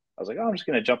 I was like, I'm just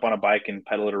going to jump on a bike and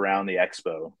pedal it around the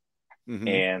expo. Mm-hmm.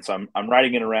 And so I'm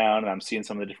riding it around, and I'm seeing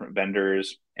some of the different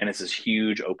vendors, and it's this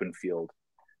huge open field.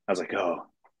 I was like, oh,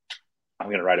 I'm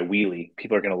going to ride a wheelie.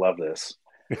 People are going to love this.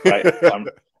 Right?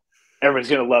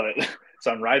 Everybody's going to love it.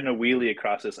 So I'm riding a wheelie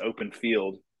across this open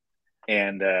field,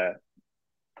 and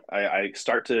I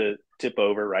start to tip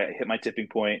over, right? I hit my tipping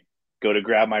point, go to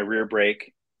grab my rear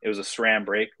brake. It was a SRAM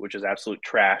brake, which is absolute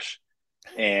trash,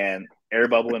 and air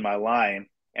bubble in my line.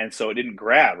 And so it didn't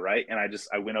grab, right? And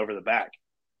I went over the back.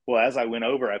 Well, as I went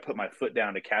over, I put my foot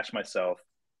down to catch myself,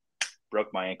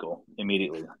 broke my ankle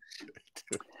immediately.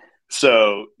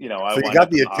 So, I you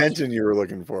got the attention you were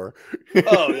looking for.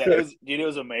 Oh, yeah. It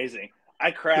was amazing.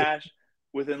 I crashed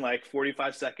within like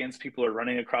 45 seconds. People are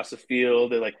running across the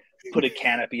field. They like put a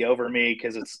canopy over me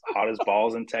because it's hot as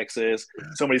balls in Texas.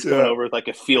 Somebody's coming over with like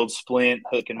a field splint,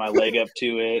 hooking my leg up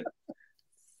to it.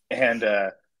 And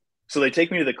so they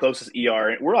take me to the closest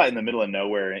ER. We're out in the middle of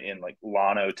nowhere in like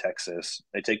Llano, Texas.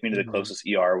 They take me to the closest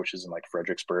ER, which is in like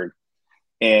Fredericksburg.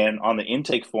 And on the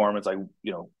intake form, it's like,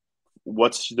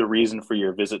 what's the reason for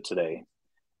your visit today?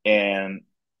 And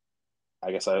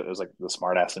I guess it was like the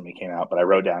smart ass in me came out, but I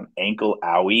wrote down ankle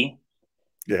owie.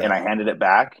 Yeah. And I handed it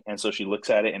back. And so she looks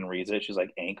at it and reads it. She's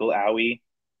like, ankle owie. I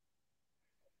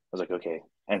was like, okay.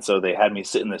 And so they had me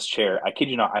sit in this chair. I kid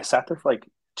you not, I sat there for like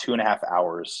 2.5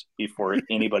 hours before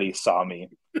anybody saw me.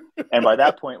 And by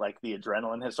that point, like the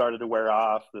adrenaline had started to wear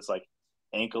off. This like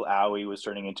ankle owie was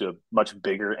turning into a much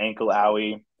bigger ankle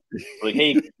owie. Like,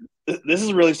 hey, this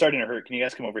is really starting to hurt. Can you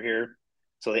guys come over here?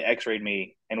 So they x-rayed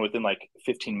me, and within like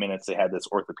 15 minutes, they had this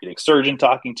orthopedic surgeon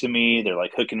talking to me. They're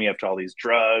like hooking me up to all these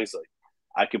drugs. Like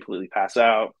I completely pass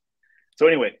out. So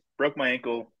anyway, broke my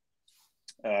ankle.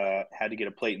 Had to get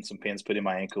a plate and some pins put in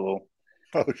my ankle.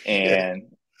 Oh shit. And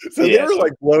So they were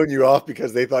like blowing you off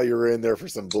because they thought you were in there for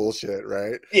some bullshit,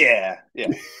 right? Yeah.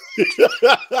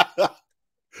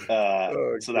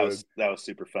 Oh, So good. that was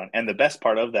super fun. And the best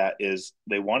part of that is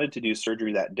they wanted to do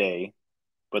surgery that day,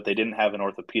 but they didn't have an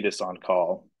orthopedist on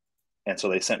call, and so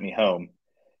they sent me home.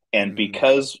 And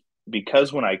because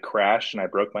when I crashed and I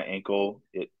broke my ankle,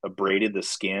 it abraded the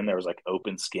skin. There was like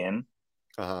open skin.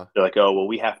 Uh-huh. They're like, oh well,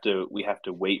 we have to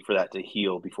wait for that to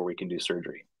heal before we can do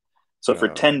surgery. So for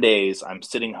No. 10 days, I'm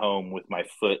sitting home with my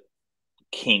foot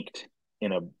kinked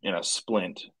in a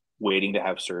splint, waiting to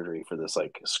have surgery for this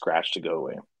like scratch to go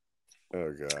away.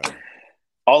 Oh god.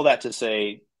 All that to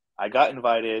say, I got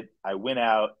invited. I went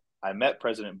out. I met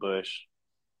President Bush,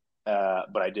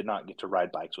 but I did not get to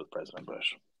ride bikes with President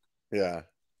Bush. Yeah.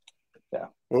 Yeah.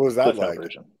 What was that Cliff like?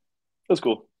 version. It was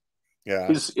cool. Yeah.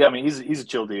 He's a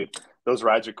chill dude. Those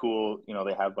rides are cool. You know,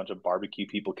 they have a bunch of barbecue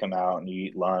people come out and you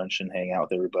eat lunch and hang out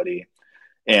with everybody.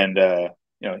 And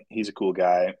you know, he's a cool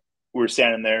guy. We were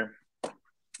standing there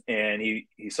and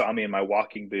he saw me in my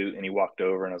walking boot and he walked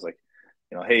over and I was like,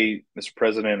 you know, hey, Mr.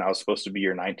 President, I was supposed to be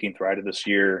your 19th rider this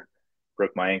year,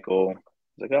 broke my ankle.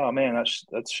 He's like, oh man,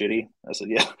 that's shitty. I said,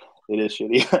 yeah, it is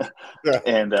shitty. Yeah.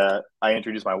 And I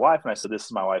introduced my wife and I said, this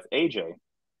is my wife, AJ.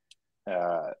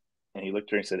 And he looked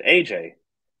at her and said, AJ.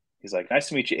 He's like, nice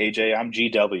to meet you, AJ. I'm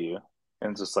GW.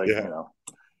 And it's just like, Yeah. you know,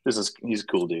 he's a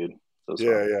cool dude. So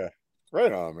Yeah, yeah.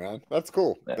 Right on, man. That's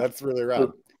cool. yeah, That's really it, rad.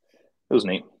 it was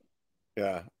neat.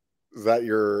 Yeah. Is that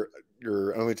your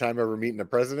only time ever meeting a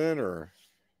president or?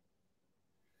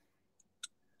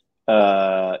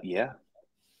 Yeah.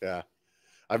 Yeah.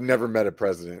 I've never met a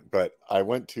president, but I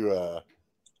went to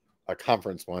a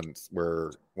conference once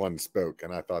where one spoke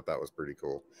and I thought that was pretty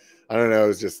cool. I don't know, it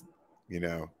was just, you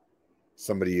know,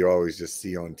 somebody you always just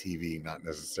see on TV, not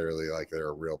necessarily like they're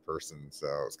a real person. So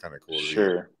it was kind of cool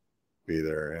to be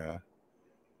there.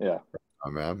 Yeah. Yeah. Oh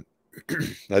man.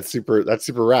 That's super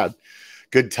rad.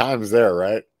 Good times there,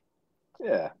 right?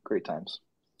 Yeah. Great times.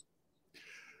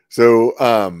 So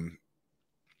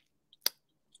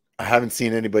I haven't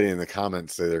seen anybody in the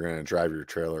comments say they're going to drive your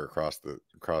trailer across the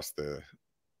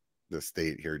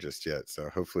state here just yet. So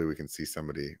hopefully we can see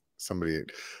somebody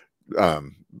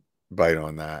bite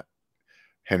on that.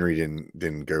 Henry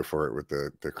didn't go for it with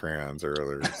the crayons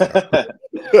earlier. So.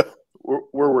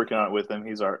 we're working on it with him.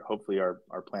 He's hopefully our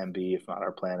plan B, if not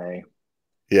our plan A.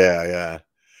 Yeah.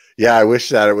 I wish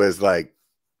that it was like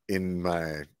in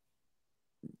my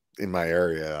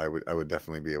area. I would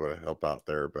definitely be able to help out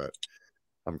there, but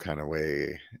I'm kind of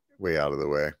way out of the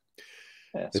way.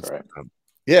 Yeah, that's all right.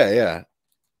 Yeah.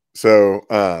 So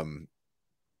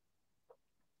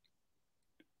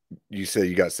you say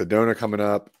you got Sedona coming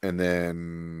up and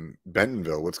then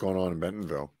Bentonville. What's going on in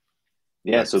Bentonville?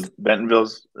 Yeah, so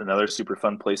Bentonville's another super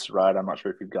fun place to ride. I'm not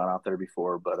sure if you've gone out there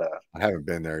before, but I haven't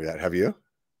been there yet. Have you?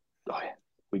 Oh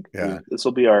yeah, this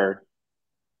will be our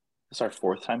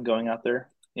fourth time going out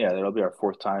there. Yeah, that'll be our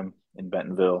fourth time in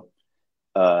Bentonville.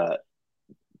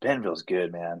 Bentonville's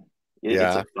good, man. It's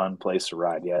a fun place to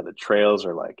ride. Yeah, the trails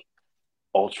are like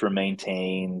ultra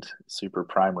maintained, super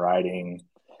prime riding.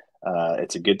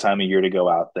 It's a good time of year to go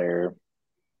out there.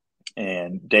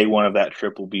 And day one of that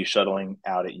trip will be shuttling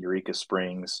out at Eureka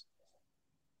Springs.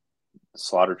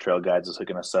 Slaughter Trail Guides is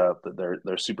hooking us up.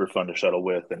 They're super fun to shuttle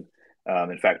with, and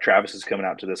in fact, Travis is coming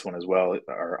out to this one as well.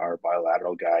 Our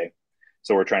bilateral guy.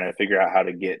 So we're trying to figure out how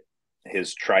to get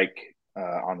his trike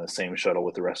on the same shuttle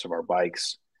with the rest of our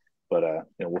bikes. But you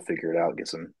know, we'll figure it out. Get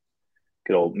some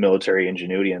good old military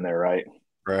ingenuity in there, right?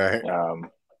 Right.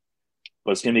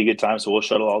 But it's gonna be a good time. So we'll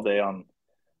shuttle all day on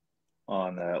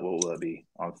what will that be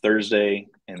on Thursday,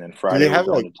 and then Friday we're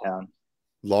going to town.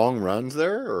 Long runs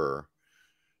there, or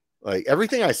like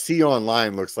everything I see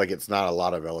online looks like it's not a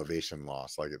lot of elevation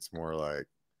loss. Like it's more like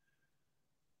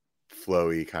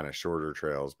flowy, kind of shorter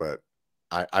trails. But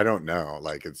I don't know.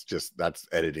 Like it's just that's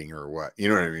editing or what? You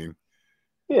know what I mean?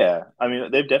 Yeah, I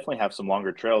mean they definitely have some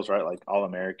longer trails, right? Like All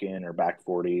American or Back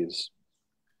 40s,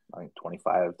 like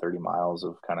 25, 30 miles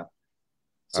of kind of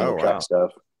single track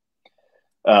stuff.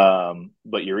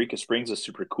 But Eureka Springs is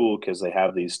super cool because they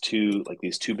have these two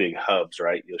big hubs,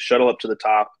 right? You'll shuttle up to the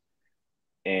top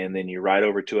and then you ride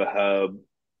over to a hub,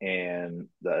 and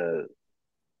I don't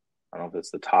know if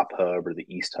it's the top hub or the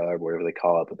east hub, whatever they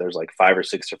call it, but there's like 5 or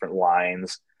 6 different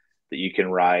lines that you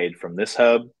can ride from this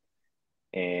hub.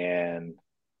 And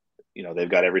you know, they've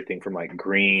got everything from like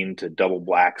green to double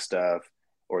black stuff,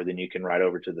 or then you can ride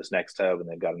over to this next hub and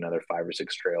they've got another 5 or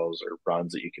 6 trails or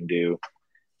runs that you can do.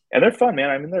 And they're fun, man.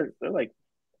 I mean, they're like,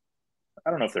 I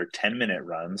don't know if they're 10-minute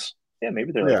runs. Yeah,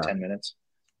 maybe they're like 10 minutes.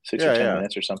 six or Yeah, 10 yeah.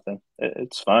 minutes or something.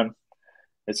 It's fun.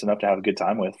 It's enough to have a good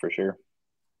time with, for sure.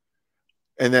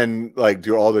 And then like,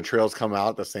 do all the trails come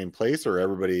out the same place, or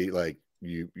everybody like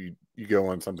you go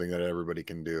on something that everybody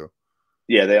can do?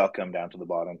 Yeah, they all come down to the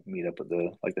bottom, meet up at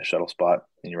the shuttle spot,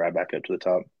 and you ride back up to the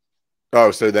top. Oh,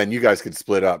 so then you guys could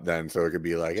split up then. So it could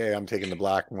be like, hey, I'm taking the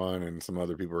black one and some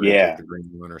other people are going to take Yeah. the green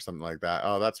one or something like that.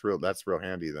 Oh, that's real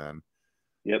handy then.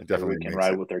 Yep. It Everybody definitely can makes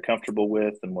ride it. what they're comfortable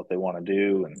with and what they want to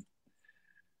do, and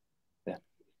yeah,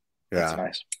 that's Yeah.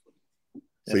 nice.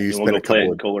 So Yeah, you and we'll spend go play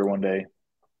it in Kohler one day.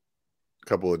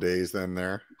 couple of days then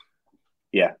there.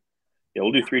 Yeah, yeah,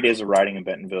 we'll do 3 days of riding in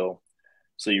Bentonville.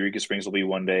 So Eureka Springs will be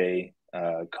one day.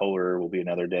 Kohler will be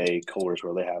another day. Kohler's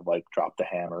where they have like Drop the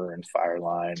Hammer and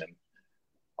Fireline and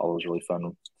all those really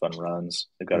fun runs.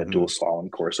 They've got a dual slalom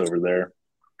course over there.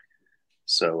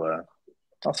 So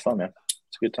that's fun, man.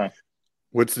 It's a good time.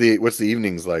 What's the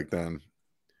evenings like then?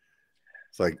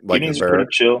 It's like the Evenings are pretty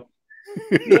barracks. chill.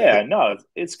 Yeah, no,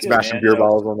 it's good, Smashing man. beer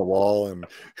bottles on the wall and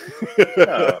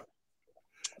No.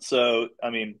 So I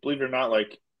mean, believe it or not,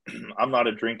 like I'm not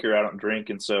a drinker. I don't drink,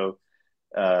 and so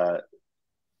uh,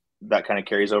 that kind of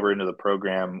carries over into the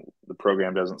program. The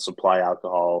program doesn't supply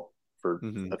alcohol for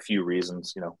Mhm. a few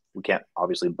reasons. You know, we can't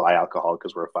obviously buy alcohol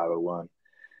because we're a 501,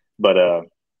 but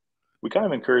we kind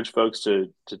of encourage folks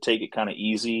to take it kind of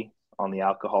easy on the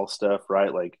alcohol stuff,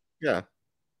 right? Like Yeah.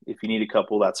 if you need a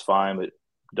couple, that's fine, but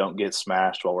don't get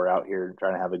smashed while we're out here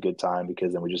trying to have a good time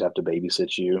because then we just have to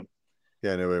babysit you.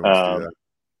 Yeah, nobody wants to do Um, that.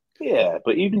 yeah,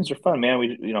 but evenings are fun, man.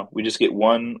 We just get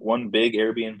one big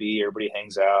Airbnb. Everybody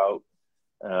hangs out.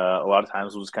 A lot of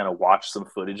times we'll just kind of watch some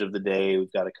footage of the day.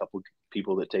 We've got a couple of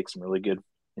people that take some really good,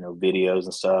 videos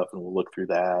and stuff, and we'll look through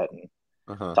that and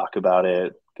Uh-huh. talk about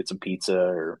it. Get some pizza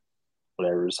or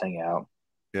whatever, just hang out.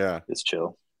 Yeah. It's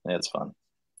chill. Yeah, it's fun.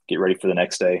 Get ready for the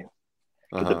next day. Get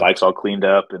the Uh-huh. bikes all cleaned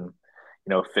up and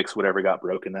fix whatever got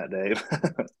broken that day.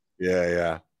 Yeah,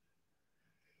 yeah.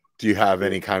 Do you have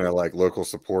any kind of like local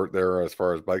support there as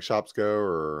far as bike shops go,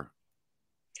 or?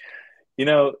 you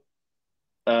know,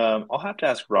 I'll have to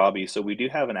ask Robbie. So we do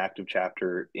have an active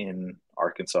chapter in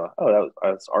Arkansas. Oh,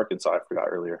 that's Arkansas. I forgot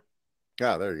earlier.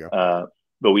 Yeah, there you go.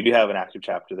 But we do have an active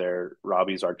chapter there.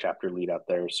 Robbie's our chapter lead out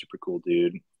there. Super cool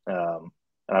dude. And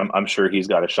I'm sure he's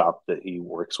got a shop that he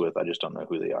works with. I just don't know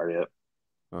who they are yet.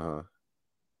 Uh-huh.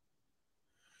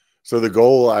 So the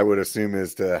goal, I would assume,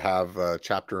 is to have a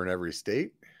chapter in every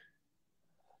state.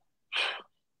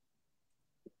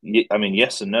 I mean,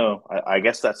 yes and no. I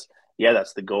guess that's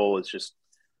the goal. It's just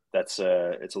it's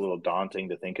a little daunting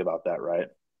to think about that, right?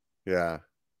 Yeah.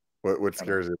 What Kind of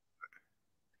scares you?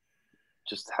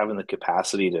 just having the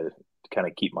capacity to kind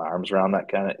of keep my arms around that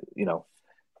kind of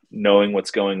knowing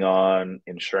what's going on,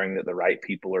 ensuring that the right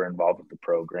people are involved with the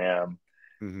program.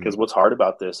 Mm-hmm. Because what's hard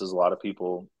about this is a lot of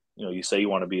people, you say you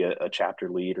want to be a chapter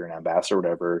lead or an ambassador or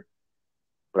whatever,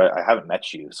 but I haven't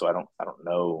met you, so I don't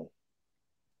know.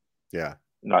 Yeah.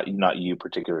 Not you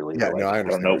particularly, Yeah. but No, like I I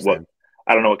don't understand what know you're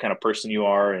saying. what kind of person you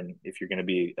are, and if you're going to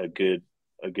be a good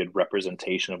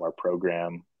representation of our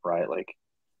program, right? Like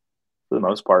for the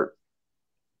most part,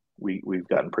 we've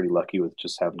gotten pretty lucky with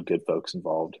just having good folks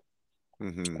involved.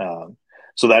 Mm-hmm. Um,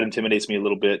 so that intimidates me a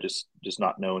little bit, just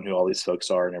not knowing who all these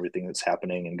folks are and everything that's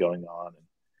happening and going on.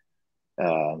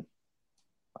 And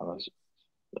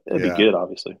it'd be Yeah. good,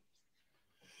 obviously.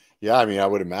 Yeah. I mean, I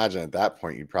would imagine at that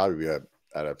point you'd probably be at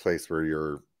a place where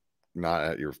you're not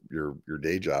at your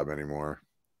day job anymore.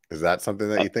 Is that something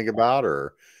that Uh, you think about,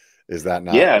 or is that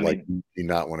yeah, not I like mean, you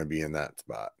not want to be in that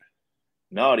spot?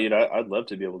 no, dude, I'd love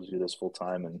to be able to do this full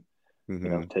time and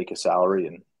Mm-hmm. take a salary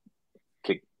and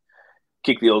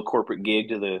kick the old corporate gig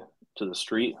to the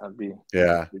street.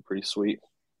 Yeah. Be pretty sweet.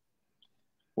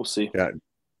 We'll see. Yeah.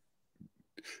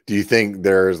 Do you think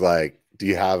there's like, do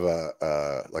you have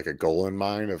a like a goal in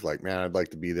mind of like, man, I'd like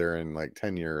to be there in like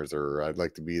 10 years, or I'd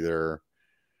like to be there?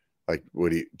 Like,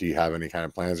 do you have any kind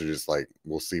of plans, or just like,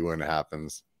 we'll see when it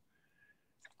happens?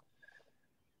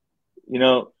 You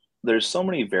know, there's so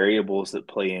many variables that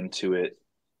play into it.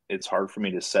 It's hard for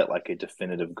me to set like a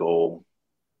definitive goal.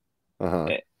 Uh-huh.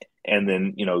 And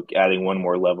then, adding one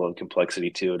more level of complexity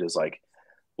to it is like,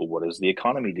 well, what is the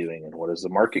economy doing? And what is the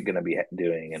market going to be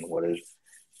doing? And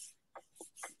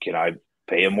can I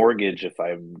pay a mortgage if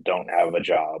I don't have a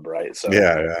job? Right. So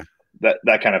Yeah, yeah.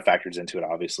 that kind of factors into it,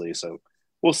 obviously. So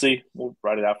we'll see. We'll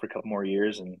ride it out for a couple more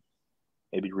years and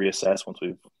maybe reassess once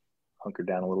we've hunkered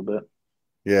down a little bit.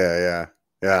 Yeah, yeah.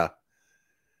 Yeah.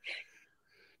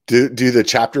 Do the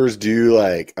chapters do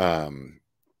like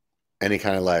any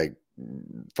kind of like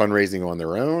fundraising on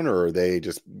their own, or are they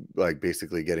just like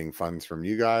basically getting funds from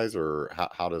you guys, or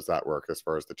how does that work as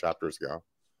far as the chapters go?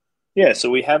 Yeah, so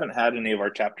we haven't had any of our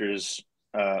chapters.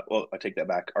 Well, I take that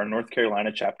back. Our North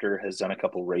Carolina chapter has done a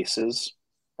couple races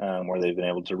where they've been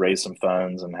able to raise some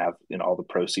funds and have all the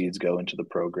proceeds go into the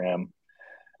program.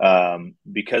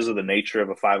 Because of the nature of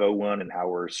a 501 and how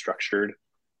we're structured,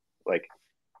 like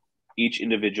each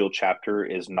individual chapter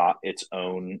is not its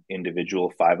own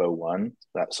individual 501.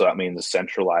 So that means the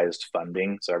centralized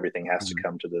funding. So everything has to Mhm.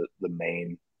 come to the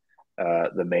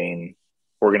main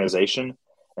organization,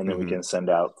 and then we Mhm. can send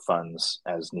out funds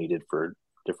as needed for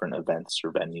different events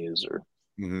or venues or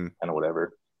Mhm. kind of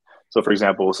whatever. So, for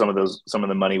example, some of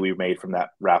the money we made from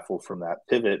that raffle from that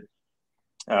pivot,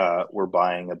 we're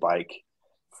buying a bike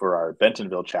for our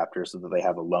Bentonville chapter so that they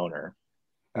have a loaner.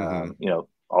 Mhm.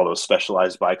 All those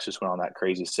specialized bikes just went on that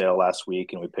crazy sale last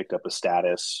week, and we picked up a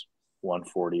Status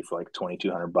 140 for like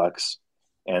 $2,200,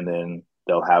 and then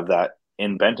they'll have that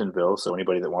in Bentonville. So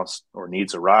anybody that wants or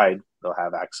needs a ride, they'll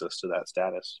have access to that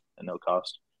Status at no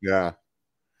cost. Yeah.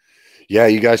 Yeah,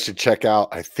 you guys should check out.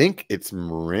 I think it's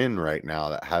Marin right now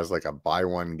that has like a buy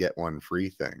one get one free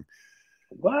thing.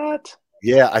 What?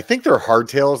 Yeah, I think they're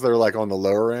hardtails. They're like on the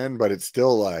lower end, but it's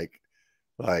still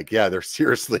yeah, they're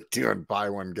seriously doing buy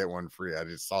one get one free. I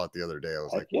just saw it the other day. I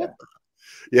was Heck like, what? yeah.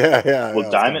 Yeah, yeah, Well, yeah.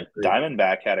 It's kind of crazy.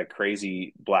 Diamondback had a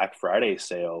crazy Black Friday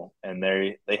sale, and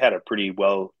they had a pretty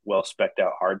well specked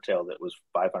out hardtail that was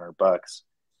 $500.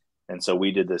 And so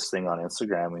we did this thing on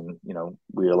Instagram, and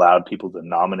we allowed people to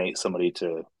nominate somebody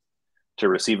to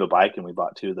receive a bike, and we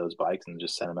bought two of those bikes and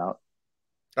just sent them out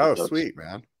for Oh, folks. sweet,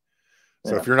 man.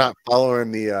 So Yeah, if you're not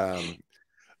following the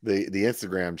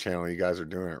Instagram channel, you guys are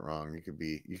doing it wrong. You could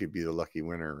be the lucky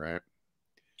winner, right?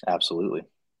 absolutely.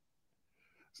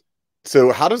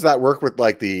 So how does that work with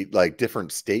like the like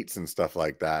different states and stuff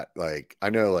like that? Like I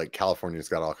know like California's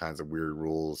got all kinds of weird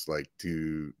rules. Like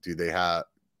do they have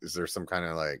is there some kind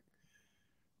of like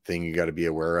thing you got to be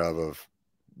aware of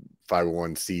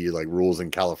 501c like rules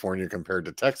in California compared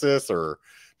to Texas, or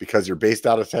because you're based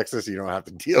out of Texas you don't have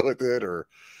to deal with it, or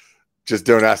just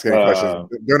don't ask any questions. Uh,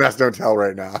 Don't ask, don't tell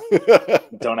right now.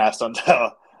 don't ask, don't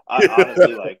tell. I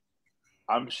honestly like.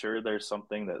 I'm sure there's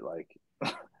something that like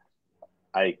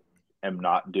I am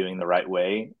not doing the right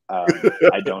way.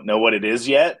 I don't know what it is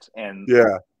yet, and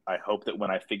Yeah. I hope that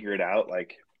when I figure it out,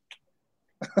 like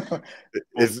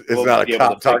It's we'll not a be able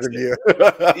to cop fix talking to it.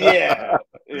 you.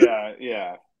 Yeah,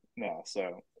 yeah. No,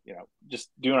 so just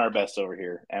doing our best over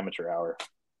here, amateur hour.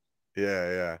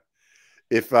 Yeah, yeah.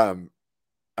 If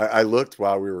I looked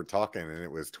while we were talking and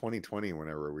it was 2020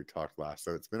 whenever we talked last,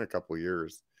 so it's been a couple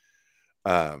years.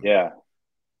 Um Yeah.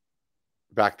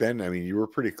 Back then, I mean, you were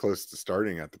pretty close to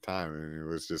starting at the time. I mean, it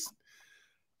was just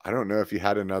I don't know if you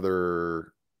had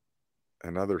another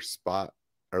spot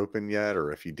open yet,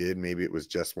 or if you did, maybe it was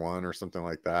just one or something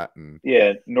like that. And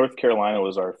Yeah, North Carolina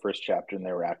was our first chapter, and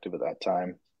they were active at that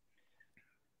time.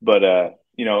 But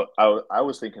I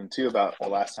was thinking too about the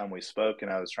last time we spoke,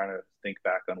 and I was trying to think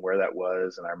back on where that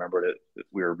was, and I remembered it.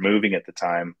 We were moving at the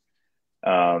time,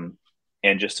 um,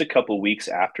 and just a couple weeks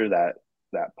after that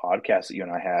podcast that you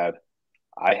and I had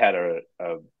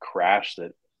a crash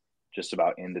that just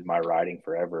about ended my riding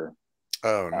forever.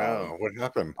 oh Um, no, what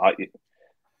happened?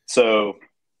 so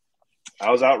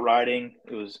I was out riding.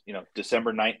 It was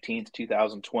December 19th,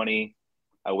 2020.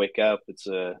 I wake up. It's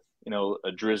a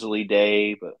drizzly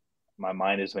day, but my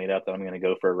mind is made up that I'm going to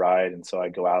go for a ride, and so I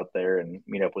go out there and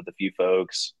meet up with a few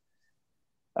folks.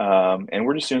 And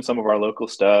we're just doing some of our local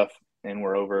stuff, and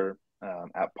we're over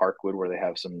at Parkwood where they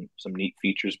have some neat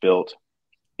features built.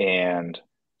 And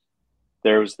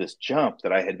there was this jump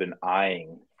that I had been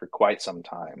eyeing for quite some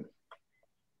time,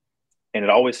 and it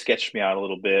always sketched me out a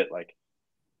little bit. Like,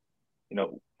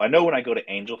 I know when I go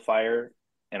to Angel Fire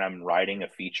and I'm riding a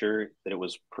feature that it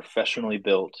was professionally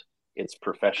built, it's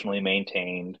professionally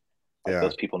maintained. Like Yeah,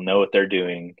 those people know what they're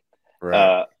doing. right,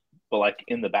 Uh, but like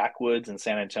in the backwoods in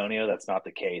San Antonio, that's not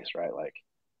the case, right? Like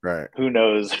right. who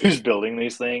knows who's building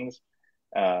these things?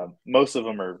 Most of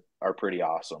them are pretty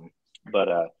awesome,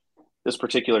 but this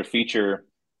particular feature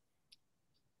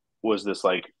was this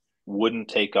like wooden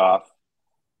takeoff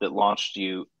that launched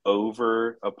you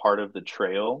over a part of the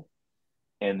trail,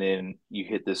 and then you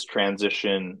hit this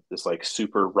transition, this like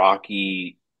super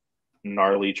rocky,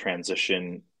 gnarly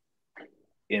transition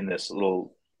in this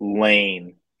little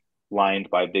lane lined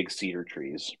by big cedar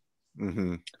trees.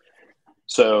 Hmm.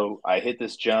 So I hit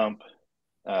this jump,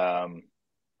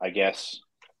 I guess,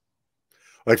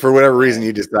 Like for whatever reason, you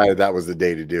and decided that was the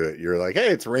day to do it. You're like, hey,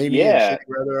 it's rainy and shitty yeah,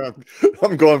 weather.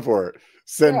 I'm going for it. yeah.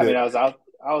 Send I mean, it. I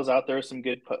was out there with some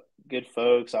good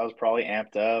folks. I was probably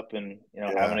amped up and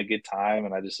having Yeah, a good time,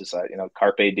 and I just decided,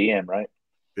 carpe diem, right?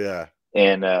 yeah.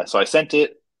 And so I sent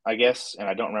it, I guess, and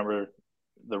I don't remember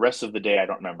the rest of the day I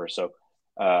don't remember. So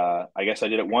I guess I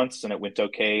did it once and it went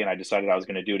okay, and I decided I was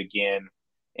going to do it again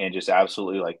and just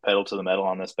absolutely like pedal to the metal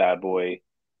on this bad boy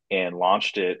and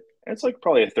launched it. And it's like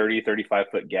probably a 30,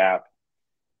 35-foot gap,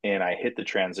 and I hit the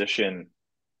transition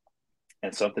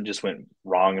and something just went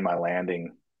wrong in my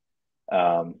landing.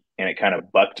 And it kind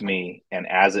of bucked me. And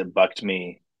as it bucked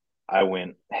me, I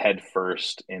went head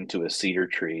first into a cedar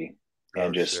tree Oh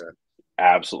and shit. just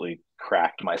absolutely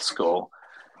cracked my skull.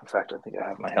 In fact, I think I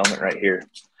have my helmet right here.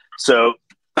 So,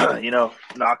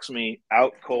 knocks me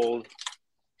out cold.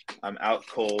 I'm out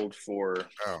cold for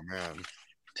Oh man.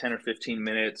 10 or 15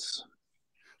 minutes.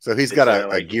 So he's got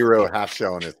a gyro half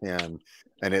shell in his hand,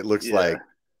 and it looks like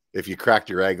if you cracked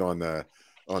your egg on the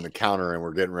counter and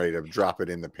we're getting ready to drop it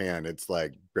in the pan, it's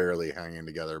like barely hanging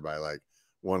together by like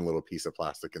one little piece of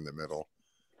plastic in the middle.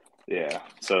 Yeah.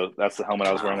 So that's the helmet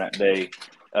I was wearing that day.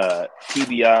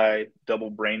 TBI, double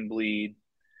brain bleed.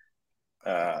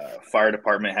 Fire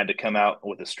department had to come out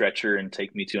with a stretcher and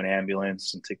take me to an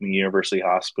ambulance and take me to University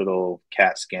Hospital,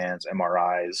 CAT scans,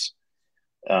 MRIs.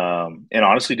 And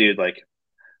honestly, dude, like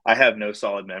I have no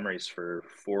solid memories for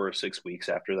 4 or 6 weeks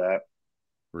after that.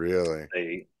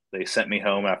 Really? They sent me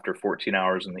home after 14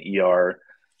 hours in the ER.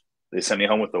 They sent me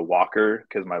home with a walker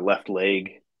because my left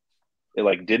leg, it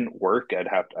like didn't work.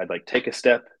 I'd like take a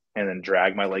step and then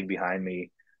drag my leg behind me,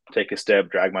 take a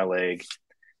step, drag my leg.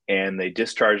 And they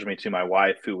discharged me to my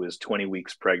wife, who was 20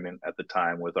 weeks pregnant at the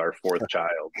time with our 4th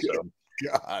child. So,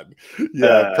 God,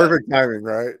 yeah, perfect timing,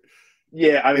 right?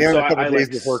 Yeah, I mean, and so a couple I days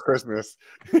like before Christmas.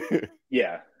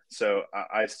 Yeah, so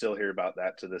I still hear about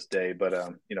that to this day, but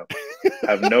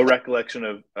have no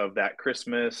recollection of that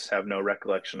Christmas. Have no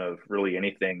recollection of really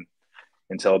anything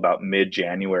until about mid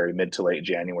to late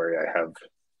January. I have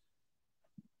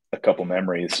a couple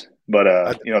memories, but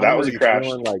that was a crash.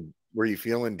 Were you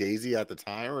feeling daisy at the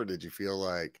time, or did you feel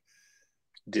like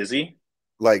dizzy?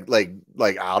 Like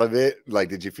out of it? Like,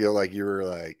 did you feel like you were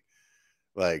like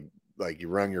you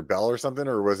rung your bell or something,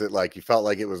 or was it like you felt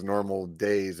like it was normal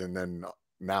days, and then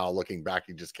now looking back,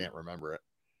 you just can't remember it?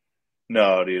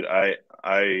 No, dude, I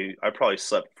probably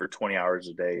slept for 20 hours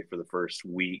a day for the first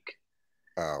week.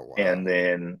 Oh wow. And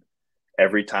then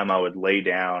every time I would lay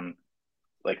down,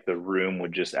 like the room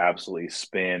would just absolutely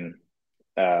spin.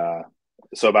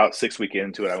 So about 6 weeks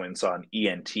into it, I went and saw an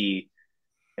ENT,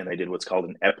 and they did what's called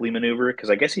an Epley maneuver. Because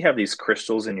I guess you have these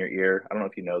crystals in your ear. I don't know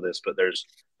if you know this, but there's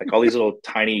like all these little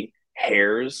tiny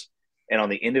hairs, and on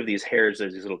the end of these hairs,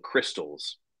 there's these little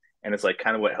crystals, and it's like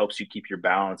kind of what helps you keep your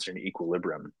balance and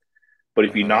equilibrium. But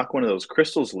if you knock one of those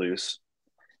crystals loose,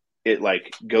 it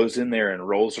like goes in there and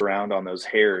rolls around on those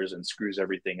hairs and screws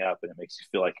everything up, and it makes you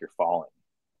feel like you're falling.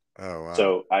 Oh wow.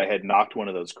 So I had knocked one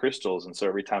of those crystals, and so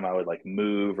every time I would like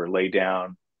move or lay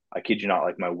down, I kid you not,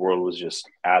 like my world was just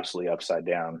absolutely upside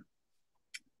down.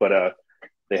 But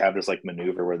they have this like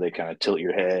maneuver where they kind of tilt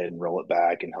your head and roll it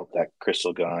back and help that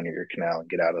crystal go on your ear canal and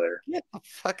get out of there. Get the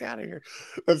fuck out of here.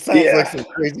 That sounds like some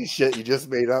crazy shit you just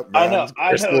made up, man. I know,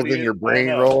 Crystals dude. in your brain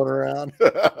rolling around.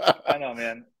 I know,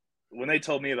 man. When they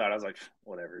told me about it, I was like,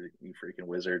 whatever, you freaking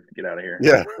wizard, get out of here.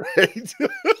 Yeah, right.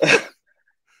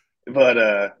 But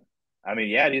I mean,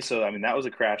 yeah, dude, so I mean that was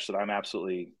a crash that I'm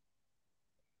absolutely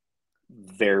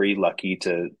very lucky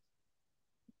to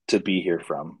be here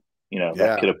from.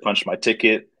 That could have punched my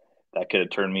ticket. That could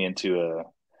have turned me into a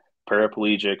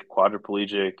paraplegic,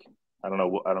 quadriplegic. I don't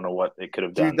know what it could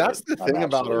have done. Dude, that's the thing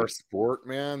about our sport,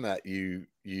 man, that you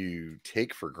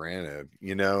take for granted,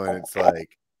 and it's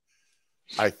like,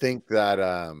 I think that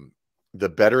the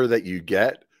better that you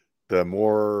get, the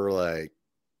more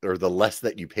or the less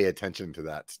that you pay attention to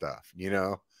that stuff,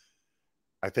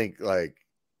 I think like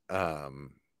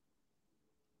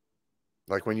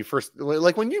when you first,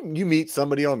 like when you meet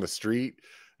somebody on the street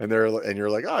and you're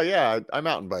like, oh yeah, I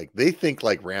mountain bike. They think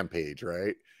like Rampage,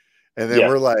 right? And then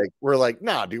we're like,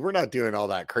 nah, dude, we're not doing all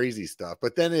that crazy stuff.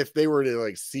 But then if they were to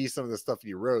like see some of the stuff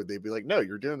you rode, they'd be like, no,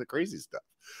 you're doing the crazy stuff.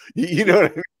 You know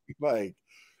what I mean? Like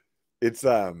it's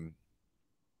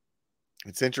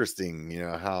interesting,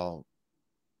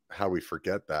 how we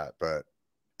forget that, but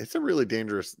it's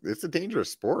a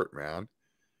dangerous sport, man. It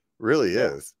really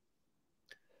is.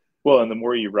 Well, and the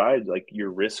more you ride, like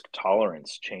your risk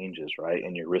tolerance changes, right?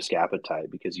 And your risk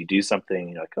appetite, because you do something,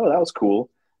 you're like, oh, that was cool,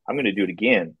 I'm going to do it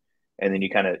again. And then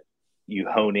you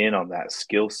hone in on that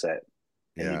skill set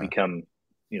and you become,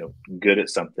 good at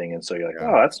something. And so you're like,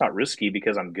 oh, that's not risky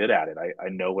because I'm good at it. I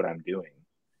know what I'm doing.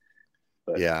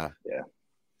 But yeah.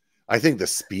 I think the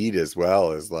speed as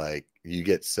well is like, you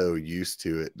get so used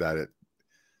to it that it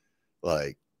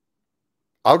like,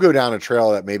 I'll go down a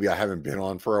trail that maybe I haven't been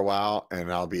on for a while,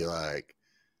 and I'll be like,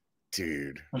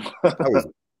 dude,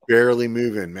 barely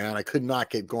moving, man. I could not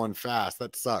get going fast.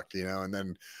 That sucked, you know. And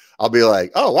then I'll be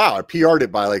like, oh wow, I PR'd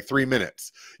it by like 3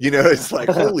 minutes. You know, it's like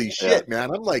holy shit,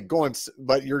 man. I'm like going,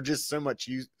 but you're just so much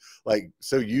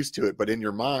so used to it. But in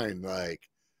your mind, like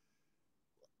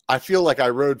I feel like I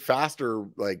rode faster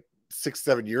like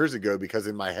 6-7 years ago because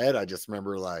in my head I just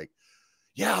remember like,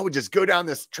 yeah, I would just go down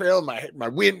this trail, my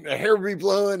hair would be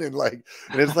blowing, and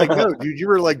it's like, no, dude, you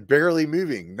were like barely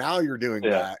moving. Now you're doing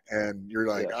that, and you're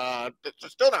like, it's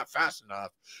still not fast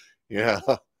enough. Yeah.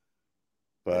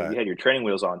 But you had your training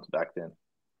wheels on back then.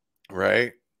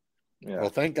 Right. Yeah. Well,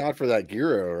 thank God for that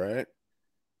Giro, right?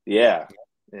 Yeah.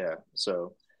 Yeah.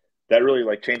 So that really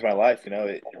like changed my life. You know,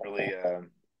 it really,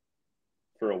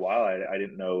 for a while, I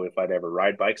didn't know if I'd ever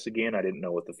ride bikes again. I didn't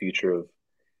know what the future of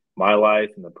my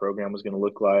life and the program was going to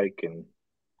look like. And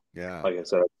yeah, like I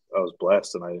said, I was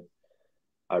blessed, and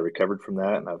I recovered from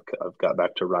that, and I've got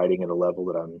back to riding at a level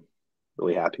that I'm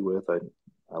really happy with. I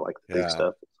like the big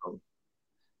stuff. So,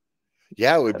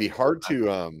 yeah, it would be hard to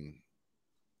I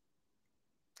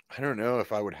don't know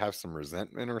if I would have some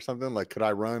resentment or something. Like, could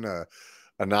I run a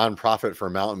nonprofit for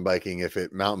mountain biking if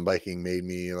mountain biking made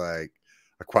me like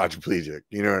a quadriplegic?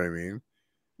 You know what I mean?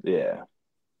 Yeah.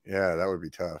 Yeah, that would be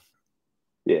tough.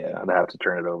 Yeah, I'd have to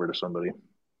turn it over to somebody.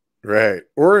 Right.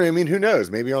 Or I mean, who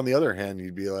knows? Maybe on the other hand,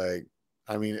 you'd be like,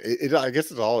 I mean, I guess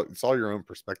it's all your own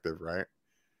perspective, right?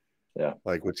 Yeah.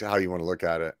 Like how you want to look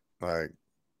at it. Like,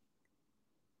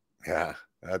 yeah,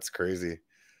 that's crazy.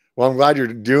 Well, I'm glad you're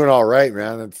doing all right,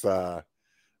 man. It's a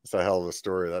hell of a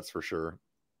story, that's for sure.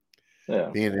 Yeah.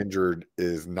 Being injured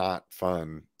is not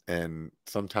fun, and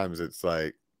sometimes it's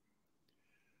like,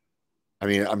 I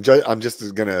mean, I'm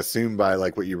just gonna assume by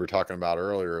like what you were talking about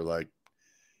earlier, like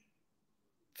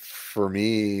for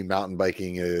me, mountain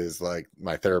biking is like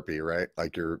my therapy, right?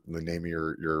 Like the name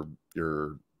of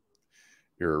your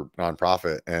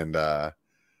nonprofit, and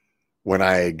when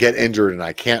I get injured and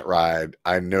I can't ride,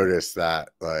 I notice that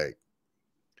like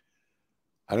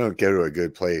I don't go to a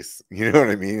good place. You know what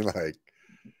I mean? Like,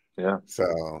 yeah.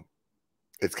 So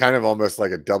it's kind of almost like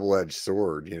a double-edged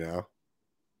sword, you know?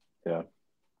 Yeah.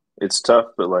 It's tough,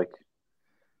 but like,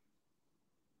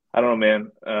 I don't know,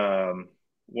 man.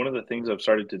 One of the things I've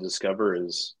started to discover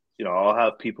is, I'll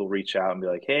have people reach out and be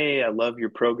like, "Hey, I love your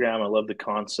program. I love the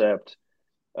concept.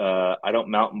 I don't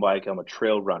mountain bike. I'm a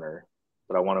trail runner,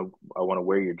 but I want to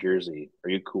wear your jersey. Are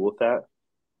you cool with that?"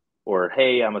 Or,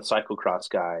 "Hey, I'm a cyclocross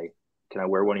guy. Can I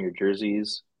wear one of your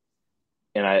jerseys?"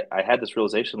 And I had this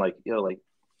realization, like, like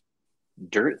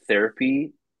dirt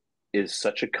therapy is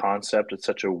such a concept. It's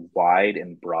such a wide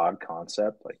and broad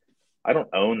concept. Like, I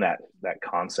don't own that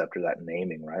concept or that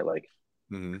naming, right? Like,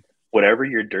 whatever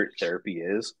your dirt therapy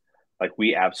is, like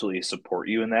we absolutely support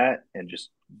you in that, and just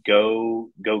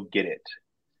go get it.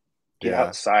 Get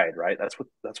outside, right? That's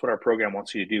what our program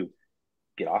wants you to do.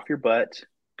 Get off your butt,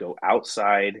 go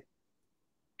outside,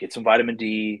 get some vitamin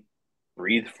D,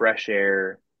 breathe fresh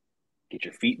air, get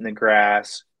your feet in the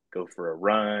grass, go for a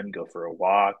run, go for a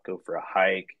walk, go for a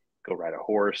hike, go ride a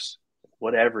horse,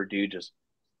 whatever, dude. Just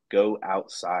go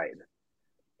outside,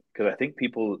 because I think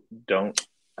people don't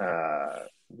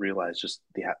realize just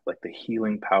the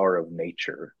healing power of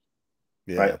nature,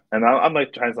 right? And I'm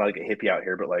like trying to sound like a hippie out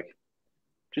here, but like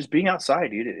just being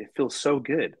outside, dude, it feels so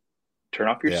good. Turn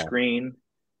off your screen,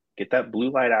 get that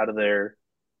blue light out of there,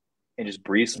 and just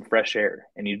breathe some fresh air,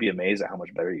 and you'd be amazed at how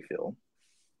much better you feel.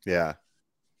 Yeah.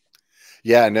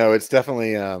 Yeah, no, it's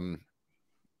definitely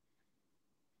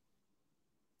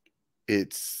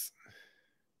it's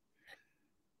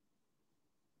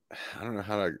I don't know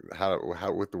how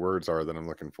what the words are that I'm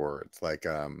looking for. It's like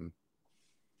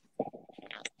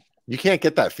you can't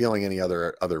get that feeling any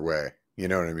other way. You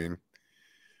know what I mean?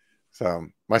 So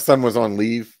my son was on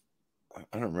leave.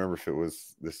 I don't remember if it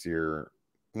was this year.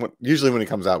 Usually when he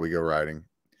comes out, we go riding.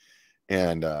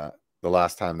 And the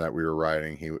last time that we were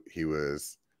riding,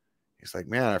 he's like,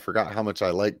 man, I forgot how much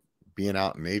I like being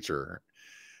out in nature.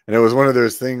 And it was one of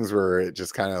those things where it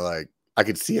just kind of like, I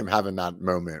could see him having that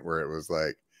moment where it was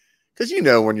like, because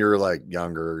when you're like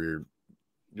younger,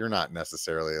 you're not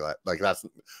necessarily like that's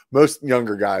most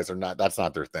younger guys are not, that's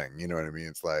not their thing. You know what I mean?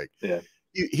 It's like,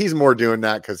 he's more doing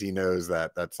that because he knows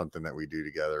that that's something that we do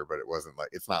together, but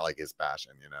it's not like his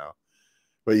passion,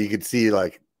 but you could see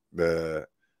like the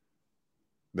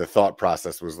thought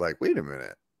process was like, wait a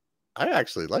minute, I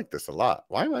actually like this a lot.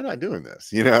 Why am I not doing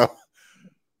this?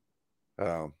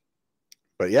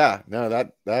 But yeah, no,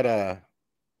 that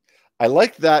I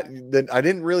like that I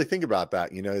didn't really think about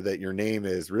that, that your name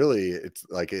is really, it's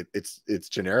like it's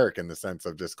generic in the sense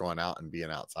of just going out and being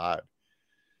outside.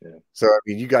 Yeah. So I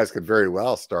mean, you guys could very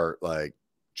well start like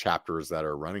chapters that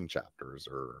are running chapters,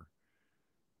 or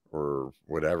or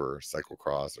whatever,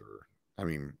 cyclocross, or I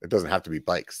mean, it doesn't have to be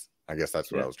bikes. I guess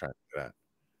that's what I was trying to get at.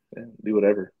 Yeah, do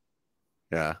whatever.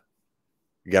 Yeah.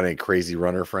 You got any crazy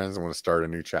runner friends that want to start a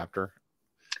new chapter?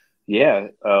 Yeah,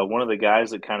 one of the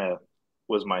guys that kind of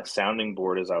was my sounding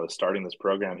board as I was starting this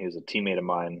program, he was a teammate of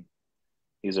mine.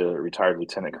 He's a retired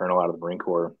lieutenant colonel out of the Marine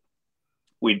Corps.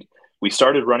 We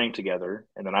started running together,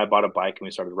 and then I bought a bike and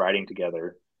we started riding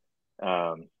together.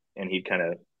 And he'd kind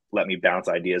of let me bounce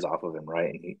ideas off of him, right?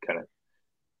 And he kind of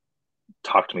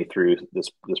talked me through this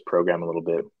program a little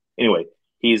bit. Anyway,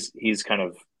 he's kind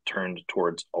of turned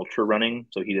towards ultra running,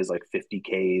 so he does like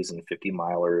 50Ks and 50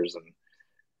 milers and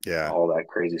Yeah, all that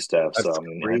crazy stuff. that's So I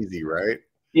mean, crazy, right?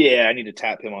 yeah, I need to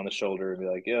tap him on the shoulder and be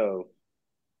like, "Yo,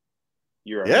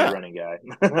 you're our new Yeah, running guy."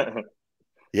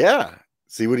 yeah.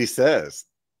 See what he says,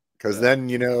 because Yeah. then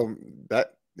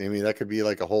that I mean that could be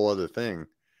like a whole other thing.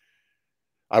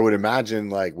 I would imagine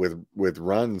like with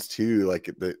runs too, like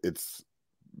it's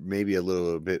maybe a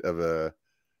little bit of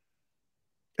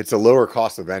it's a lower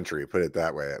cost of entry, put it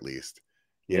that way, at least.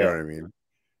 You know Yeah. what I mean?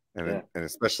 Yeah. And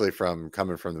especially from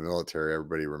coming from the military,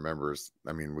 everybody remembers.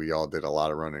 I mean, we all did a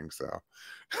lot of running, so.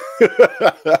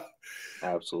 So,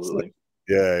 Absolutely.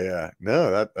 yeah.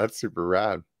 No, that's super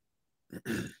rad.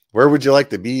 Where would you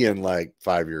like to be in like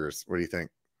 5 years? What do you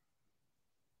think?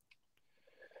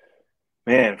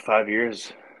 Man, 5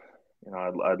 years.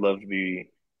 I'd love to be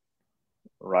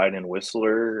riding in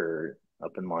Whistler or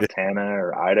up in Montana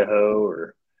or Idaho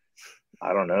or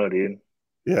I don't know, dude.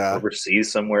 Yeah,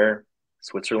 Overseas somewhere, yeah.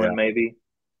 Switzerland maybe.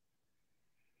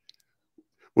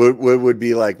 What would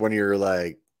be like one of your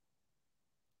like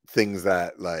things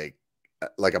that like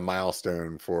a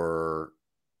milestone for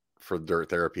dirt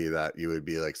therapy that you would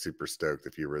be like super stoked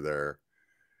if you were there?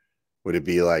 Would it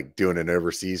be like doing an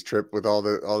overseas trip with all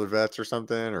the vets or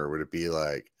something, or would it be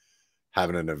like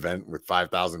having an event with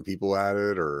 5,000 people at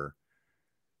it, or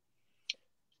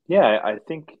Yeah, I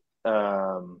think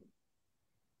it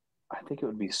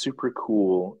would be super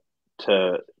cool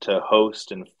to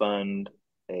host and fund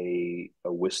a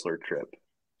Whistler trip.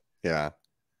 yeah,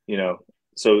 You know,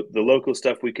 so the local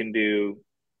stuff we can do,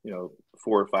 $4,000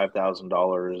 or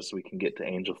 $5,000. We can get to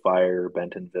Angel Fire,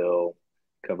 Bentonville,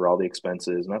 cover all the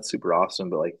expenses, and that's super awesome.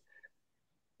 But like,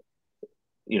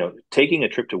 taking a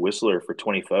trip to Whistler for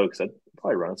 20 folks, that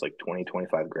probably runs like 20,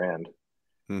 25 grand.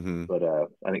 mm-hmm. But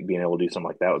I think being able to do something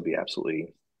like that would be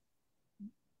absolutely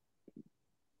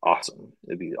awesome.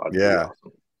 It'd be Yeah,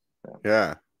 awesome. Yeah.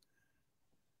 yeah.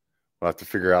 We'll have to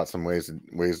figure out some ways to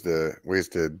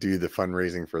do the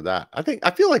fundraising for that.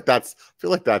 I feel like that's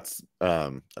that's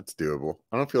doable.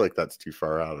 I don't feel like that's too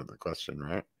far out of the question,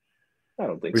 right? I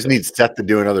don't think We just so. need Seth to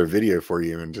do another video for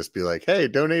you and just be like, "Hey,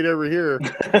 donate over here."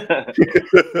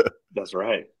 That's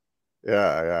right.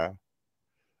 Yeah.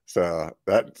 So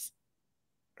that's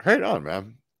right on,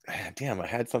 man. Damn, I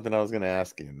had something I was going to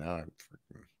ask you. Now I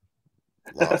freaking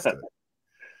lost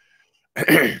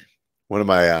it. One of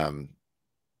my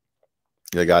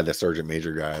the sergeant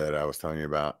major guy that I was telling you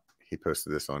about, he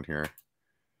posted this on here.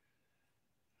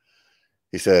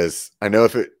 He says, "I know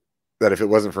if it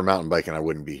wasn't for mountain biking, I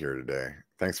wouldn't be here today.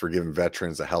 Thanks for giving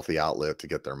veterans a healthy outlet to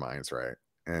get their minds right."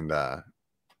 And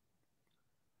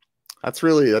that's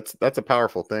a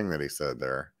powerful thing that he said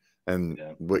there. And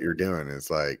Yeah. what you're doing is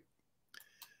like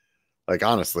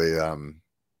honestly,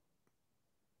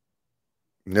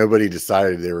 nobody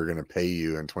decided they were going to pay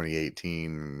you in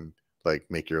 2018 and like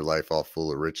make your life all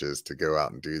full of riches to go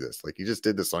out and do this. Like you just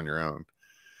did this on your own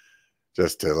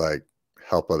just to like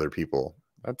help other people.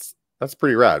 That's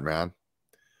pretty rad, man.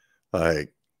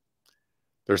 Like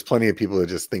there's plenty of people that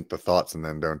just think the thoughts and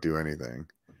then don't do anything.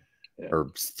 Yeah.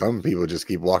 Or some people just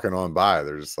keep walking on by.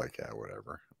 They're just like, yeah,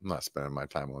 whatever. I'm not spending my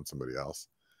time on somebody else.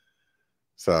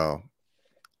 So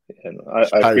And you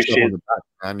should I pat yourself on appreciate, the back,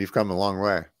 man. You've come a long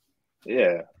way.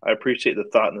 yeah, I appreciate the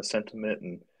thought and the sentiment.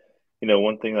 And,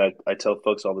 one thing that I tell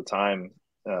folks all the time,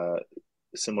 uh,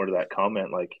 similar to that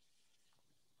comment, like,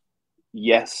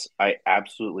 yes, I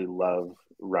absolutely love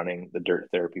running the Dirt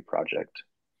Therapy Project.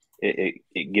 It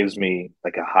gives me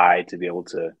like a high to be able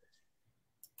to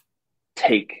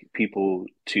take people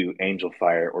to Angel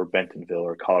Fire or Bentonville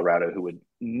or Colorado who would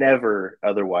never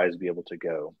otherwise be able to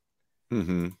go.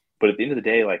 Mm-hmm. But at the end of the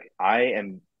day, like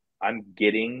I'm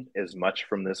getting as much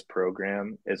from this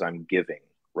program as I'm giving,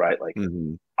 right? Like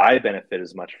Mm-hmm. I benefit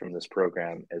as much from this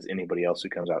program as anybody else who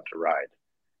comes out to ride.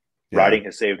 Yeah. Riding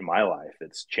has saved my life.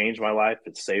 It's changed my life.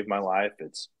 It's saved my life.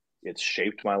 It's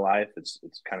shaped my life. It's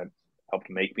kind of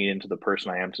helped make me into the person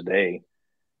I am today.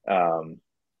 Um,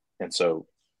 and so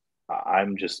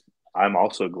I'm just I'm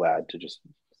also glad to just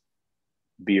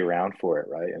be around for it,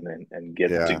 right? And then get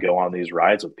to Yeah. go on these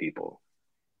rides with people.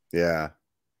 Yeah.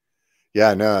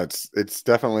 Yeah, no, it's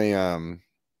definitely I'm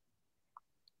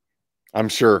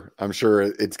sure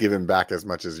it's given back as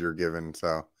much as you're given,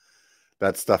 so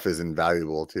that stuff is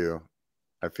invaluable too.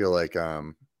 I feel like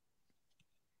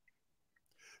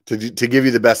to give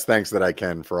you the best thanks that I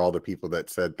can for all the people that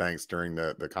said thanks during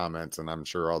the comments, and I'm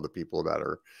sure all the people that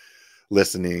are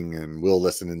listening and will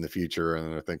listen in the future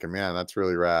and they're thinking, man, that's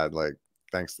really rad. Like,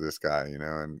 thanks to this guy, you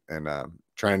know, and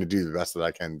trying to do the best that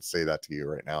I can to say that to you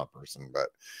right now in person. But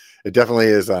it definitely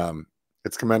is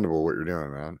it's commendable what you're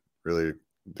doing, man. Really,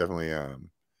 definitely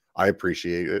I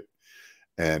appreciate it.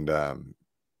 And I'm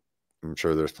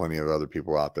sure there's plenty of other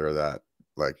people out there that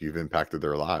like you've impacted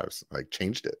their lives, like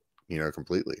changed it, you know,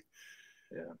 completely.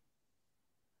 Yeah.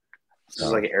 This is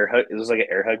So, like an air hug. Is this like an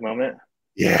air hug moment?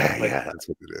 yeah, Like, yeah, that's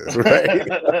what it is,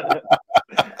 right?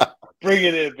 bring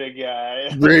it in, big guy.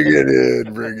 Bring it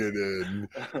in, bring it in.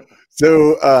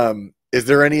 So, is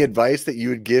there any advice that you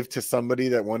would give to somebody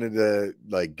that wanted to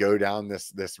like go down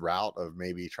this route of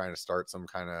maybe trying to start some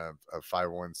kind of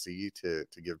 501c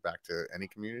to give back to any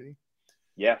community?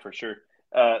 Yeah, for sure.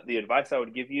 The advice I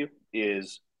would give you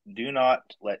is do not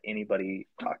let anybody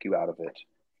talk you out of it.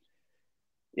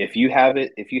 If you have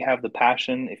it, if you have the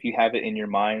passion, if you have it in your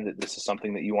mind that this is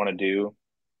something that you want to do,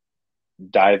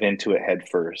 dive into it head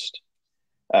first.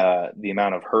 The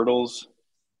amount of hurdles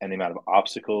and the amount of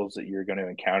obstacles that you're going to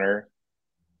encounter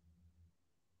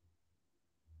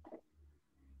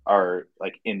are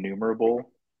like innumerable,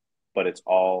 but it's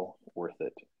all worth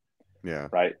it. Yeah.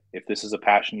 Right? If this is a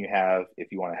passion you have,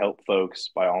 if you want to help folks,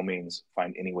 by all means,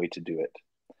 find any way to do it.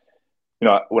 You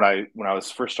know, when I was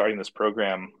first starting this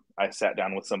program, I sat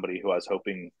down with somebody who I was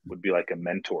hoping would be like a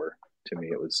mentor to me.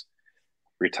 It was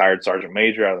retired Sergeant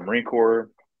Major out of the Marine Corps.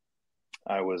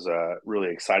 I was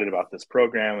really excited about this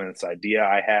program and this idea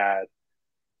I had,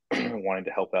 wanting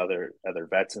to help other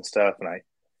vets and stuff. And I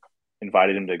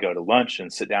invited him to go to lunch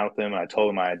and sit down with him. And I told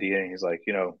him my idea, and he's like,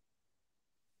 you know,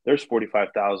 there's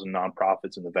 45,000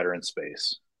 nonprofits in the veteran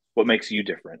space. What makes you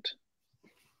different?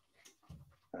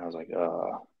 And I was like,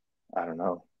 I don't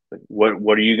know. Like,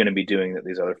 what are you going to be doing that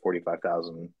these other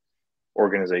 45,000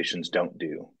 organizations don't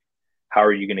do? How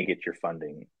are you going to get your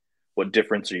funding? What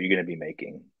difference are you going to be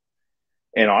making?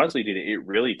 And honestly, dude, it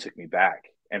really took me back.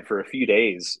 And for a few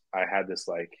days, I had this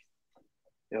like,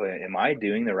 am I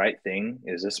doing the right thing?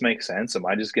 Does this make sense? Am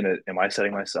I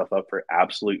setting myself up for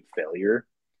absolute failure?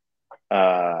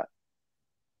 Uh,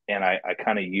 and I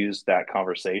kind of used that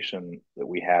conversation that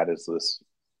we had as this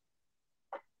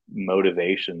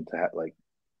motivation to have like,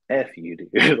 F you,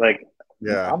 dude. Like,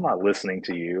 Yeah. I'm not listening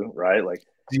to you, right? Like,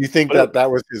 Do you think but that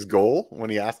was his goal when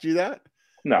he asked you that?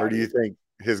 Or no, do you think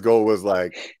his goal was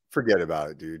like, forget about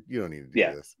it, dude. You don't need to do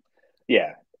yeah, this.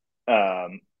 yeah.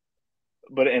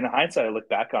 But in hindsight, I look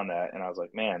back on that and I was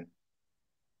like, man,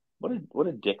 what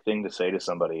a dick thing to say to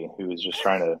somebody who is just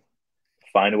trying to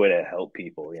find a way to help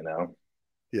people, you know?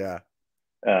 Yeah.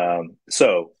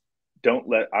 So don't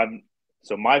let I'm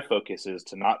so my focus is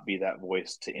to not be that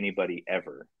voice to anybody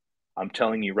ever. I'm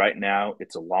telling you right now,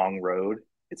 it's a long road.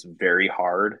 It's very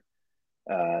hard.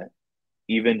 Uh,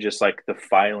 Even just like the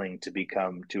filing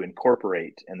to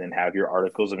incorporate and then have your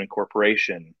articles of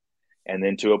incorporation and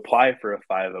then to apply for a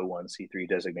 501c3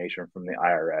 designation from the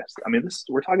IRS. I mean,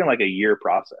 we're talking like a year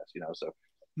process, you know, so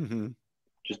Mm-hmm.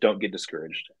 just don't get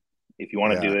discouraged. If you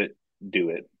want to Yeah. do it, do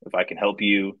it. If I can help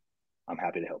you, I'm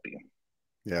happy to help you.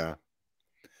 Yeah.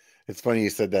 It's funny you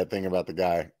said that thing about the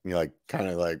guy. You like kind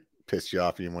of like pissed you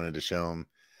off and you wanted to show him.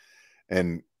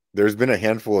 And there's been a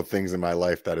handful of things in my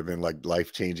life that have been like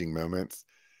life-changing moments.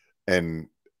 And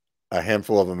a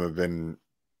handful of them have been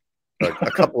like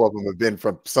a couple of them have been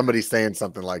from somebody saying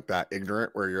something like that,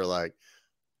 ignorant, where you're like,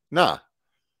 nah,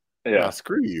 Yeah.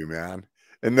 screw you, man.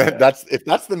 And Yeah. that's if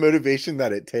that's the motivation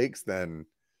that it takes, then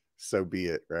so be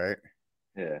it, right?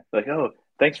 Yeah. Like, oh,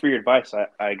 thanks for your advice.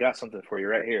 I got something for you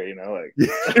right here, you know,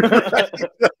 Yeah, like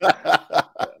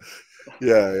right.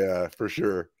 Yeah, yeah, for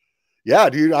sure. Yeah,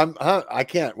 dude, I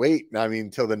can't wait. I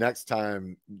mean, till the next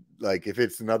time, like if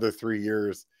it's another 3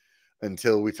 years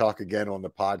until we talk again on the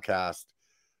podcast,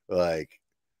 like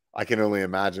I can only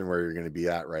imagine where you're going to be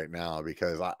at right now,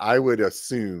 because I would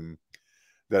assume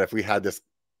that if we had this,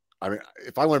 I mean,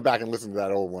 if I went back and listened to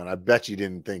that old one, I bet you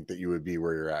didn't think that you would be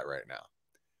where you're at right now.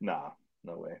 nah,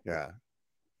 no way. Yeah.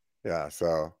 Yeah.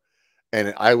 So,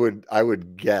 and I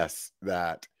would guess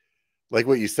that, like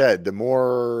what you said, the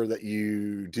more that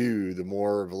you do, the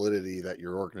more validity that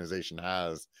your organization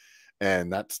has.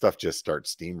 And that stuff just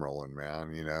starts steamrolling,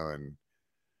 man, you know, and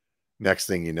next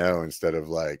thing you know, instead of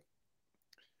like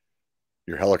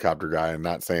your helicopter guy, I'm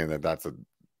not saying that that's a,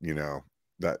 you know,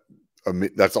 that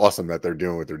that's awesome that they're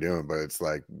doing what they're doing, but it's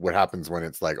like, what happens when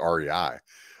it's like REI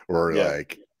or Yeah.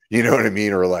 like, you know what I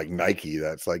mean? Or like Nike,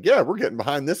 that's like, yeah, we're getting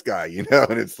behind this guy, you know?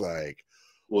 And it's like,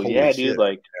 Well, holy yeah, dude, shit.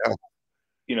 like, Yeah.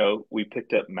 you know, we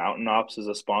picked up Mountain Ops as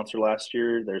a sponsor last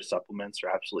year. Their supplements are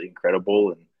absolutely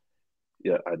incredible. And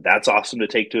yeah, that's awesome to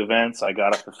take to events. I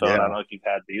got off the phone. I Yeah. don't know if you've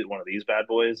had one of these bad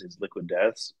boys, these Liquid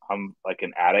Deaths. I'm like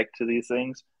an addict to these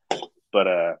things.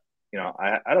 But, you know,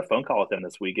 I had a phone call with them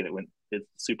this week and it's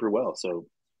super well. So,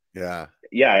 Yeah.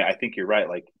 yeah, I think you're right.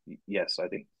 Like, yes, I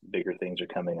think bigger things are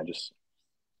coming. I just,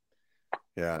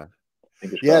 Yeah.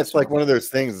 fingers Yeah. crossed, It's like one of those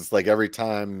things. It's like every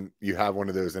time you have one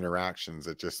of those interactions,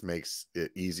 it just makes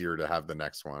it easier to have the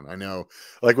next one. I know,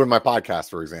 like with my podcast,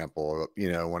 for example,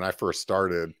 you know, when I first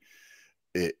started,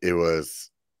 it was,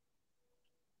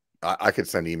 I could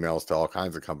send emails to all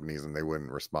kinds of companies and they wouldn't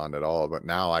respond at all. But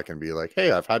now I can be like,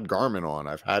 hey, I've had Garmin on,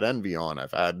 I've had Envy on,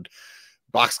 I've had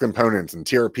Box Components and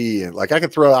TRP. And like, I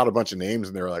could throw out a bunch of names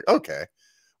and they're like, okay,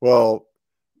 well,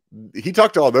 he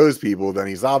talked to all those people. Then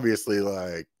he's obviously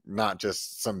like not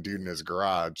just some dude in his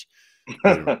garage.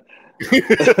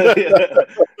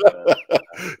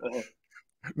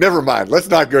 Never mind. Let's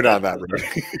not go down that road.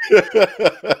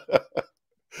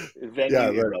 Venue Yeah,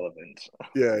 but irrelevant.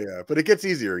 yeah, but it gets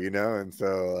easier, you know, and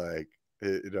so like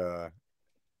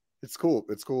it's cool.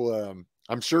 It's cool.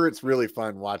 I'm sure it's really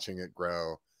fun watching it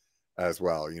grow as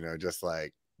well, you know, just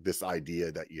like this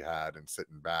idea that you had and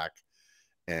sitting back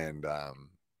and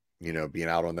you know, being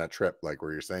out on that trip, like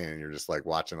where you're saying, you're just like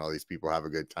watching all these people have a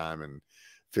good time and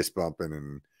fist bumping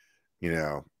and, you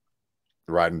know,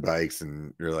 riding bikes,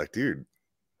 and you're like, dude,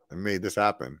 I made this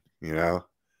happen, you know?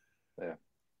 Yeah.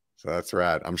 So that's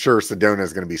rad. I'm sure Sedona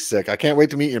is going to be sick. I can't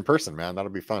wait to meet you in person, man. That'll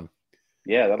be fun.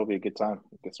 Yeah, that'll be a good time.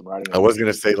 Get some riding. I was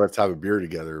going to say, let's have a beer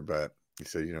together, but you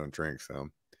said you don't drink. So,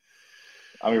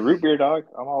 I mean, root beer, dog.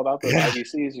 I'm all about those yeah.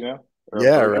 IBCs, you know? Or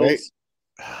Yeah, right. Virgils.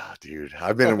 Oh, dude,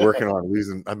 I've been working on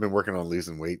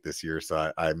losing weight this year.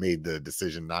 So I made the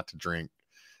decision not to drink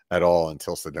at all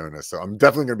until Sedona. So I'm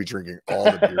definitely going to be drinking all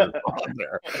the beer on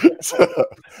there.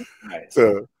 Nice.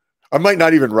 So I might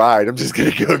not even ride. I'm just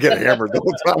going to go get hammered the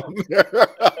whole time there.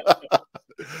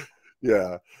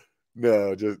 Yeah.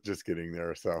 No, just getting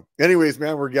there. So anyways,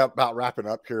 man, we're about wrapping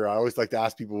up here. I always like to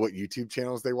ask people what YouTube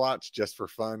channels they watch just for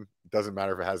fun. It doesn't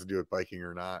matter if it has to do with biking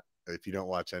or not. If you don't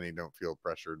watch any, don't feel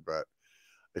pressured, but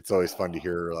it's always fun to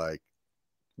hear like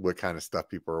what kind of stuff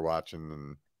people are watching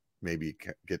and maybe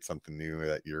get something new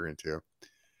that you're into.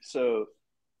 So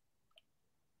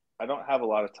I don't have a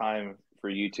lot of time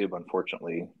for YouTube,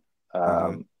 unfortunately.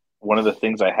 One of the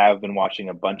things I have been watching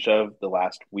a bunch of the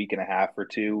last week and a half or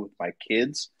two with my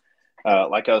kids,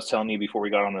 like I was telling you before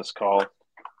we got on this call,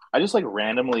 I just like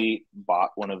randomly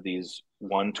bought one of these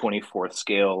 1/24th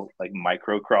scale like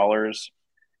micro crawlers.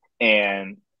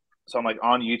 And so I'm like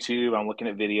on YouTube, I'm looking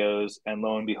at videos, and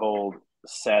lo and behold,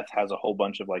 Seth has a whole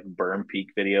bunch of like Burn Peak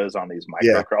videos on these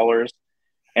micro crawlers.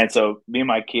 And so me and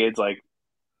my kids, like,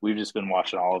 we've just been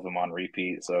watching all of them on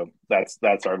repeat. So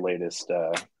that's our latest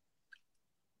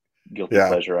guilty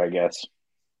pleasure, I guess.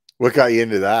 What got you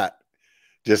into that?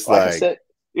 Just like I said,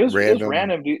 it was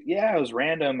random, dude. Yeah, it was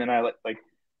random, and I like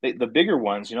the bigger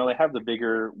ones. You know, they have the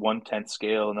bigger 1/10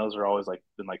 scale, and those are always like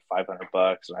been like $500.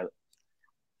 And I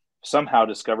somehow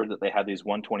discovered that they had these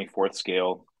 1/24th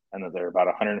scale, and that they're about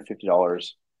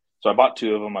 $150. So I bought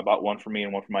two of them. I bought one for me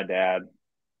and one for my dad,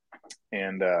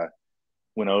 and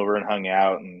went over and hung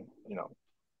out. And you know,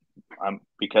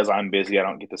 because I'm busy, I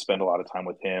don't get to spend a lot of time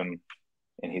with him,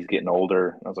 and he's getting older.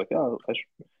 And I was like, oh,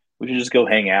 we should just go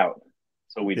hang out.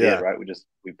 So we did, right?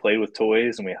 We played with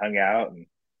toys and we hung out, and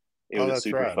it was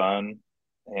super fun,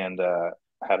 and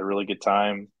had a really good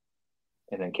time.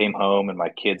 And then came home, and my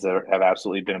kids have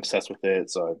absolutely been obsessed with it.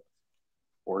 So I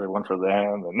ordered one for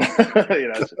them, and you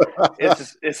know,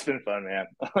 it's been fun, man.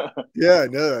 Yeah,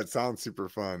 no, that sounds super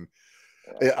fun.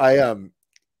 Yeah.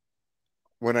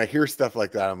 When I hear stuff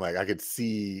like that, I'm like, I could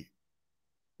see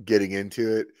getting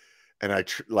into it, and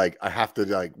I have to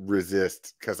like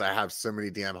resist because I have so many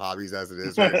damn hobbies as it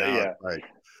is right now. Yeah. Like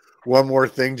one more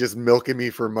thing just milking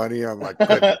me for money. I'm like,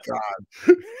 good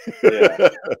God. Yeah.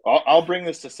 I'll bring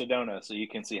this to Sedona so you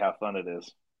can see how fun it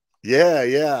is.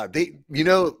 Yeah. They, you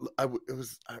know,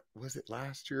 was it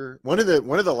last year? One of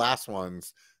the last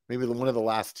ones, maybe one of the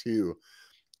last two.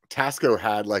 Tasco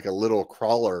had like a little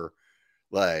crawler,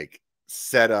 like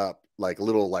set up, like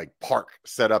little like park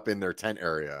set up in their tent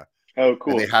area. Oh,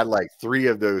 cool. And they had like 3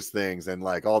 of those things, and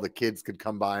like all the kids could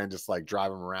come by and just like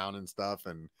drive them around and stuff.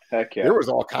 And heck yeah, there was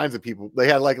all kinds of people. They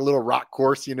had like a little rock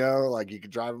course, you know, like you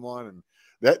could drive them on, and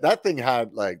that thing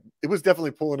had like, it was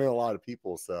definitely pulling in a lot of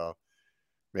people. So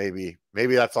maybe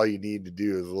that's all you need to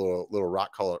do is a little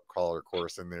rock crawler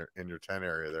course in your tent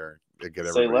area there to get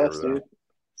Say everybody less, over there, dude.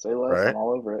 Say less. right? I'm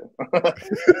all over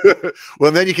it.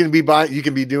 Well, then you can be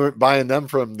buying them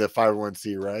from the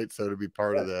 501c, right? So to be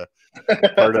part of the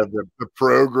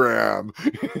program.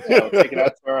 Yeah, we'll take it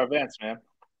out to our events, man.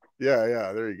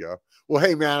 Yeah, there you go. Well,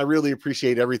 hey man, I really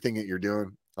appreciate everything that you're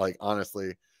doing. Like,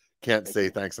 honestly, can't say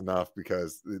thanks enough,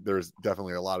 because there's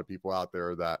definitely a lot of people out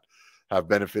there that have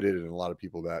benefited, and a lot of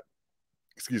people that,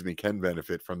 can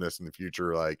benefit from this in the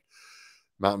future, like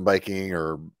mountain biking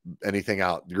or anything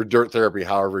out. Your dirt therapy,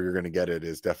 however you're going to get it,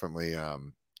 is definitely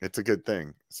it's a good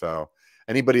thing. So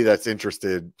anybody that's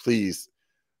interested, please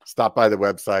stop by the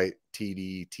website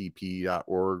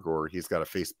tdtp.org, or he's got a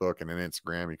Facebook and an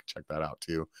Instagram. You can check that out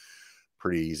too.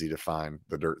 Pretty easy to find,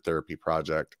 the Dirt Therapy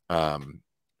Project.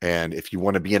 And if you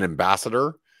want to be an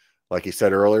ambassador, like he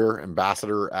said earlier,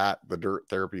 ambassador at the Dirt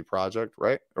Therapy Project,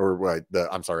 right? Or what?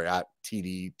 At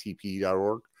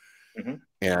tdtp.org. Mm-hmm.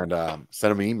 And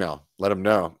send him an email. Let him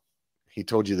know. He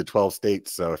told you the 12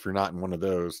 states. So if you're not in one of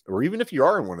those, or even if you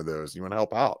are in one of those, you want to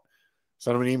help out,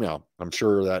 send him an email. I'm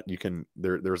sure that you can,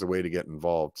 there's a way to get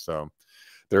involved. So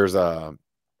there's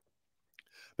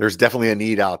definitely a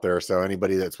need out there. So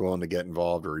anybody that's willing to get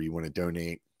involved, or you want to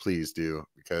donate, please do,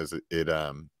 because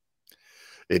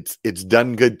it's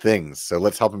done good things. So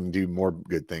let's help them do more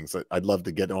good things. I'd love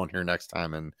to get on here next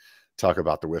time and talk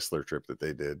about the Whistler trip that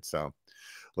they did. So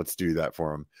let's do that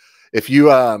for them. If you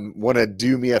want to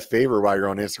do me a favor while you're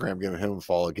on Instagram, give him a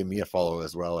follow. Give me a follow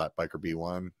as well at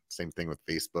BikerB1. Same thing with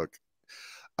Facebook.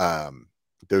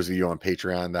 Those of you on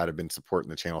Patreon that have been supporting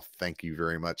the channel, thank you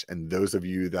very much. And those of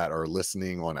you that are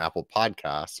listening on Apple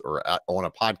Podcasts or on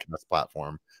a podcast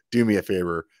platform, do me a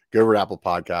favor, go over to Apple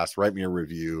Podcasts, write me a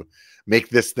review, make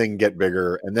this thing get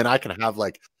bigger, and then I can have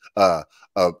like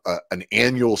an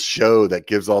annual show that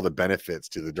gives all the benefits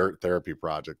to the Dirt Therapy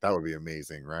Project. That would be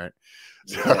amazing, right?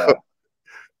 Yeah. So,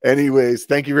 anyways,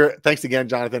 thanks again,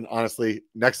 Jonathan. Honestly,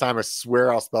 next time I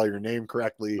swear I'll spell your name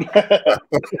correctly.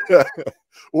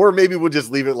 Or maybe we'll just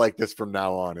leave it like this from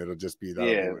now on. It'll just be that.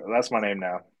 Yeah, that's my name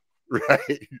now.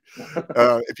 Right.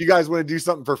 If you guys want to do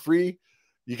something for free,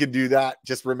 you can do that.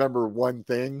 Just remember one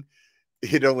thing: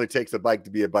 it only takes a bike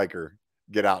to be a biker.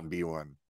 Get out and be one.